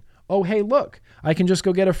vaping. Oh, hey, look, I can just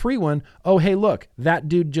go get a free one. Oh, hey, look, that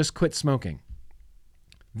dude just quit smoking.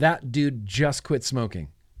 That dude just quit smoking.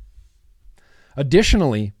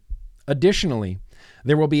 Additionally,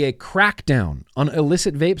 there will be a crackdown on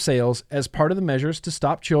illicit vape sales as part of the measures to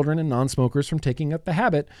stop children and non-smokers from taking up the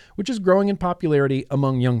habit, which is growing in popularity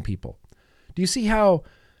among young people. Do you see how,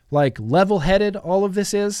 level-headed all of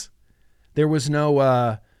this is? There was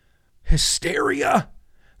no hysteria.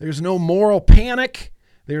 There's no moral panic.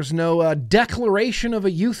 There's no declaration of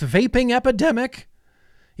a youth vaping epidemic.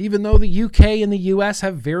 Even though the UK and the US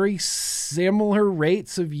have very similar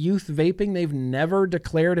rates of youth vaping, they've never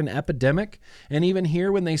declared an epidemic. And even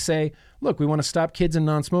here, when they say, look, we want to stop kids and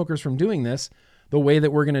non-smokers from doing this, the way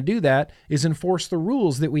that we're going to do that is enforce the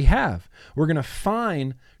rules that we have. We're going to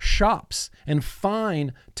fine shops and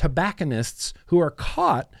fine tobacconists who are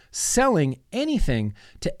caught selling anything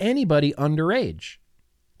to anybody underage.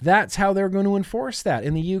 That's how they're going to enforce that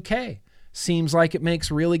in the UK. Seems like it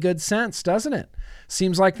makes really good sense, doesn't it?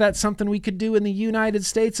 Seems like that's something we could do in the United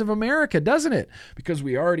States of America, doesn't it? Because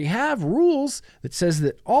we already have rules that says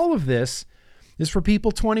that all of this is for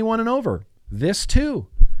people 21 and over. This too.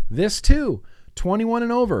 21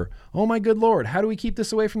 and over. Oh my good Lord, how do we keep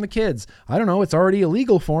this away from the kids? I don't know, it's already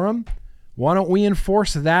illegal for them. Why don't we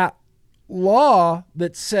enforce that law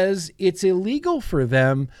that says it's illegal for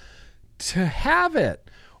them to have it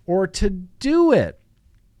or to do it?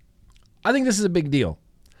 I think this is a big deal.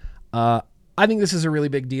 I think this is a really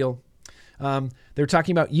big deal. They're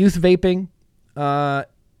talking about youth vaping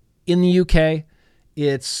in the UK.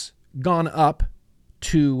 It's gone up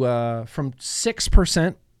to from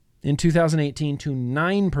 6% in 2018 to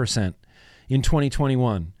 9% in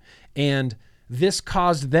 2021. And this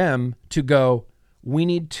caused them to go, we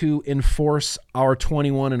need to enforce our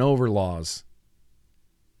 21 and over laws.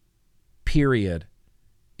 Period.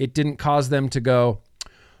 It didn't cause them to go,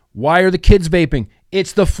 why are the kids vaping?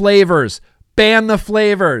 It's the flavors. Ban the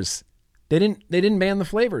flavors. They didn't ban the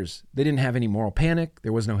flavors. They didn't have any moral panic.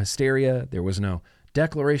 There was no hysteria. There was no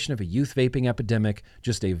declaration of a youth vaping epidemic.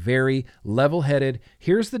 Just a very level-headed,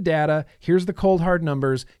 here's the data, here's the cold hard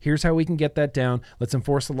numbers, here's how we can get that down. Let's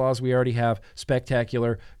enforce the laws we already have.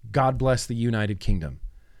 Spectacular. God bless the United Kingdom.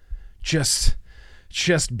 Just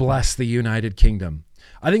bless the United Kingdom.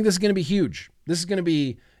 I think this is going to be huge. This is going to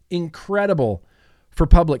be incredible for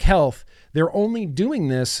public health. They're only doing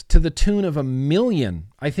this to the tune of 1 million.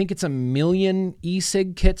 I think it's 1 million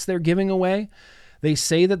e-cig kits they're giving away. They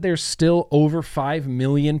say that there's still over 5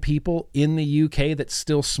 million people in the UK that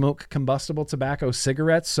still smoke combustible tobacco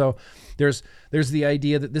cigarettes. So there's the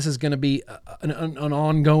idea that this is going to be an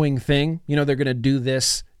ongoing thing. You know, they're going to do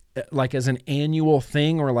this like as an annual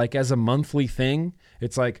thing or like as a monthly thing.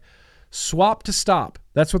 It's like swap to stop.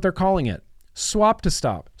 That's what they're calling it. Swap to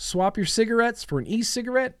stop. Swap your cigarettes for an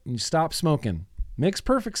e-cigarette and you stop smoking. Makes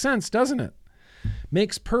perfect sense, doesn't it?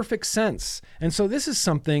 Makes perfect sense. And so this is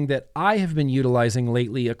something that I have been utilizing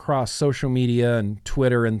lately across social media and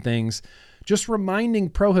Twitter and things, just reminding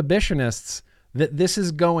prohibitionists that this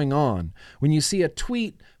is going on. When you see a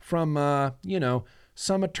tweet from,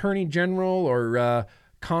 some attorney general or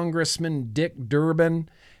Congressman Dick Durbin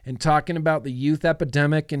and talking about the youth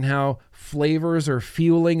epidemic and how flavors are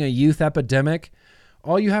fueling a youth epidemic,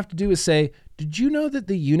 all you have to do is say, did you know that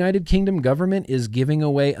the United Kingdom government is giving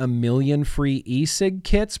away 1 million free e-cig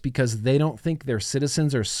kits because they don't think their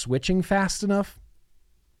citizens are switching fast enough?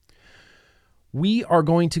 We are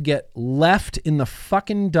going to get left in the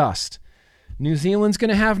fucking dust. New Zealand's going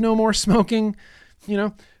to have no more smoking.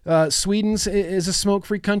 Sweden's is a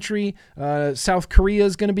smoke-free country. South Korea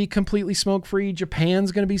is going to be completely smoke-free.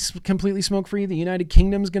 Japan's going to be completely smoke-free. The United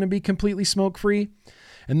Kingdom's going to be completely smoke-free.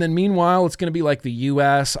 And then meanwhile, it's going to be like the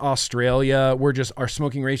US, Australia. Our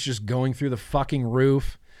smoking rate's just going through the fucking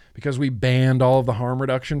roof because we banned all of the harm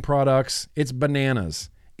reduction products. It's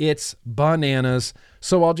bananas. It's bananas.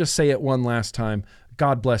 So I'll just say it one last time.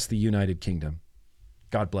 God bless the United Kingdom.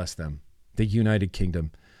 God bless them. The United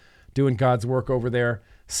Kingdom. Doing God's work over there.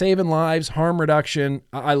 Saving lives, harm reduction.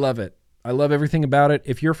 I love it. I love everything about it.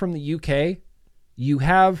 If you're from the UK, you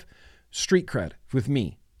have street cred with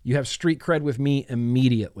me. You have street cred with me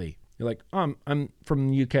immediately. You're like, I'm from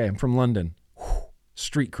the UK. I'm from London. Whew,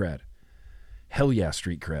 street cred. Hell yeah,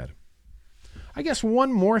 street cred. I guess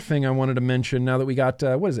one more thing I wanted to mention now that we got,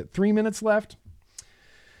 3 minutes left?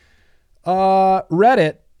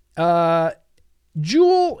 Reddit.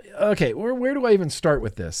 Juul. Okay, where do I even start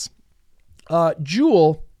with this?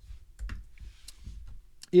 Juul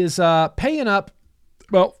is paying up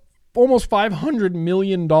about almost $500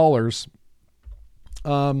 million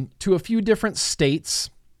to a few different states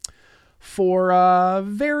for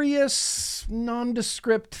various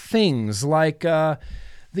nondescript things. Like the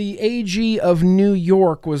AG of New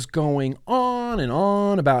York was going on and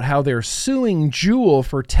on about how they're suing Juul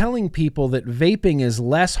for telling people that vaping is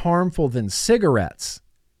less harmful than cigarettes.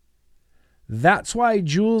 That's why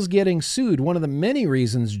Juul's getting sued. One of the many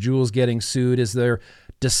reasons Juul's getting sued is their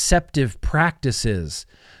deceptive practices.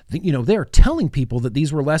 They're telling people that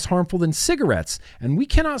these were less harmful than cigarettes, and we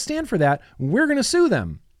cannot stand for that. We're going to sue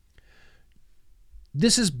them.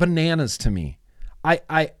 This is bananas to me.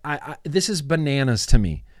 This is bananas to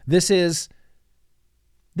me. This is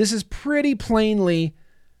pretty plainly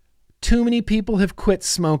too many people have quit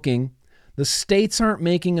smoking. The states aren't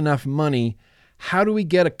making enough money. How do we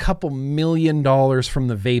get a couple $1 million from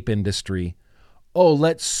the vape industry? Oh,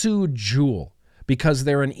 let's sue Juul. Because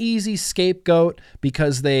they're an easy scapegoat,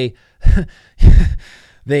 because they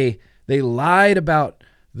lied about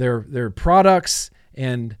their products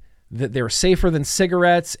and that they're safer than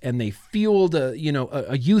cigarettes, and they fueled a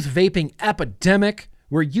youth vaping epidemic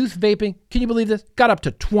where youth vaping, can you believe this, got up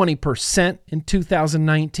to 20% in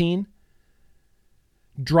 2019,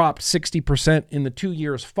 dropped 60% in the 2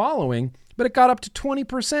 years following, but it got up to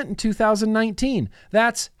 20% in 2019.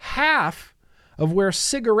 That's half of where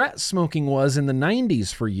cigarette smoking was in the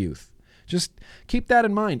 90s for youth. Just keep that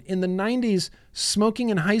in mind. In the 90s, smoking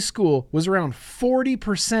in high school was around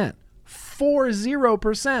 40%.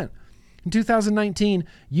 40%. In 2019,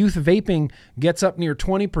 youth vaping gets up near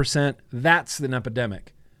 20%. That's an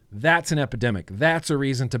epidemic. That's an epidemic. That's a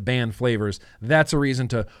reason to ban flavors. That's a reason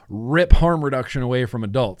to rip harm reduction away from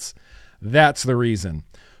adults. That's the reason.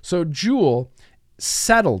 So Juul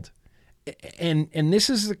settled, and this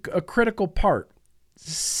is a critical part.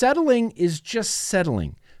 Settling is just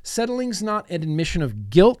settling. Settling's not an admission of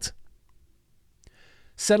guilt.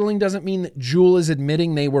 Settling doesn't mean that Juul is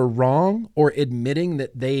admitting they were wrong or admitting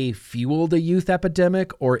that they fueled a youth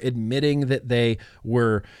epidemic or admitting that they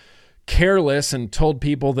were careless and told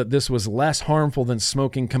people that this was less harmful than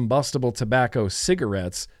smoking combustible tobacco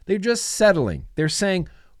cigarettes. They're just settling. They're saying,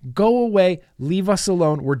 go away, leave us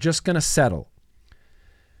alone. We're just going to settle.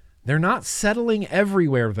 They're not settling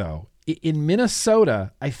everywhere, though. In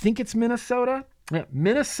Minnesota, I think it's Minnesota. In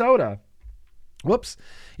Minnesota,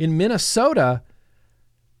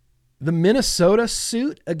 the Minnesota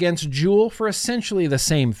suit against Juul for essentially the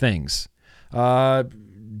same things.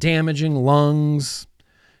 Damaging lungs,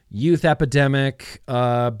 youth epidemic,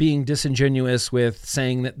 being disingenuous with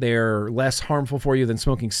saying that they're less harmful for you than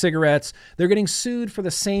smoking cigarettes. They're getting sued for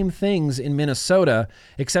the same things in Minnesota,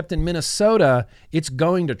 except in Minnesota, it's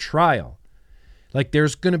going to trial. Like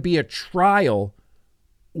there's going to be a trial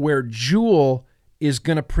where Juul is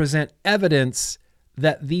going to present evidence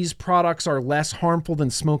that these products are less harmful than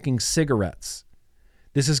smoking cigarettes.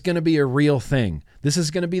 This is going to be a real thing. This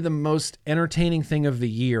is going to be the most entertaining thing of the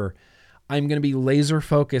year. I'm going to be laser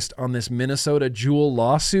focused on this Minnesota Juul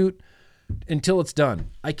lawsuit until it's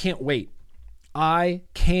done. I can't wait. I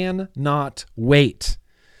cannot wait.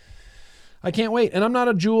 I can't wait. And I'm not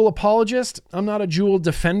a Juul apologist. I'm not a Juul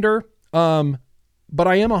defender. But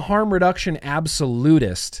I am a harm reduction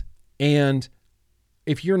absolutist. And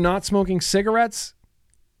if you're not smoking cigarettes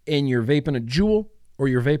and you're vaping a Juul or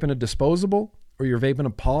you're vaping a disposable or you're vaping a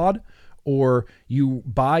pod or you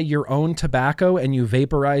buy your own tobacco and you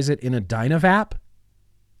vaporize it in a Dynavap,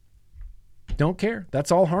 don't care.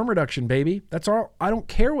 That's all harm reduction, baby. That's all. I don't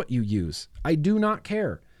care what you use. I do not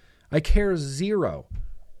care. I care zero.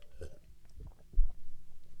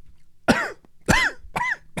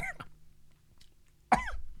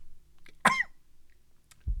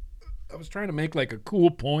 I was trying to make like a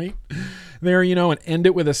cool point there, and end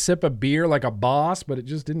it with a sip of beer like a boss, but it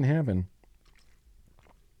just didn't happen.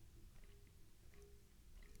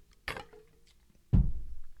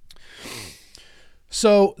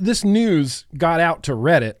 So this news got out to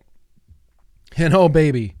Reddit, and oh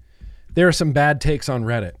baby, there are some bad takes on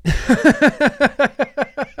Reddit.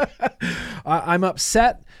 I'm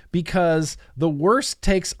upset because the worst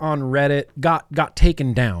takes on Reddit got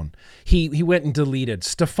taken down. He went and deleted.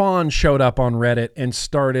 Stefan showed up on Reddit and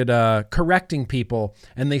started correcting people,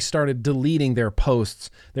 and they started deleting their posts,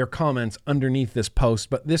 their comments underneath this post.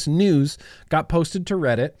 But this news got posted to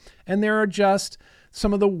Reddit, and there are just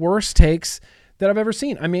some of the worst takes that I've ever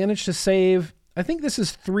seen. I managed to save, I think this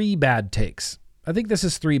is 3 bad takes.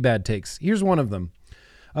 Here's one of them.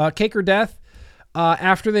 Cake or Death,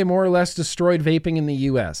 after they more or less destroyed vaping in the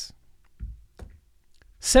U.S.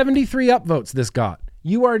 73 upvotes this got.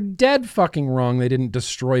 You are dead fucking wrong they didn't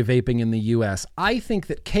destroy vaping in the U.S. I think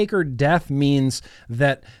that Cake or Death means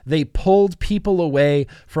that they pulled people away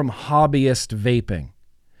from hobbyist vaping.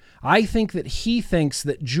 I think that he thinks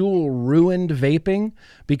that Juul ruined vaping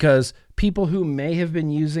because people who may have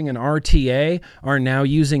been using an RTA are now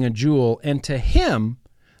using a Juul, and to him,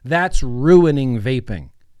 that's ruining vaping.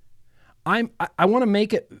 I want to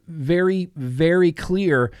make it very, very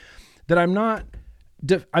clear that I'm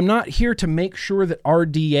not here to make sure that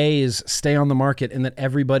RDAs stay on the market and that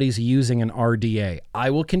everybody's using an RDA.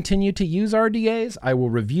 I will continue to use RDAs. I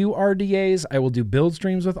will review RDAs. I will do build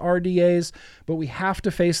streams with RDAs. But we have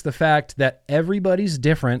to face the fact that everybody's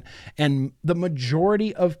different, and the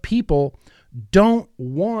majority of people don't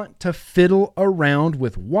want to fiddle around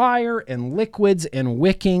with wire and liquids and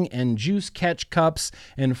wicking and juice catch cups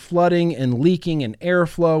and flooding and leaking and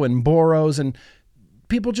airflow and boros, and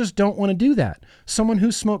people just don't want to do that. Someone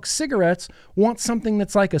who smokes cigarettes wants something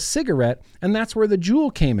that's like a cigarette, and that's where the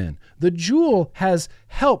Juul came in. The Juul has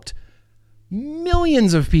helped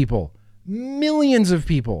millions of people.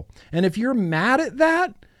 And if you're mad at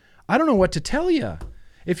that, I don't know what to tell you.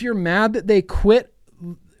 If you're mad that they quit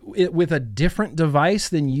it with a different device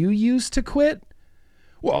than you used to quit,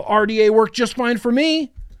 well, RDA worked just fine for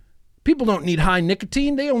me. People don't need high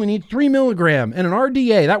nicotine. They only need 3 milligram. And an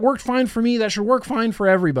RDA, that worked fine for me. That should work fine for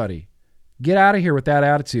everybody. Get out of here with that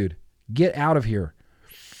attitude. Get out of here.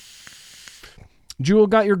 Juul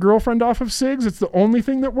got your girlfriend off of E-CIGS. It's the only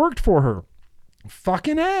thing that worked for her.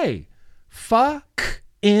 Fucking A.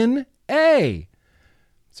 Fucking A.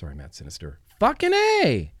 Sorry, Matt Sinister. Fucking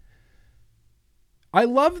A. I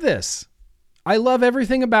love this. I love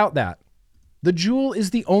everything about that. The Juul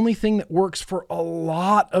is the only thing that works for a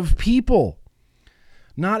lot of people.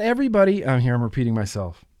 Not everybody, I'm repeating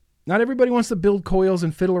myself. Not everybody wants to build coils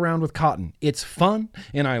and fiddle around with cotton. It's fun,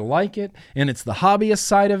 and I like it, and it's the hobbyist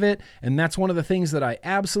side of it, and that's one of the things that I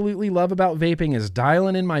absolutely love about vaping is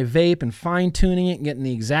dialing in my vape and fine-tuning it and getting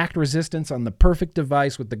the exact resistance on the perfect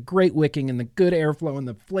device with the great wicking and the good airflow and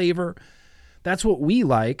the flavor. That's what we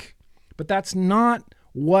like, but that's not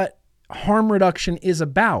what harm reduction is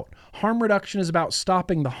about. Harm reduction is about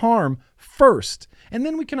stopping the harm first, and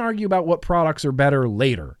then we can argue about what products are better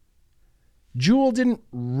later. Juul didn't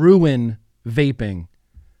ruin vaping,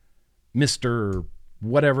 Mr.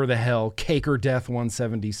 whatever the hell, Cake or Death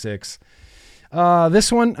 176.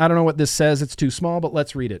 This one, I don't know what this says. It's too small, but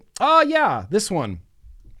let's read it. Oh, yeah, this one.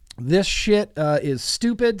 This shit is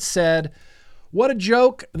stupid. Said, what a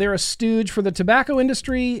joke. They're a stooge for the tobacco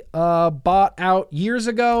industry. Bought out years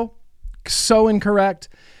ago. So incorrect.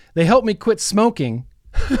 They helped me quit smoking.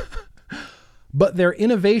 But their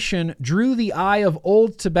innovation drew the eye of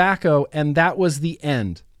old tobacco, and that was the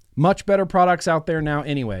end. Much better products out there now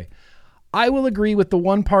anyway. I will agree with the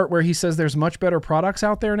one part where he says there's much better products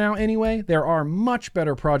out there now anyway. There are much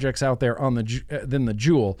better projects out there than the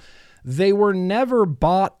Juul. They were never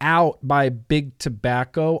bought out by big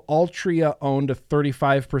tobacco. Altria owned a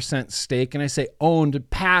 35% stake, and I say owned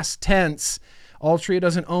past tense. Altria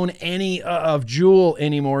doesn't own any of Juul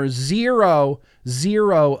anymore. Zero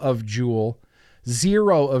of Juul.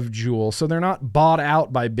 Zero of Juul. So they're not bought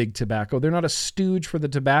out by big tobacco. They're not a stooge for the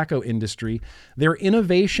tobacco industry. Their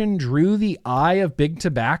innovation drew the eye of big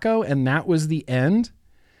tobacco, and that was the end.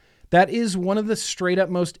 That is one of the straight up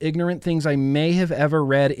most ignorant things I may have ever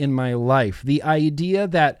read in my life. The idea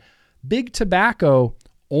that big tobacco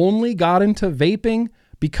only got into vaping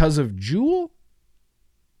because of Juul.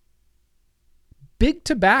 Big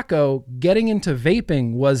tobacco getting into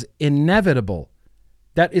vaping was inevitable.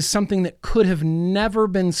 That is something that could have never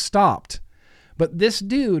been stopped. But this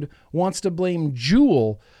dude wants to blame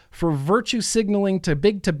Juul for virtue signaling to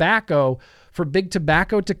big tobacco, for big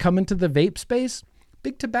tobacco to come into the vape space.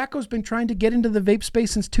 Big tobacco's been trying to get into the vape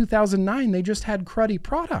space since 2009. They just had cruddy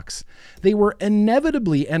products. They were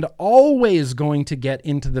inevitably and always going to get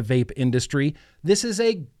into the vape industry. This is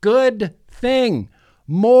a good thing.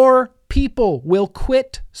 More people will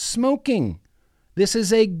quit smoking. This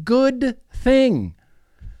is a good thing.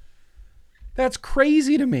 That's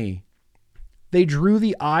crazy to me. They drew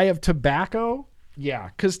the eye of tobacco? Yeah,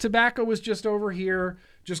 because tobacco was just over here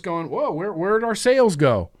just going, whoa, where'd our sales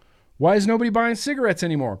go? Why is nobody buying cigarettes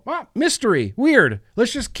anymore? Ah, mystery. Weird.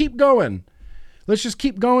 Let's just keep going. Let's just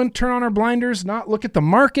keep going, turn on our blinders, not look at the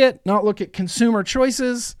market, not look at consumer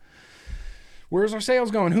choices. Where's our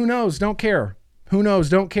sales going? Who knows? Don't care. Who knows?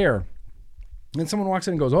 Don't care. And someone walks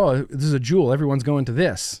in and goes, oh, this is a Juul. Everyone's going to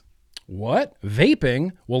this. What?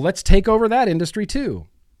 Vaping? Well, let's take over that industry too.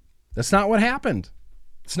 That's not what happened.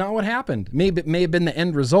 It's not what happened. Maybe it may have been the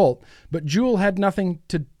end result, but Juul had nothing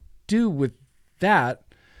to do with that.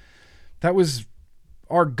 That was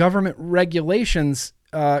our government regulations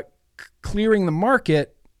clearing the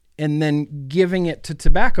market and then giving it to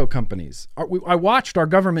tobacco companies. I watched our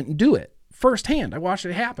government do it firsthand. I watched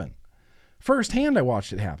it happen. Firsthand, I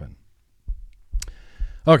watched it happen.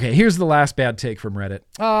 Okay, here's the last bad take from Reddit.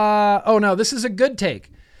 Oh no, this is a good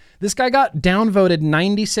take. This guy got downvoted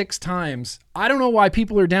 96 times. I don't know why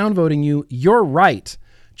people are downvoting you. You're right.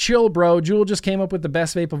 Chill, bro. Juul just came up with the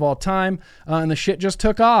best vape of all time, and the shit just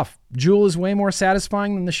took off. Juul is way more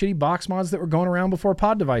satisfying than the shitty box mods that were going around before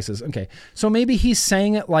pod devices. Okay, so maybe he's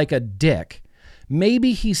saying it like a dick.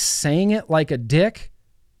 Maybe he's saying it like a dick,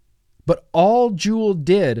 but all Juul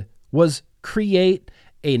did was create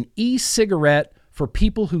an e-cigarette for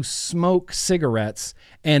people who smoke cigarettes,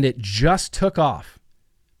 and it just took off.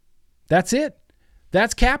 That's it.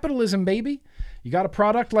 That's capitalism, baby. You got a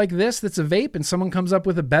product like this that's a vape, and someone comes up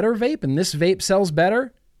with a better vape, and this vape sells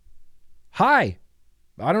better. Hi.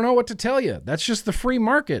 I don't know what to tell you. That's just the free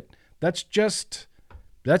market. That's just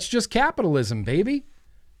capitalism, baby.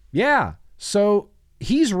 Yeah. So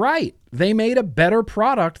he's right. They made a better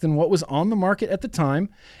product than what was on the market at the time,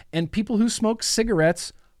 and people who smoke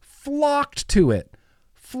cigarettes flocked to it,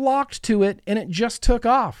 and it just took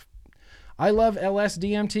off. I love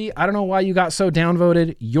LSDMT. I don't know why you got so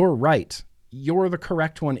downvoted. You're right. You're the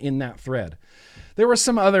correct one in that thread. There were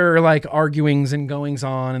some other arguings and goings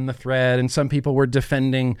on in the thread, and some people were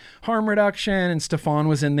defending harm reduction, and Stefan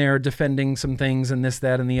was in there defending some things and this,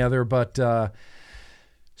 that, and the other. But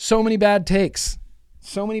so many bad takes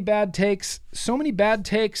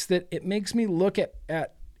that it makes me look at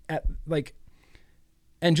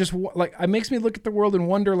and just it makes me look at the world and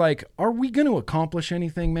wonder, are we going to accomplish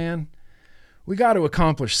anything, man? we got to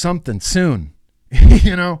accomplish something soon.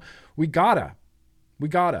 You know, we gotta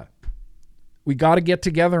get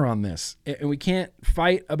together on this, and we can't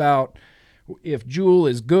fight about if Juul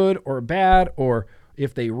is good or bad, or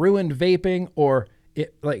if they ruined vaping, or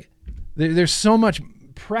there's so much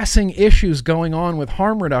pressing issues going on with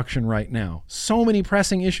harm reduction right now. So many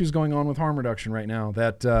pressing issues going on with harm reduction right now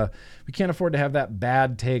that we can't afford to have that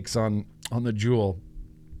bad takes on the Juul.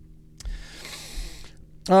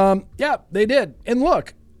 Yeah, they did. And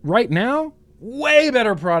look, right now, way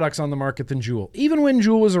better products on the market than Juul. Even when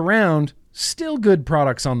Juul was around, still good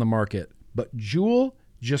products on the market. But Juul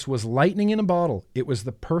just was lightning in a bottle. It was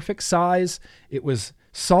the perfect size. It was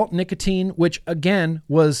salt nicotine, which again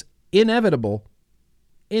was inevitable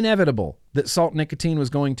that salt nicotine was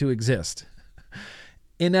going to exist.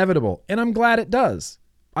 Inevitable. And I'm glad it does.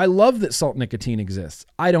 I love that salt nicotine exists.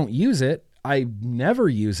 I don't use it. I never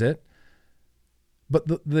use it. But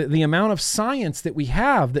the amount of science that we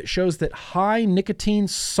have that shows that high nicotine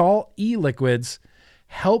salt e-liquids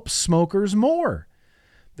help smokers more.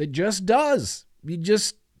 It just does.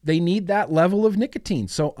 They need that level of nicotine.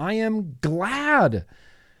 So I am glad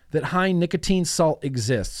that high nicotine salt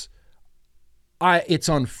exists. It's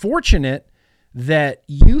unfortunate that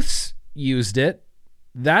youths used it.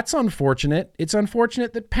 That's unfortunate. It's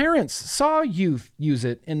unfortunate that parents saw youth use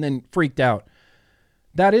it and then freaked out.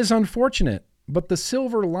 That is unfortunate. But the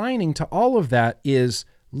silver lining to all of that is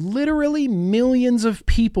literally millions of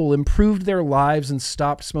people improved their lives and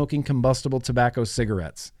stopped smoking combustible tobacco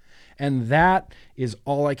cigarettes. And that is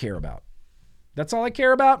all I care about. That's all I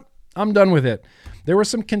care about. I'm done with it. There were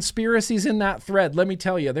some conspiracies in that thread. Let me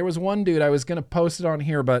tell you, there was one dude, I was going to post it on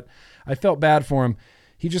here, but I felt bad for him.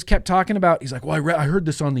 He just kept talking about, he's like, well, I heard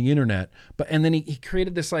this on the internet. And then he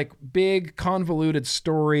created this like big convoluted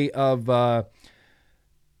story of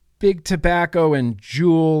big tobacco and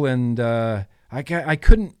Juul. And I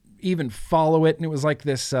couldn't even follow it. And it was like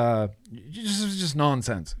this, just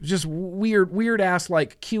nonsense. Just weird ass,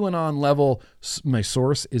 like QAnon level. My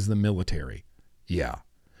source is the military. Yeah.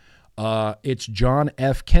 It's John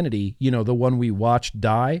F. Kennedy, the one we watched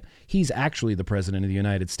die. He's actually the president of the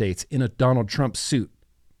United States in a Donald Trump suit.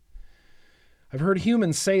 I've heard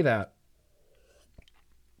humans say that.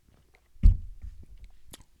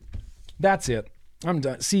 That's it. I'm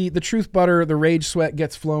done. See, the truth butter, the rage sweat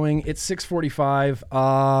gets flowing. It's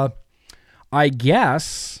 6:45. I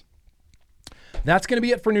guess that's going to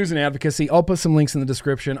be it for news and advocacy. I'll put some links in the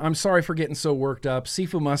description. I'm sorry for getting so worked up.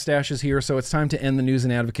 Sifu Mustache is here, so it's time to end the news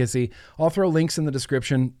and advocacy. I'll throw links in the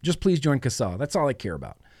description. Just please join CASA. That's all I care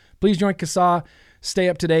about. Please join CASA. Stay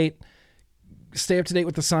up to date. Stay up to date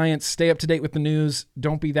with the science. Stay up to date with the news.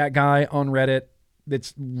 Don't be that guy on Reddit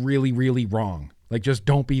that's really, really wrong. Like, just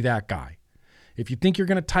don't be that guy. If you think you're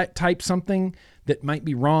going to type something that might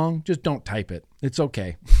be wrong, just don't type it. It's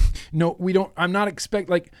okay. No, we don't. I'm not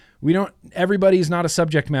everybody's not a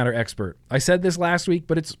subject matter expert. I said this last week,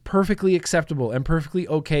 but it's perfectly acceptable and perfectly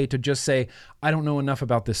okay to just say, I don't know enough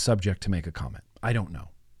about this subject to make a comment. I don't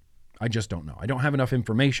know. I just don't know. I don't have enough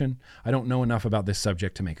information. I don't know enough about this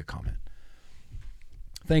subject to make a comment.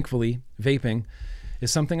 Thankfully, vaping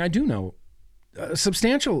is something I do know a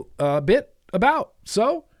substantial bit about.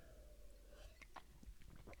 So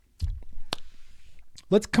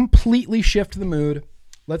let's completely shift the mood.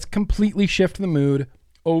 Let's completely shift the mood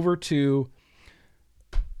over to,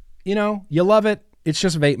 you love it. It's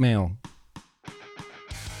just vape mail.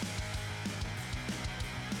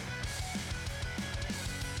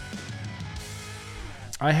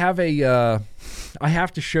 I have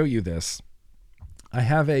to show you this. I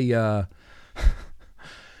have a,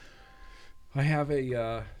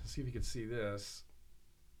 see if you can see this.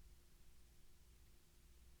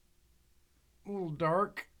 A little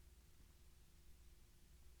dark.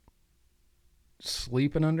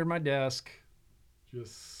 Sleeping under my desk.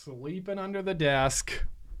 Just sleeping under the desk.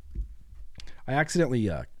 I accidentally,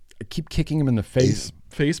 I keep kicking him in the face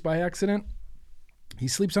by accident. He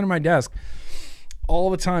sleeps under my desk all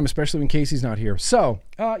the time, especially when Casey's not here. So,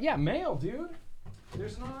 yeah, mail, dude.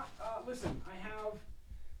 There's not, listen, I have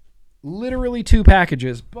literally 2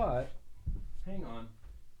 packages, but hang on.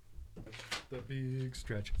 The big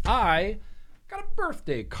stretch. I got a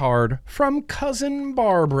birthday card from cousin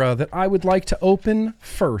Barbara that I would like to open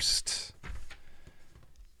first.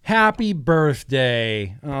 Happy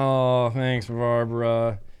birthday. Oh, thanks,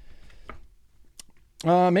 Barbara.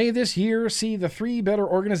 May this year see the 3 better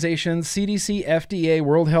organizations, CDC, FDA,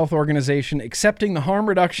 World Health Organization, accepting the harm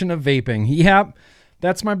reduction of vaping. Yep,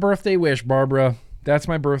 that's my birthday wish, Barbara. That's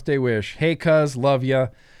my birthday wish. Hey, cuz, love ya.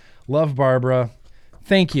 Love Barbara.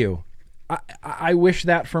 Thank you. I wish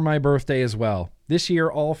that for my birthday as well. This year,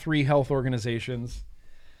 all 3 health organizations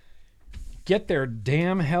get their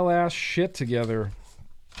damn hell-ass shit together.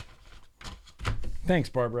 Thanks,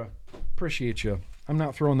 Barbara. Appreciate you. I'm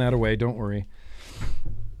not throwing that away. Don't worry.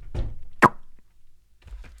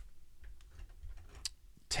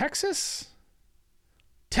 Texas?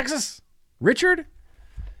 Richard?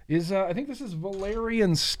 I think this is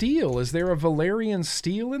Valerian Steel. Is there a Valerian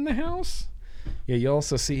Steel in the house? Yeah, you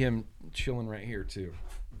also see him chilling right here, too.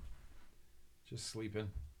 Just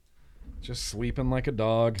sleeping like a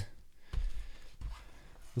dog.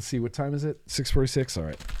 Let's see, what time is it? 6:46. All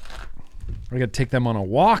right. I got to take them on a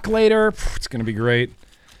walk later. It's going to be great.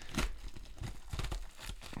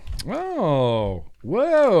 Oh,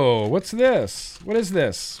 whoa. What's this? What is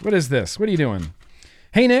this? What are you doing?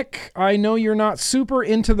 Hey, Nick, I know you're not super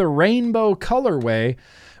into the rainbow colorway,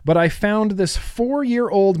 but I found this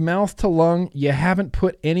 4-year-old mouth to lung you haven't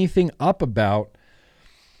put anything up about.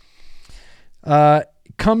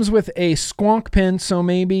 Comes with a squonk pin, so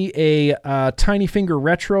maybe a tiny finger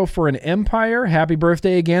retro for an Empire. Happy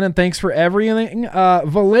birthday again, and thanks for everything.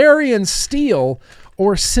 Valerian Steel,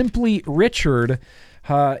 or simply Richard,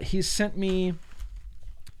 he sent me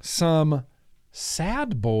some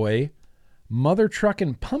Sad Boy Mother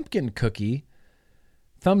Truckin' Pumpkin Cookie.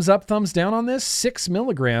 Thumbs up, thumbs down on this. 6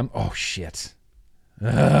 milligram. Oh, shit.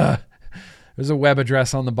 There's a web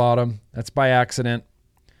address on the bottom. That's by accident.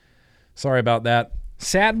 Sorry about that.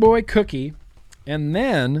 Sad Boy Cookie. And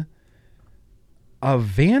then a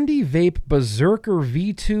Vandy Vape Berserker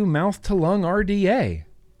V2 Mouth to Lung RDA.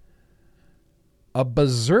 A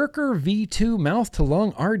Berserker V2 Mouth to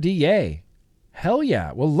Lung RDA. Hell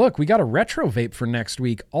yeah. Well, look, we got a retro vape for next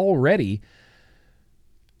week already.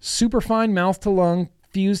 Superfine mouth to lung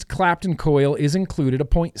fused Clapton coil is included, a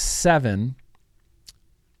 0.7.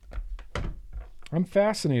 I'm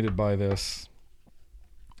fascinated by this.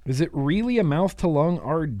 Is it really a mouth to lung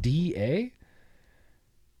RDA?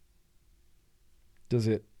 Does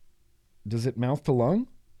it mouth to lung?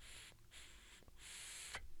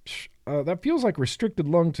 That feels like restricted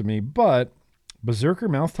lung to me, but Berserker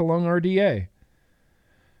mouth to lung RDA.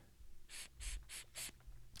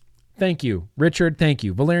 Thank you. Richard, thank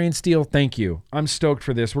you. Valerian Steel, thank you. I'm stoked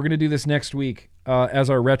for this. We're going to do this next week as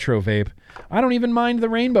our retro vape. I don't even mind the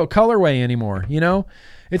rainbow colorway anymore, you know?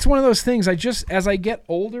 It's one of those things, as I get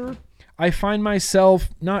older, I find myself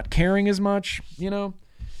not caring as much, you know?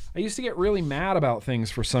 I used to get really mad about things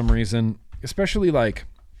for some reason, especially like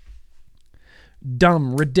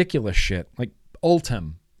dumb, ridiculous shit, like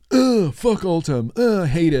Ultem. Ugh, fuck Ultem. Ugh,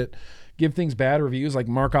 hate it. Give things bad reviews, like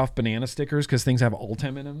mark off banana stickers because things have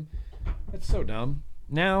Ultem in them. That's so dumb.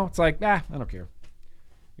 Now it's like, I don't care.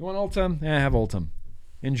 You want Ultem? Have Ultem.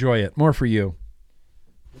 Enjoy it. More for you.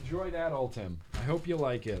 Enjoy that Ultem. I hope you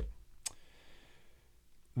like it.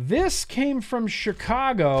 This came from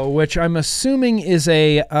Chicago, which I'm assuming is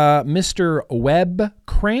a Mr. Web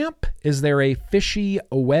Cramp. Is there a fishy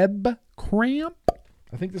web cramp?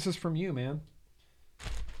 I think this is from you, man.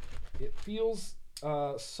 It feels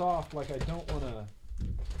soft, like I don't want to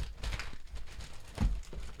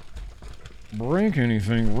break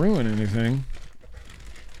anything, ruin anything.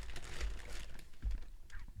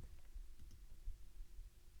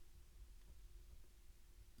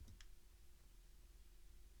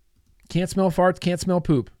 Can't smell farts, can't smell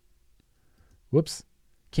poop. Whoops.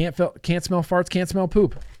 Can't smell farts, can't smell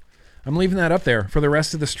poop. I'm leaving that up there for the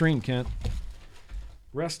rest of the stream, Kent.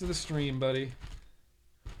 Rest of the stream, buddy.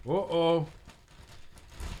 Uh-oh.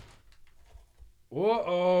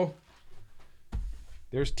 Uh-oh.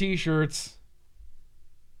 There's t-shirts.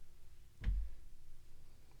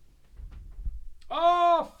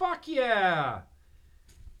 Oh, fuck yeah.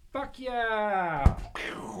 Fuck yeah.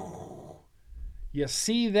 You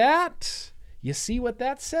see that? You see what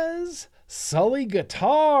that says? Sully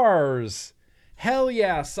Guitars. Hell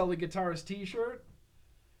yeah, Sully Guitars t-shirt.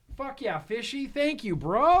 Fuck yeah, Fishy. Thank you,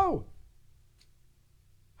 bro.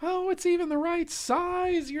 Oh, it's even the right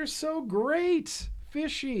size. You're so great,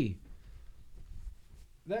 Fishy.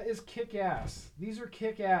 That is kick-ass. These are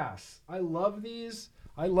kick-ass. I love these.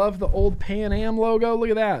 I love the old Pan Am logo. Look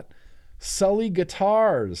at that. Sully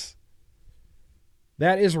Guitars.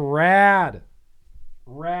 That is rad.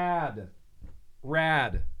 Rad.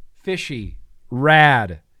 Rad. Fishy.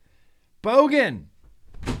 Rad. Bogan.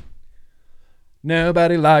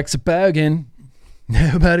 Nobody likes a bogan.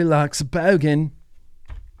 Nobody likes a bogan.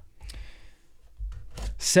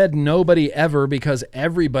 Said nobody ever because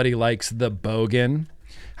everybody likes the bogan.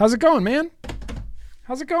 How's it going, man?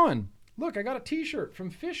 How's it going? Look, I got a t-shirt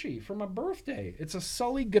from Fishy for my birthday. It's a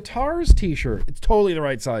Sully Guitars t-shirt. It's totally the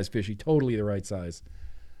right size, Fishy. Totally the right size.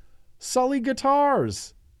 Sully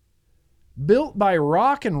Guitars. Built by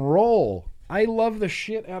rock and roll. I love the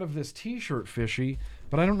shit out of this t-shirt, Fishy,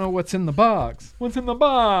 but I don't know what's in the box. What's in the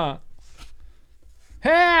box?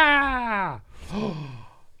 Ha!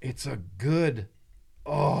 It's a good...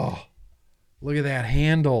 Oh, look at that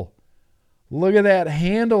handle. Look at that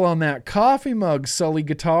handle on that coffee mug, Sully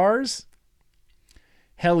Guitars.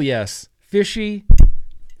 Hell yes. Fishy.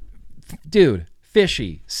 Dude,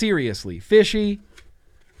 Fishy. Seriously, Fishy.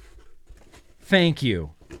 Thank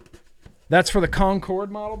you. That's for the Concorde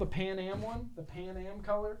model, the Pan Am one, the Pan Am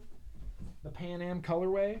color, the Pan Am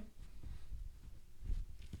colorway.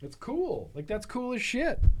 It's cool. Like, that's cool as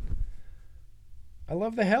shit. I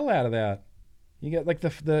love the hell out of that. You get like the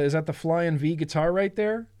is that the Flying V guitar right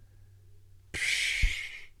there?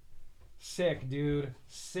 Psh, sick, dude.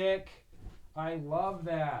 Sick. I love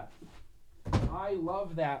that. I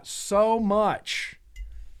love that so much.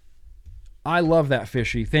 I love that,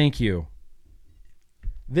 Fishy. Thank you.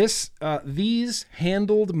 These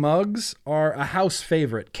handled mugs are a house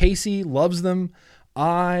favorite. Casey loves them.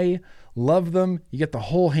 I love them. You get the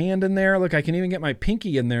whole hand in there. Look, I can even get my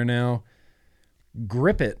pinky in there now.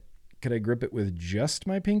 Grip it. Could I grip it with just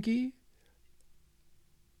my pinky?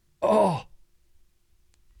 Oh.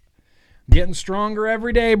 Getting stronger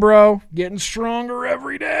every day, bro. Getting stronger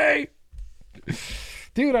every day.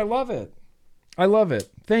 Dude, I love it. I love it.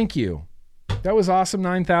 Thank you. That was awesome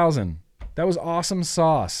 9000. That was awesome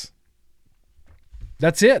sauce.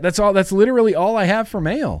 That's it. That's all. That's literally all I have for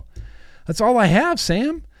mail. That's all I have,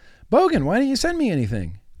 Sam. Bogan, why didn't you send me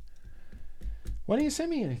anything? Why didn't you send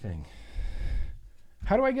me anything?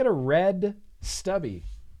 How do I get a red stubby?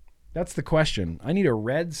 That's the question. I need a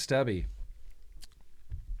red stubby.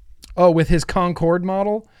 Oh, with his Concorde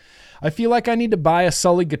model? I feel like I need to buy a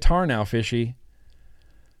Sully guitar now, Fishy.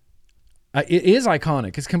 It is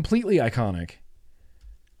iconic. It's completely iconic.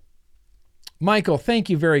 Michael, thank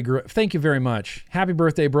you very much. Happy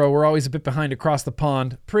birthday, bro. We're always a bit behind across the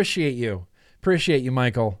pond. Appreciate you. Appreciate you,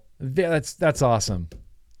 Michael. That's awesome.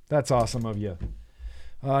 That's awesome of you.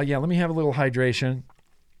 Yeah, let me have a little hydration.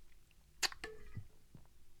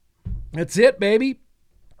 That's it, baby.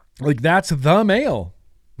 Like, that's the mail.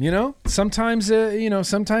 You know? Sometimes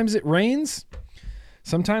it rains.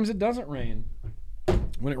 Sometimes it doesn't rain.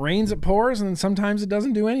 When it rains, it pours, and then sometimes it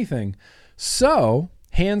doesn't do anything. So,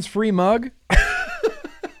 hands-free mug.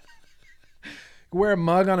 Wear a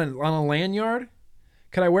mug on a lanyard?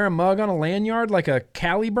 Could I wear a mug on a lanyard like a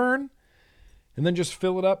Caliburn? And then just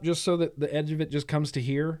fill it up just so that the edge of it just comes to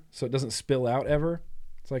here so it doesn't spill out ever?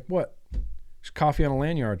 It's like, what? Just coffee on a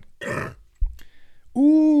lanyard.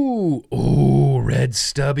 Ooh, red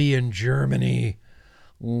stubby in Germany.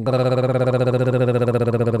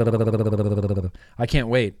 I can't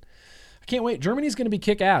wait. Germany's going to be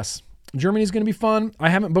kick-ass. Germany's going to be fun. I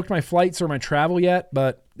haven't booked my flights or my travel yet,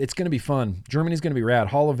 but it's going to be fun. Germany's going to be rad.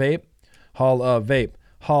 Hall of Vape. Hall of Vape.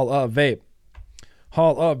 Hall of Vape.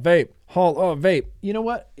 Hall of Vape. Hall of Vape. You know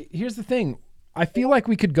what? Here's the thing. I feel like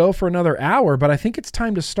we could go for another hour, but I think it's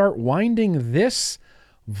time to start winding this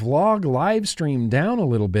vlog live stream down a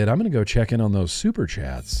little bit. I'm going to go check in on those super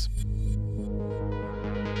chats.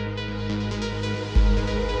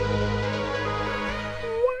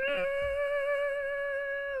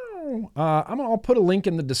 I'll put a link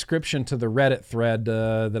in the description to the Reddit thread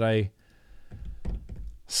that I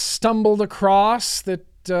stumbled across that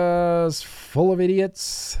is full of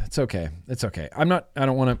idiots. It's okay. I'm not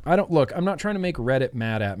trying to make Reddit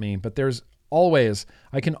mad at me, but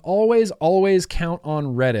I can always count on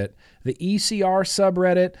Reddit, the ECR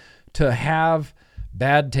subreddit, to have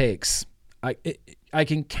bad takes. I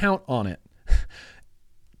can count on it.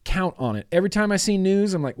 Count on it. Every time I see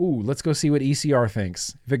news, I'm like, ooh, let's go see what ECR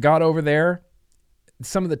thinks. If it got over there,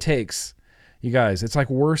 some of the takes, you guys, it's like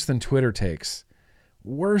worse than Twitter takes.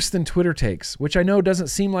 Worse than Twitter takes, which I know doesn't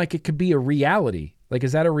seem like it could be a reality. Like,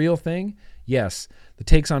 is that a real thing? Yes. The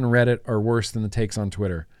takes on Reddit are worse than the takes on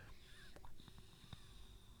Twitter.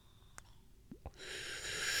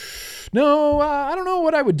 No, I don't know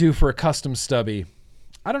what I would do for a custom stubby.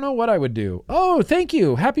 I don't know what I would do. Oh, thank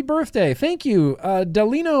you. Happy birthday. Thank you.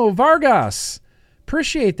 Delino Vargas.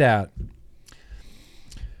 Appreciate that.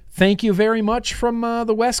 Thank you very much from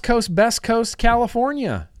the West Coast, Best Coast,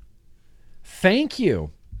 California. Thank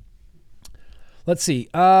you. Let's see.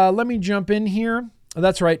 Let me jump in here. Oh,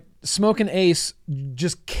 that's right. Smokin' Ace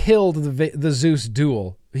just killed the Zeus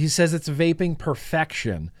Duel. He says it's vaping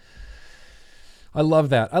perfection. I love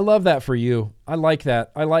that. I love that for you. I like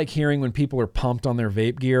that. I like hearing when people are pumped on their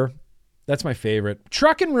vape gear. That's my favorite.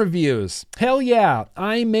 Truckin' reviews. Hell yeah.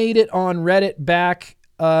 I made it on Reddit back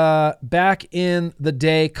back in the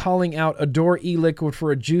day calling out Adore e-liquid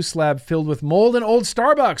for a juice lab filled with mold and old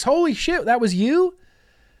Starbucks. Holy shit, that was you?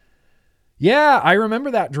 Yeah, I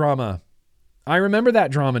remember that drama.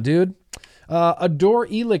 Dude. Adore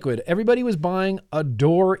e-liquid. Everybody was buying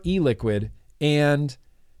Adore e-liquid, and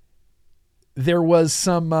there was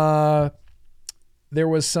some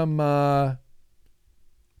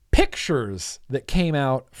pictures that came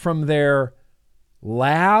out from their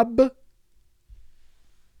lab.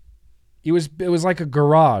 It was like a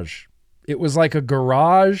garage. It was like a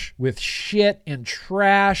garage with shit and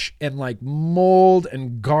trash and like mold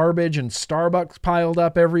and garbage and Starbucks piled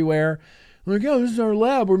up everywhere. Like, oh, this is our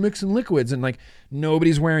lab. We're mixing liquids. And like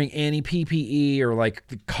nobody's wearing any PPE or like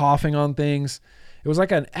coughing on things. It was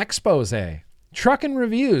like an expose. Truckin'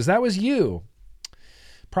 Reviews. That was you.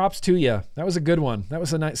 Props to you. That was a good one. That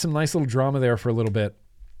was some nice little drama there for a little bit.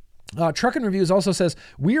 Truckin' Reviews also says,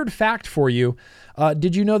 weird fact for you.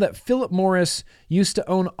 Did you know that Philip Morris used to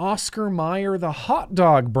own Oscar Mayer, the hot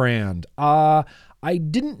dog brand? I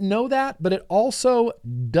didn't know that, but it also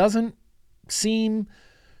doesn't seem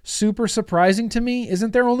super surprising to me.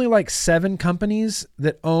 Isn't there only like 7 companies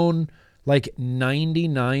that own like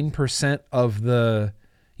 99% of the,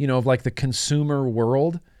 of like the consumer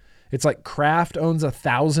world? It's like Kraft owns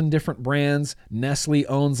 1,000 different brands. Nestle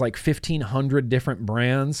owns like 1,500 different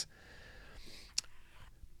brands.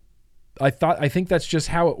 I think that's just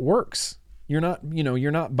how it works. You're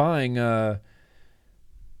not buying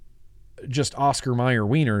just Oscar Mayer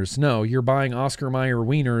wieners. No, you're buying Oscar Mayer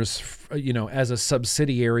wieners, as a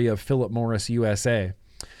subsidiary of Philip Morris USA.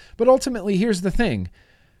 But ultimately, here's the thing.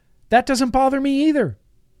 That doesn't bother me either.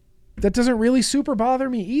 That doesn't really super bother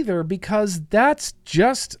me either, because that's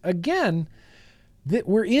just, again, that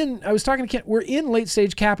we're in late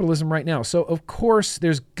stage capitalism right now. So of course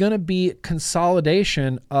there's going to be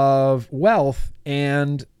consolidation of wealth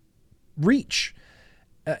and reach.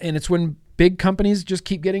 And it's when big companies just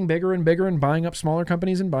keep getting bigger and bigger and buying up smaller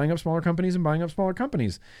companies and buying up smaller companies and buying up smaller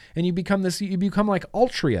companies. And you become like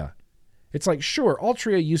Altria. It's like, sure,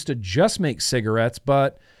 Altria used to just make cigarettes,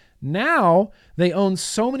 but now they own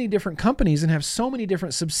so many different companies and have so many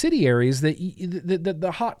different subsidiaries that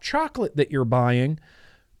the hot chocolate that you're buying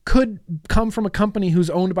could come from a company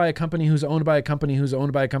who's owned by a company who's owned by a company who's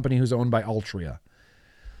owned by a company who's owned by Altria.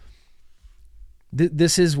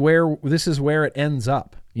 This is where it ends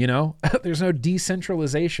up, There's no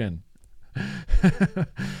decentralization.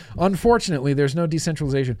 Unfortunately, there's no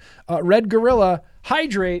decentralization. Red Gorilla,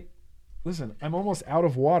 hydrate. Listen, I'm almost out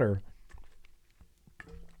of water.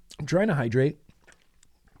 I'm trying to hydrate.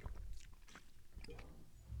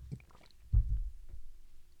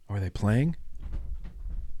 Are they playing?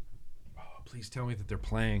 Oh, please tell me that they're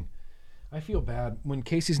playing. I feel bad. When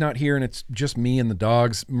Casey's not here and it's just me and the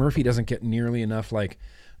dogs, Murphy doesn't get nearly enough like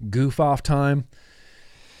goof off time.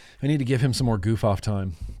 I need to give him some more goof off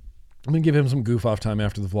time. I'm going to give him some goof off time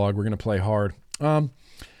after the vlog. We're going to play hard.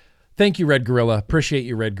 Thank you, Red Gorilla. Appreciate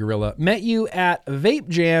you, Red Gorilla. Met you at Vape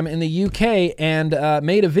Jam in the UK and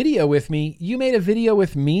made a video with me. You made a video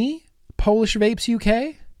with me, Polish Vapes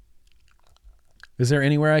UK? Is there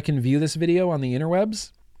anywhere I can view this video on the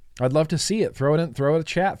interwebs? I'd love to see it. Throw it in the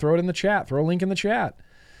chat. Throw it in the chat. Throw a link in the chat.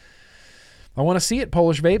 I want to see it,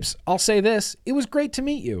 Polish Vapes. I'll say this. It was great to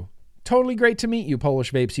meet you. Totally great to meet you,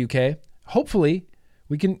 Polish Vapes UK. Hopefully,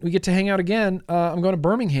 we get to hang out again. I'm going to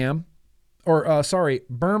Birmingham,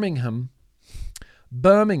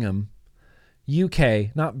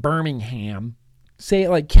 UK, not Birmingham. Say it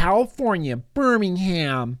like California,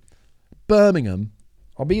 Birmingham.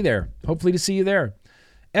 I'll be there. Hopefully to see you there.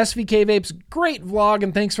 SVK Vapes, great vlog,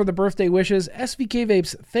 and thanks for the birthday wishes. SVK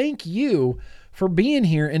Vapes, thank you for being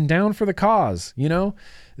here and down for the cause.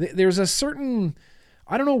 There's a certain,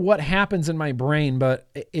 I don't know what happens in my brain, but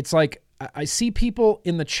it's like I see people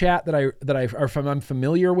in the chat that I'm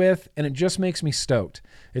familiar with, and it just makes me stoked.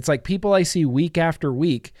 It's like people I see week after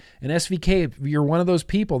week, and SVK, you're one of those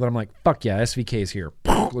people that I'm like, fuck yeah, SVK's here.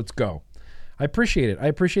 Let's go. I appreciate it. I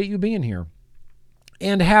appreciate you being here.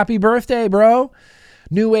 And happy birthday, bro.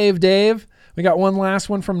 New Wave Dave. We got one last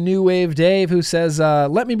one from New Wave Dave who says,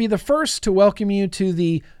 let me be the first to welcome you to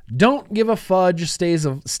the Don't Give a Fudge stage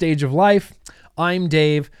of life. I'm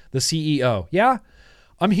Dave, the CEO. Yeah,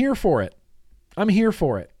 I'm here for it.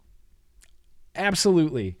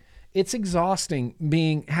 Absolutely. It's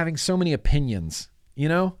exhausting having so many opinions,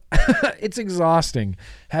 It's exhausting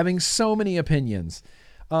having so many opinions.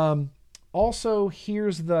 Also,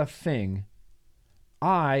 here's the thing.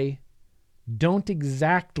 I don't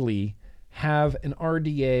exactly have an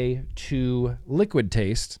RDA to liquid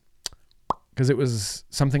taste because it was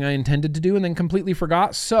something I intended to do and then completely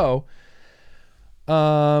forgot. So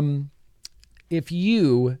If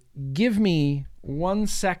you give me 1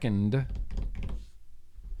 second.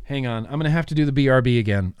 Hang on. I'm going to have to do the BRB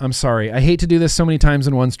again. I'm sorry. I hate to do this so many times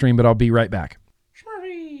in one stream, but I'll be right back.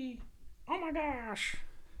 Smurfy! Oh my gosh.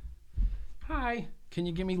 Hi. Can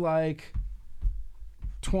you give me like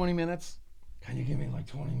 20 minutes? Can you give me like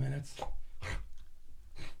 20 minutes?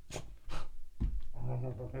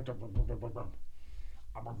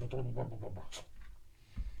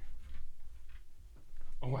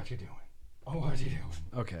 Oh, what you doing? Oh, what you doing?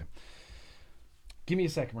 Okay. Give me a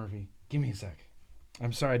sec, Murphy. Give me a sec.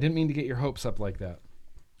 I'm sorry. I didn't mean to get your hopes up like that.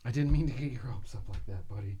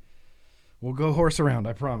 Buddy. We'll go horse around.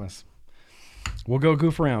 I promise. We'll go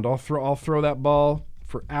goof around. I'll throw that ball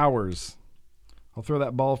for hours. I'll throw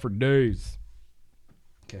that ball for days.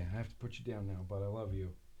 Okay, I have to put you down now, but I love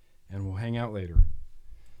you. And we'll hang out later.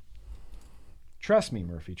 Trust me,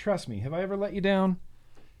 Murphy. Trust me. Have I ever let you down?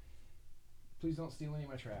 Please don't steal any of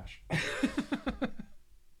my trash.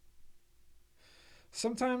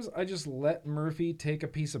 Sometimes I just let Murphy take a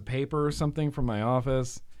piece of paper or something from my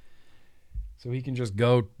office so he can just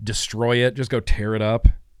go destroy it, just go tear it up.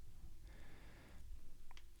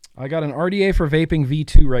 I got an RDA for vaping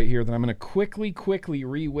V2 right here that I'm going to quickly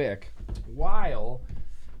re-wick while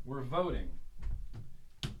we're voting.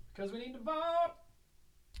 Because we need to vote.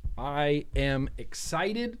 I am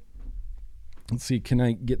excited. Let's see, can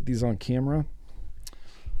I get these on camera?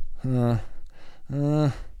 Oh,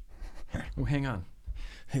 hang on.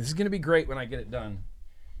 This is going to be great when I get it done.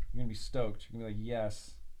 You're going to be stoked. You're going to be like,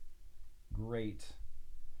 yes, great,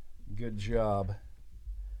 good job.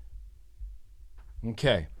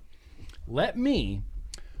 Okay. Let me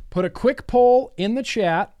put a quick poll in the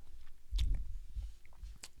chat.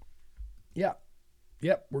 Yep,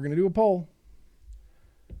 we're going to do a poll.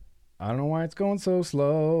 I don't know why it's going so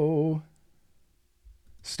slow.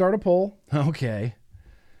 Start a poll. Okay.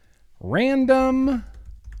 Random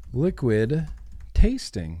liquid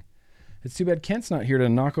tasting. It's too bad Kent's not here to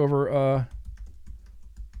knock over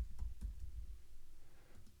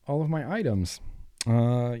all of my items.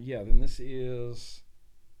 Yeah, then this is...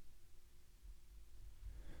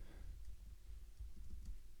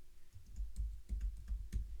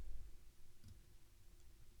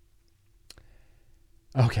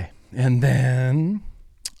 Okay, and then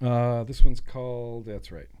this one's called,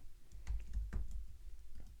 that's right.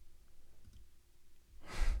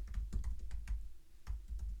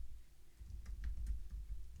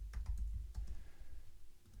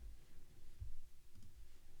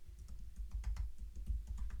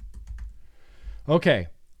 Okay,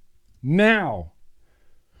 now,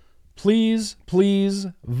 please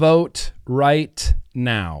vote right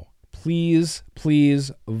now. Please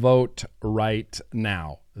vote right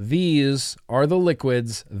now. These are the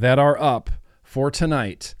liquids that are up for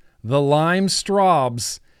tonight. The Lime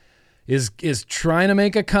Straubs is trying to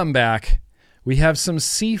make a comeback. We have some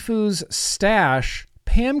Sifu's Stash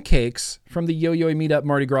pancakes from the Yo-Yo Meetup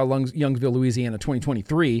Mardi Gras Youngsville, Louisiana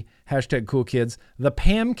 2023. Hashtag cool kids. The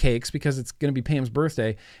Pam cakes, because it's going to be Pam's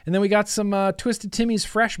birthday. And then we got some Twisted Timmy's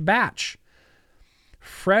Fresh Batch.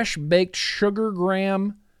 Fresh baked sugar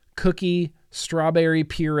graham cookie strawberry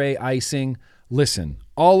puree icing. Listen,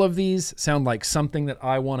 all of these sound like something that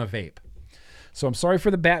I want to vape. So I'm sorry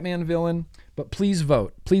for the Batman villain, but please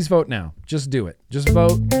vote. Please vote now. Just do it. Just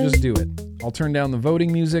vote. Just do it. I'll turn down the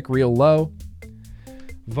voting music real low.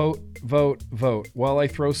 Vote while I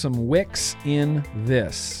throw some wicks in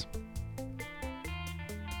this.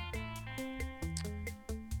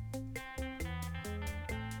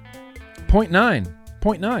 Point nine.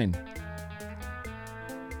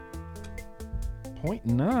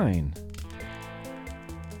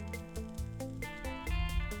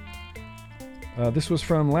 This was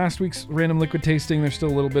from last week's random liquid tasting. There's still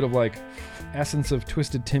a little bit of like essence of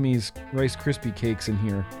Twisted Timmy's Rice Krispie cakes in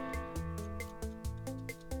here.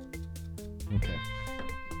 Okay.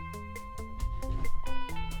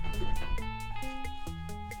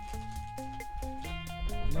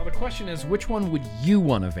 Now the question is, which one would you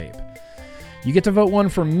want to vape? You get to vote one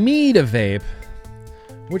for me to vape.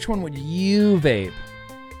 Which one would you vape?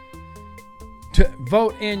 To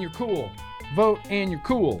vote and you're cool. Vote and you're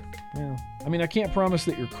cool. Yeah. I mean, I can't promise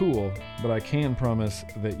that you're cool, but I can promise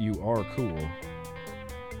that you are cool.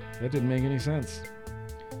 That didn't make any sense.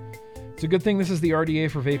 It's a good thing this is the RDA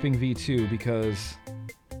for vaping V2 because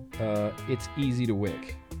it's easy to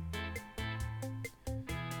wick.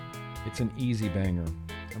 It's an easy banger.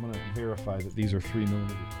 I'm going to verify that these are 3mm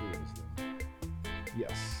clears though.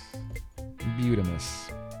 Yes.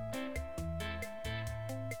 Beautimus.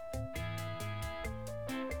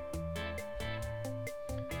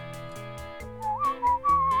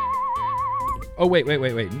 Oh, wait.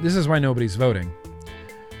 This is why nobody's voting.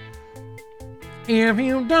 If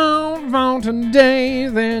you don't vote today,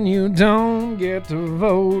 then you don't get to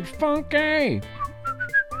vote. Funky.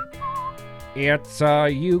 It's,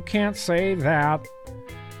 you can't say that.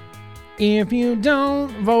 If you don't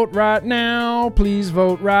vote right now, please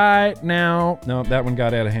vote right now. No, that one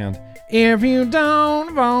got out of hand. If you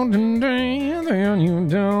don't vote today, then you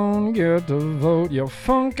don't get to vote. You're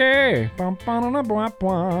funky.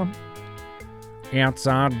 It's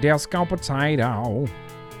a disco potato.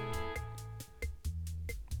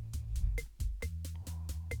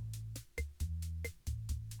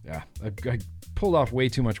 Yeah, I pulled off way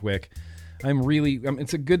too much wick.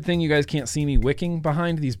 It's a good thing you guys can't see me wicking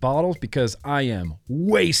behind these bottles because I am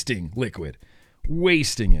wasting liquid.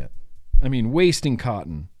 Wasting it. I mean, wasting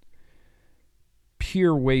cotton.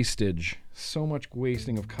 Pure wastage. So much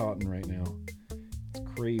wasting of cotton right now. It's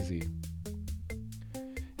crazy.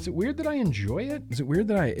 Is it weird that I enjoy it? Is it weird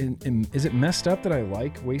that is it messed up that I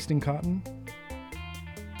like wasting cotton?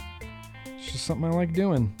 It's just something I like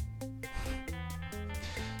doing.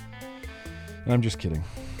 I'm just kidding.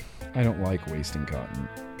 I don't like wasting cotton.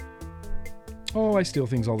 Oh, I steal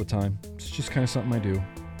things all the time. It's just kind of something I do.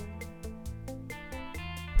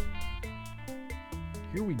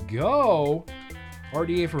 Here we go.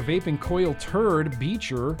 RDA for vaping coil turd,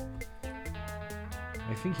 Beecher.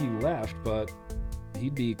 I think he left, but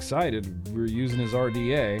he'd be excited. We're using his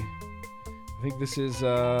RDA. I think this is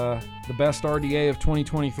the best RDA of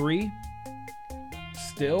 2023.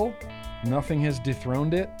 Still, nothing has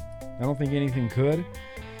dethroned it. I don't think anything could.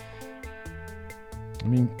 I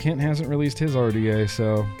mean, Kent hasn't released his RDA,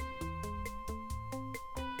 so...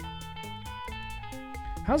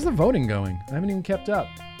 How's the voting going? I haven't even kept up.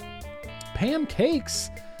 Pancakes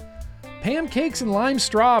and lime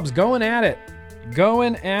straws going at it.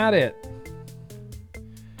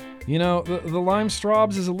 You know, the lime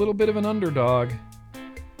straws is a little bit of an underdog.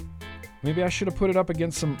 Maybe I should have put it up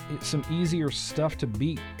against some easier stuff to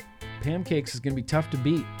beat. Pancakes is going to be tough to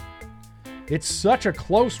beat. It's such a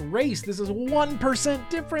close race. This is 1%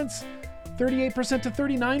 difference. 38% to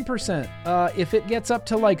 39%. If it gets up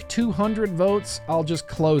to like 200 votes, I'll just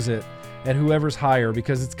close it at whoever's higher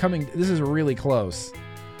because it's coming. This is really close.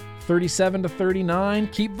 37 to 39.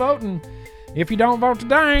 Keep voting. If you don't vote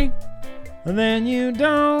today, then you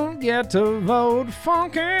don't get to vote.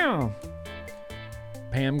 Funky.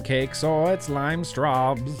 Pancakes or it's lime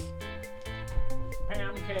straws.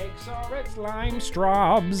 Pancakes or it's lime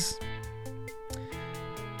straws.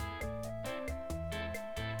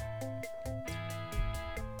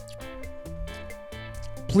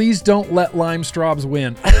 Please don't let lime straws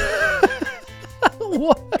win.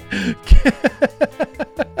 What?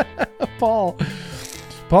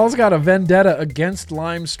 Paul's got a vendetta against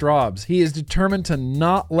lime straws. He is determined to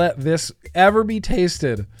not let this ever be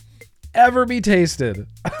tasted.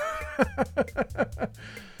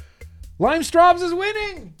 Lime straws is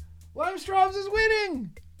winning.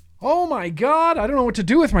 Oh my God. I don't know what to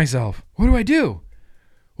do with myself. What do I do?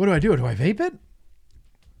 Do I vape it?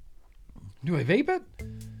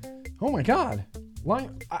 Oh my God.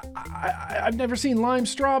 I've never seen lime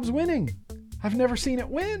straws winning. I've never seen it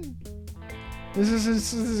win. This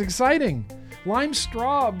is exciting. Lime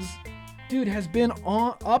straws, dude, has been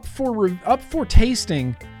up for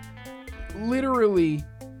tasting literally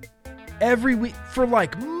every week for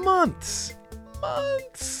like months. I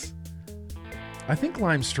think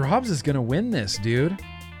lime straws is gonna win this, dude.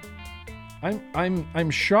 I'm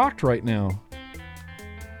shocked right now.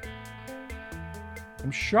 I'm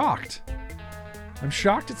shocked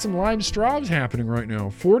at some lime straws happening right now.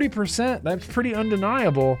 40%, that's pretty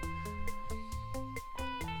undeniable.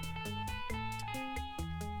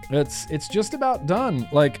 It's just about done.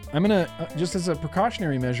 Like, I'm gonna, just as a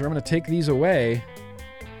precautionary measure, I'm gonna take these away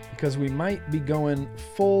because we might be going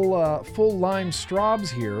full lime straws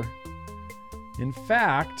here. In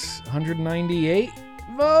fact, 198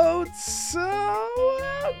 votes.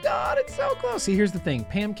 Oh God, it's so close. See, here's the thing.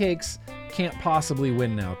 Pancakes can't possibly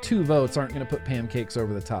win now. 2 votes aren't going to put pancakes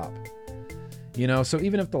over the top. You know, so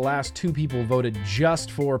even if the last 2 people voted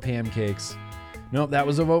just for pancakes, nope, that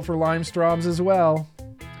was a vote for lime straws as well.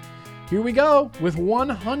 Here we go with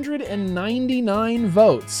 199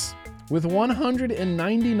 votes.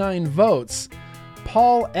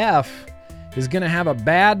 Paul F is going to have a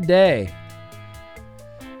bad day.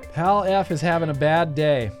 Paul F is having a bad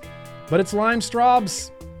day. But it's lime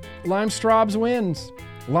straws. Lime straws wins.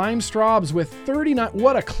 Lime straws with 39.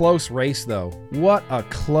 What a close race, though. What a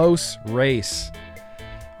close race.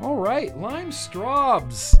 All right, lime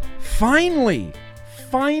straws. Finally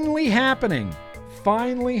happening.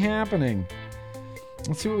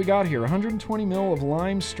 Let's see what we got here. 120 mil of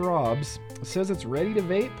lime straws. It says it's ready to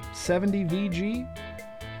vape. 70 VG.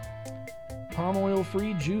 Palm oil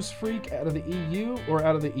free, juice freak out of the EU, or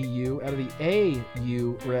out of the EU, out of the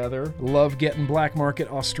AU rather. Love getting black market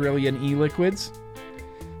Australian e-liquids.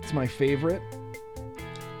 It's my favorite.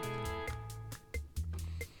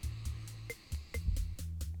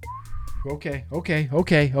 Okay.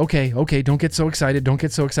 Don't get so excited.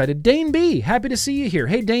 Dane B, happy to see you here.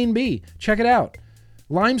 Hey, Dane B, check it out.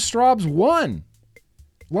 Lime Straubs won.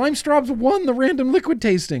 Lime Straubs won the random liquid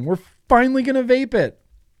tasting. We're finally going to vape it.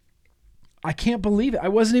 I can't believe it. I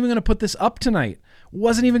wasn't even going to put this up tonight.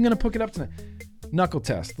 Knuckle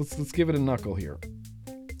test. Let's give it a knuckle here.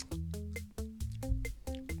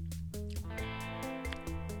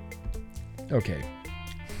 Okay.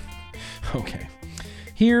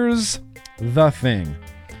 Here's the thing.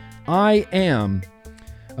 I am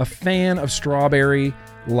a fan of strawberry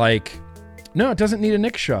like... No, it doesn't need a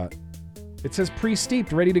nick shot. It says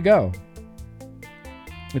pre-steeped, ready to go.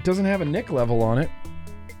 It doesn't have a nick level on it,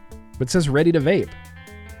 but it says ready to vape.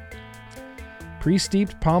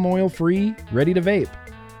 Pre-steeped, palm oil free, ready to vape.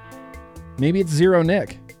 Maybe it's zero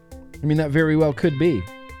nick. I mean, that very well could be.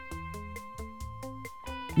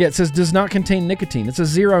 Yeah, it says does not contain nicotine. It's a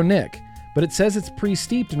zero nick, but it says it's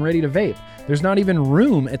pre-steeped and ready to vape. There's not even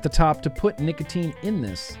room at the top to put nicotine in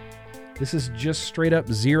this. This is just straight up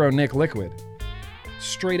zero nick liquid.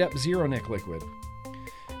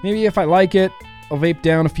 Maybe if I like it, I'll vape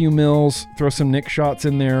down a few mils, throw some nick shots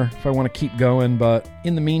in there if I want to keep going, but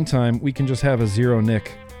in the meantime, we can just have a zero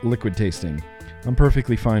nick liquid tasting. I'm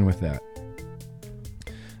perfectly fine with that.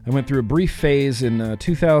 I went through a brief phase in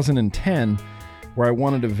 2010 where I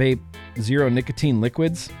wanted to vape zero nicotine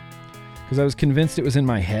liquids because I was convinced it was in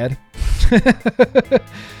my head. I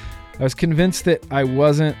was convinced that I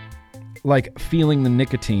wasn't like feeling the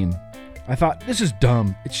nicotine. I thought, this is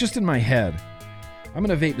dumb. It's just in my head. I'm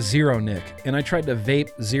going to vape zero nick. And I tried to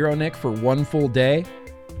vape zero nick for one full day.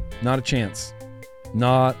 Not a chance.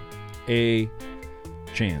 Not a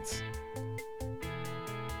chance.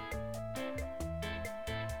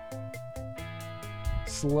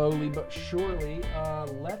 Slowly but surely,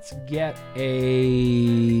 let's get a...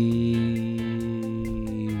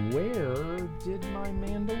 Where did my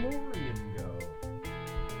Mandalorian go?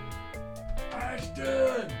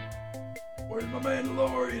 Ashton! Where's my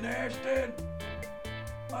Mandalorian, Ashton?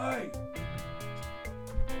 Hey!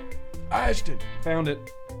 Ashton! Found it.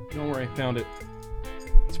 Don't worry, found it.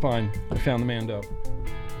 It's fine. I found the Mando.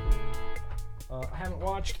 I haven't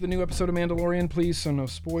watched the new episode of Mandalorian, please, so no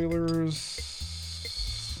spoilers.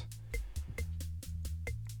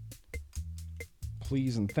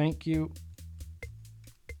 Please and thank you.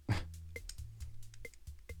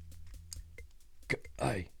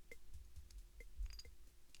 Hey.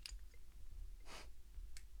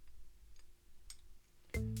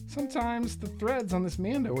 Sometimes the threads on this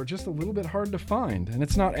Mando are just a little bit hard to find, and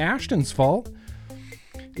it's not Ashton's fault.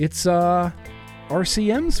 It's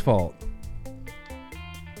RCM's fault.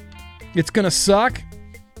 It's gonna suck.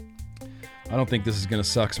 I don't think this is gonna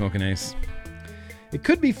suck, Smoking Ace. It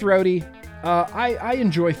could be throaty. I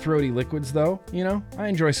enjoy throaty liquids, though. You know, I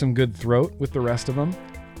enjoy some good throat with the rest of them.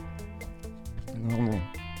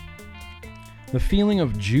 The feeling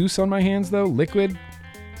of juice on my hands, though, liquid,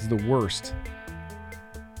 is the worst.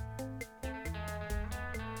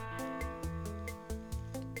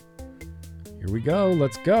 Here we go.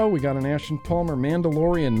 Let's go. We got an Ashton Palmer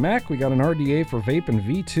Mandalorian Mech. We got an RDA for Vape and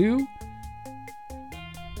V2.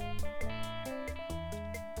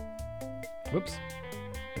 Whoops.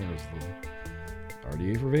 There's the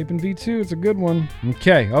RDA for Vape and V2. It's a good one.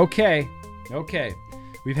 Okay.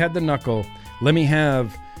 We've had the knuckle. Let me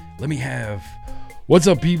have. What's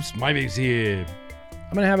up, peeps? My vape's here.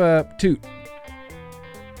 I'm going to have a toot.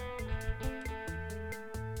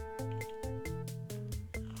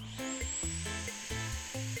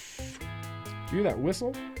 Do you hear that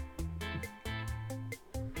whistle?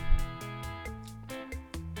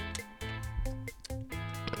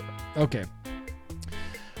 Okay.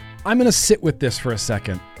 I'm going to sit with this for a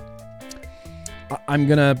second. I'm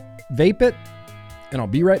going to vape it, and I'll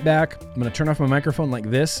be right back. I'm going to turn off my microphone like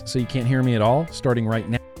this so you can't hear me at all, starting right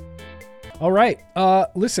now. All right.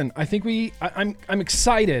 Listen, I think I'm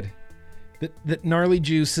excited that Gnarly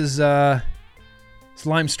Juice's Lime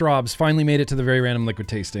Straubs finally made it to the very random liquid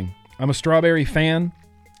tasting. I'm a strawberry fan.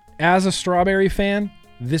 As a strawberry fan,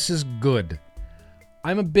 this is good.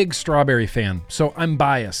 I'm a big strawberry fan, so I'm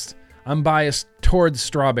biased. I'm biased towards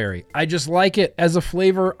strawberry. I just like it as a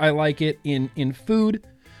flavor. I like it in food.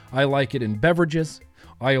 I like it in beverages.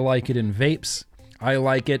 I like it in vapes. I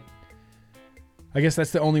like it. I guess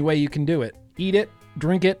that's the only way you can do it. Eat it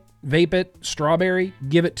drink it, vape it, strawberry,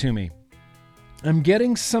 give it to me. I'm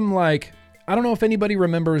getting some like, I don't know if anybody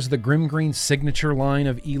remembers the Grim Green signature line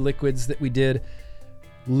of e-liquids that we did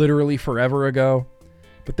literally forever ago.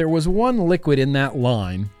 But there was one liquid in that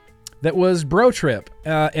line that was Bro Trip.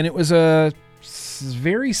 And it was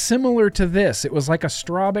very similar to this. It was like a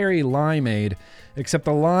strawberry limeade, except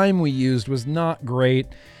the lime we used was not great.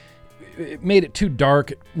 It made it too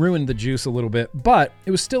dark. It ruined the juice a little bit, but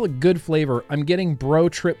it was still a good flavor. I'm getting Bro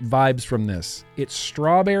Trip vibes from this. It's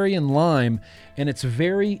strawberry and lime, and it's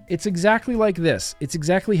exactly like this. It's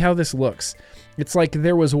exactly how this looks. It's like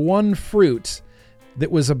there was one fruit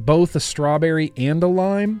that was both a strawberry and a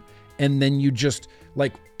lime, and then you just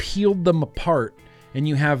like peeled them apart, and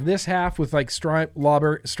you have this half with like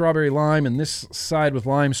strawberry lime and this side with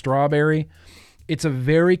lime strawberry. It's a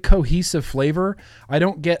very cohesive flavor. I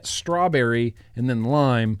don't get strawberry and then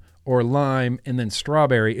lime or lime and then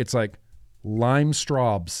strawberry. It's like lime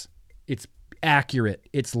straws. It's accurate.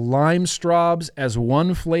 It's lime straws as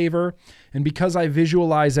one flavor. And because I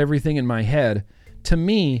visualize everything in my head, to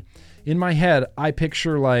me, in my head, I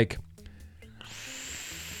picture like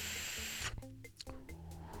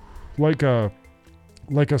a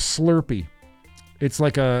Slurpee. It's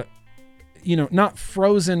like a, not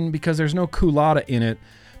frozen because there's no culotta in it,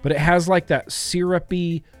 but it has like that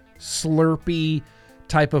syrupy, slurpy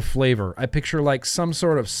type of flavor. I picture like some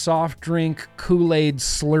sort of soft drink Kool-Aid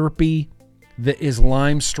Slurpee that is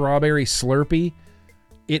lime strawberry Slurpee.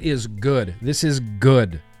 It is good. This is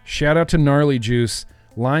good. Shout out to Gnarly Juice.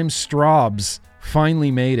 Lime Straws finally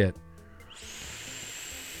made it.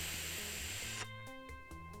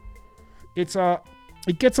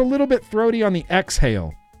 It gets a little bit throaty on the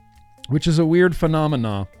exhale, which is a weird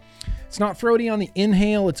phenomena. It's not throaty on the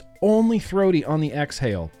inhale, it's only throaty on the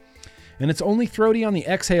exhale. And it's only throaty on the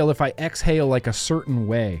exhale if I exhale like a certain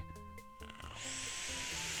way.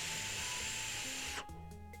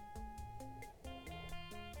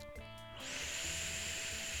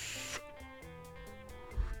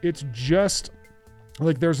 It's just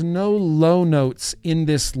like there's no low notes in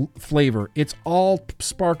this flavor. It's all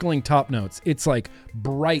sparkling top notes. It's like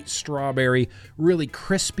bright strawberry, really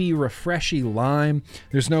crispy, refreshy lime.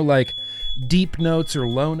 There's no like deep notes or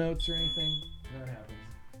low notes or anything. That happens.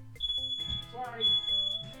 Sorry.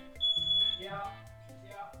 Yeah.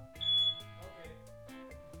 Okay.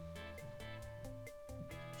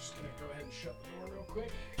 Just gonna go ahead and shut the door real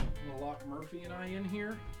quick. I'm gonna lock Murphy and I in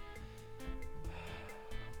here.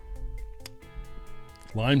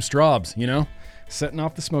 Lime straws, setting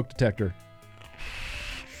off the smoke detector.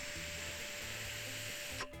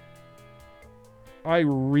 I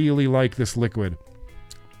really like this liquid.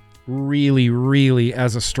 Really, really,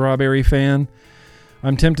 as a strawberry fan.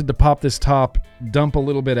 I'm tempted to pop this top, dump a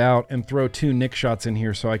little bit out, and throw 2 Nick shots in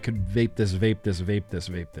here so I could vape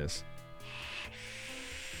this.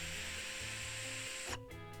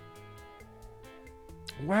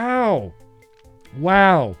 Wow.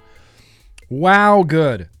 Wow,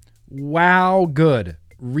 good. Wow, good.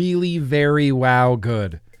 Really very wow,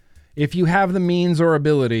 good. If you have the means or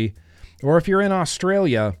ability, or if you're in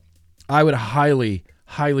Australia, I would highly,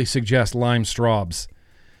 highly suggest lime straws.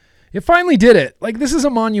 It finally did it. Like, this is a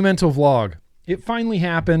monumental vlog. It finally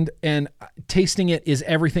happened, and tasting it is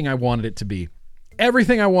everything I wanted it to be.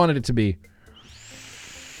 Everything I wanted it to be.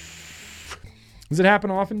 Does it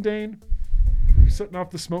happen often, Dane? You're setting off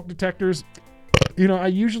the smoke detectors? I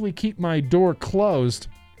usually keep my door closed.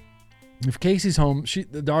 If Casey's home,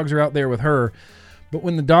 the dogs are out there with her. But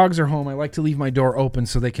when the dogs are home, I like to leave my door open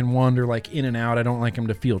so they can wander like in and out. I don't like them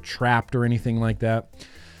to feel trapped or anything like that.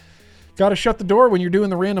 Got to shut the door when you're doing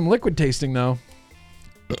the random liquid tasting, though.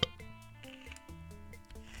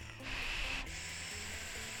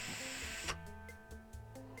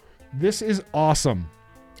 This is awesome.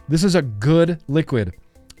 This is a good liquid.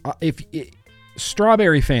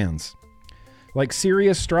 Strawberry fans, like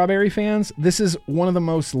serious strawberry fans, this is one of the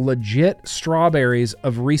most legit strawberries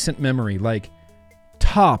of recent memory. Like,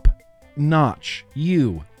 top notch.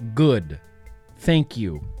 Good. Thank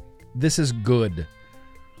you. This is good.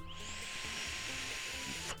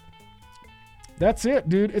 That's it,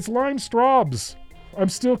 dude. It's lime straws. I'm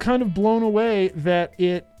still kind of blown away that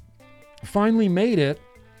it finally made it.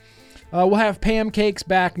 We'll have Pam cakes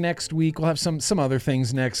back next week. We'll have some other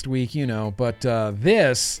things next week, but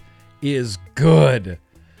this is good.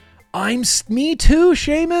 Me too,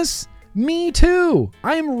 Seamus. Me too.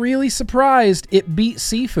 I'm really surprised it beat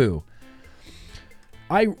Sifu.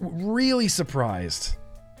 I'm really surprised.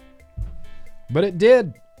 But it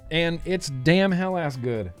did, and it's damn hell-ass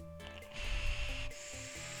good.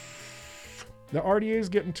 The RDA is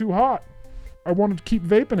getting too hot. I wanted to keep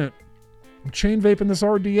vaping it. I'm chain vaping this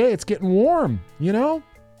RDA. It's getting warm, you know?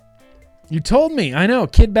 You told me. I know.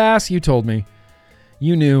 Kid Bass, you told me.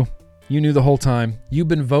 You knew. You knew the whole time. You've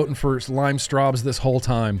been voting for lime straws this whole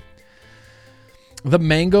time. The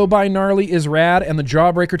Mango by Gnarly is rad, and the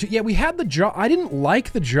Jawbreaker too. Yeah, we had the Jaw. I didn't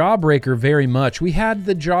like the Jawbreaker very much. We had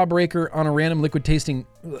the Jawbreaker on a random liquid tasting.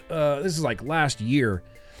 This is like last year.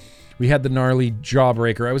 We had the Gnarly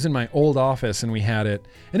Jawbreaker. I was in my old office and we had it,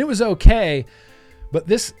 and it was okay. But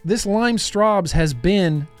this Lime Straubs has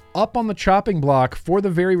been up on the chopping block for the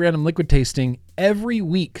Very Random Liquid Tasting every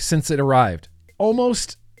week since it arrived.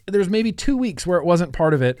 Almost, there's maybe 2 weeks where it wasn't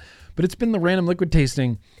part of it, but it's been the Random Liquid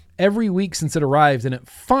Tasting every week since it arrived, and it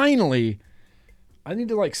finally, I need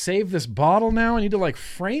to like save this bottle now. I need to like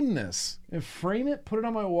frame this and frame it, put it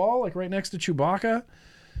on my wall, like right next to Chewbacca.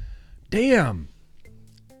 Damn.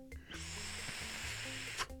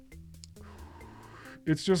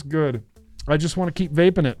 It's just good. I just want to keep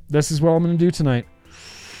vaping it. This is what I'm going to do tonight.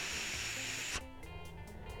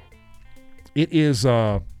 It is,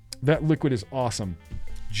 that liquid is awesome.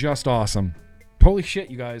 Just awesome. Holy shit,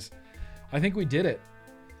 you guys. I think we did it.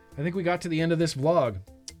 I think we got to the end of this vlog.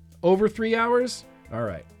 Over 3 hours? All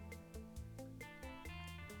right.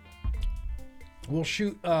 We'll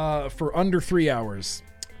shoot for under 3 hours.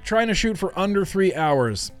 Trying to shoot for under 3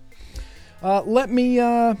 hours. Let me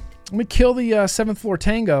kill the 7th Floor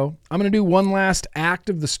Tango. I'm going to do one last act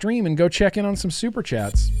of the stream and go check in on some super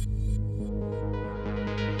chats.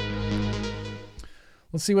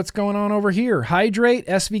 Let's see what's going on over here. Hydrate,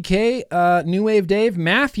 SVK, New Wave Dave,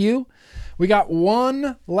 Matthew. We got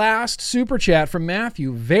one last super chat from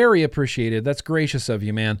Matthew. Very appreciated. That's gracious of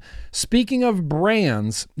you, man. Speaking of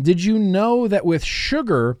brands, did you know that with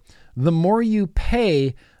sugar, the more you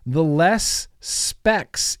pay, the less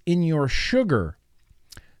specs in your sugar?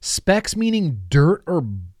 Specs meaning dirt or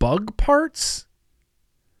bug parts?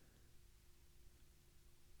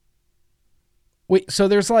 Wait, so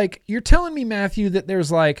there's like, you're telling me, Matthew, that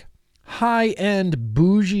there's like high-end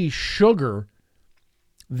bougie sugar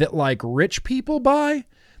that like rich people buy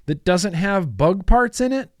that doesn't have bug parts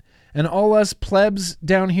in it? And all us plebs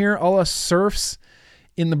down here, all us serfs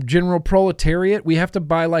in the general proletariat, we have to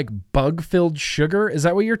buy like bug-filled sugar? Is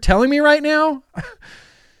that what you're telling me right now?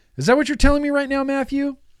 Is that what you're telling me right now,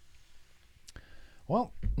 Matthew?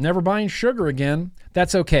 Well, never buying sugar again.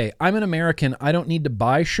 That's okay. I'm an American. I don't need to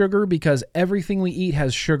buy sugar because everything we eat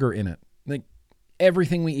has sugar in it. Like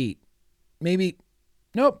everything we eat. Maybe,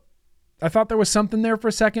 nope. I thought there was something there for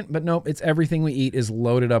a second, but nope. It's everything we eat is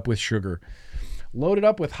loaded up with sugar. Loaded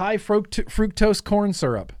up with high fructose corn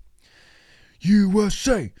syrup.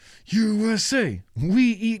 USA, USA. We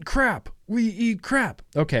eat crap. We eat crap.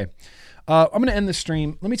 Okay. I'm going to end the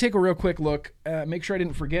stream. Let me take a real quick look. Make sure I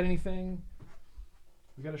didn't forget anything.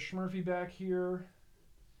 We got a Smurfy back here.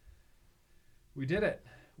 We did it.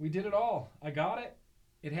 We did it all. I got it.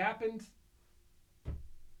 It happened.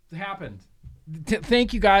 It happened.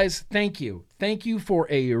 Thank you, guys. Thank you. Thank you for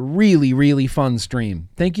a really, really fun stream.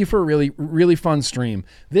 Thank you for a really, really fun stream.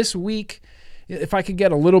 This week, if I could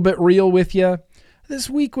get a little bit real with you, this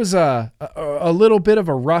week was a little bit of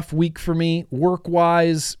a rough week for me,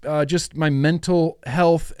 work-wise, just my mental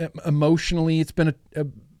health, emotionally. It's been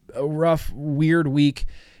a rough, weird week,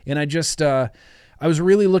 and I was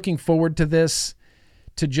really looking forward to this,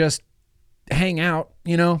 to just hang out,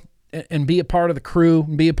 you know, and be a part of the crew,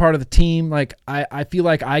 and be a part of the team. Like I feel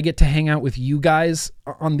like I get to hang out with you guys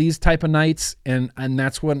on these type of nights, and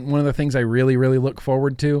that's one of the things I really, really look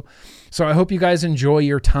forward to. So I hope you guys enjoy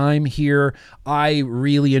your time here. I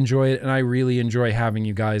really enjoy it, and I really enjoy having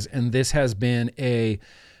you guys, and this has been a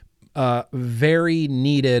very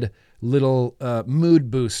needed little mood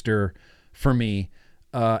booster for me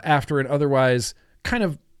after an otherwise kind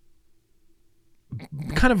of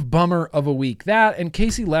bummer of a week. That, and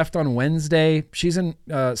Casey left on Wednesday. She's in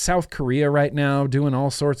South Korea right now doing all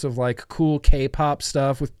sorts of like cool K-pop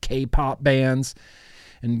stuff with K-pop bands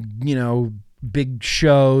and, you know, big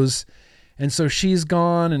shows. And so she's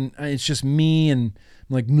gone, and it's just me, and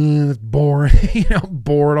I'm like, it's boring. You know,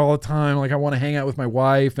 bored all the time. Like I want to hang out with my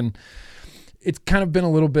wife, and it's kind of been a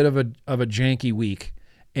little bit of a janky week,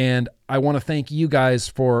 and I want to thank you guys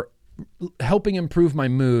for helping improve my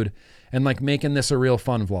mood and like making this a real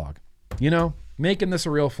fun vlog, you know, making this a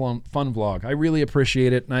real fun vlog. I really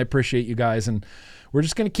appreciate it, and I appreciate you guys, and we're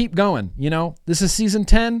just going to keep going. You know, this is season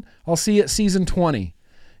 10. I'll see you at season 20.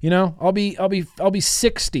 You know, I'll be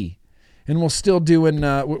 60, and we'll still be doing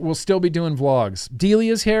vlogs.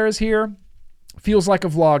 Delia's hair is here. Feels like a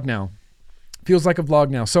vlog now. Feels like a vlog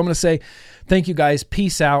now. So I'm going to say thank you guys.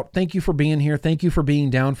 Peace out. Thank you for being here. Thank you for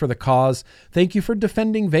being down for the cause. Thank you for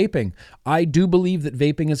defending vaping. I do believe that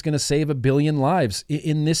vaping is going to save 1 billion lives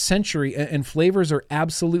in this century, and flavors are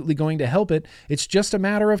absolutely going to help it. It's just a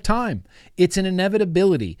matter of time. It's an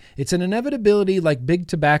inevitability. It's an inevitability like big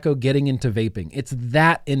tobacco getting into vaping. It's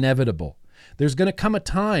that inevitable. There's going to come a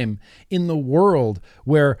time in the world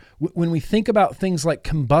where when we think about things like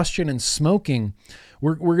combustion and smoking,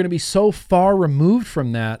 we're going to be so far removed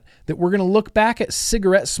from that we're going to look back at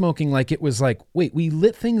cigarette smoking like it was like, wait, we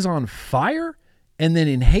lit things on fire and then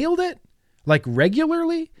inhaled it like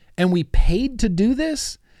regularly and we paid to do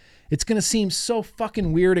this? It's going to seem so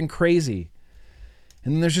fucking weird and crazy.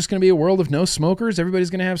 And then there's just going to be a world of no smokers. Everybody's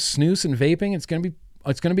going to have snus and vaping. It's going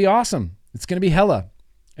to be awesome. It's going to be hella.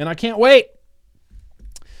 And I can't wait.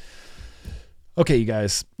 Okay, you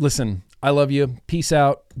guys, listen, I love you. Peace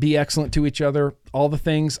out. Be excellent to each other. All the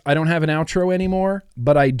things. I don't have an outro anymore,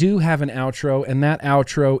 but I do have an outro, and that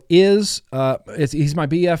outro is, he's my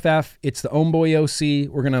BFF. It's the Homeboy OC.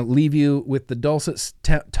 We're going to leave you with the dulcet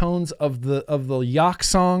tones of the Yak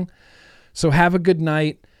song. So have a good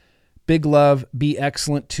night. Big love. Be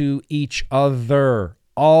excellent to each other.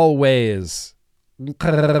 Always.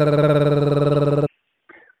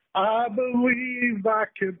 I believe I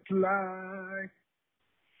could fly.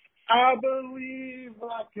 I believe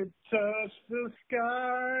I could touch the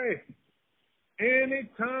sky any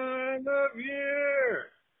time of year.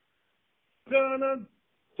 Dun dun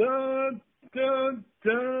dun dun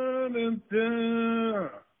dun dun.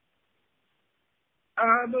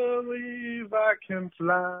 I believe I can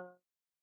fly.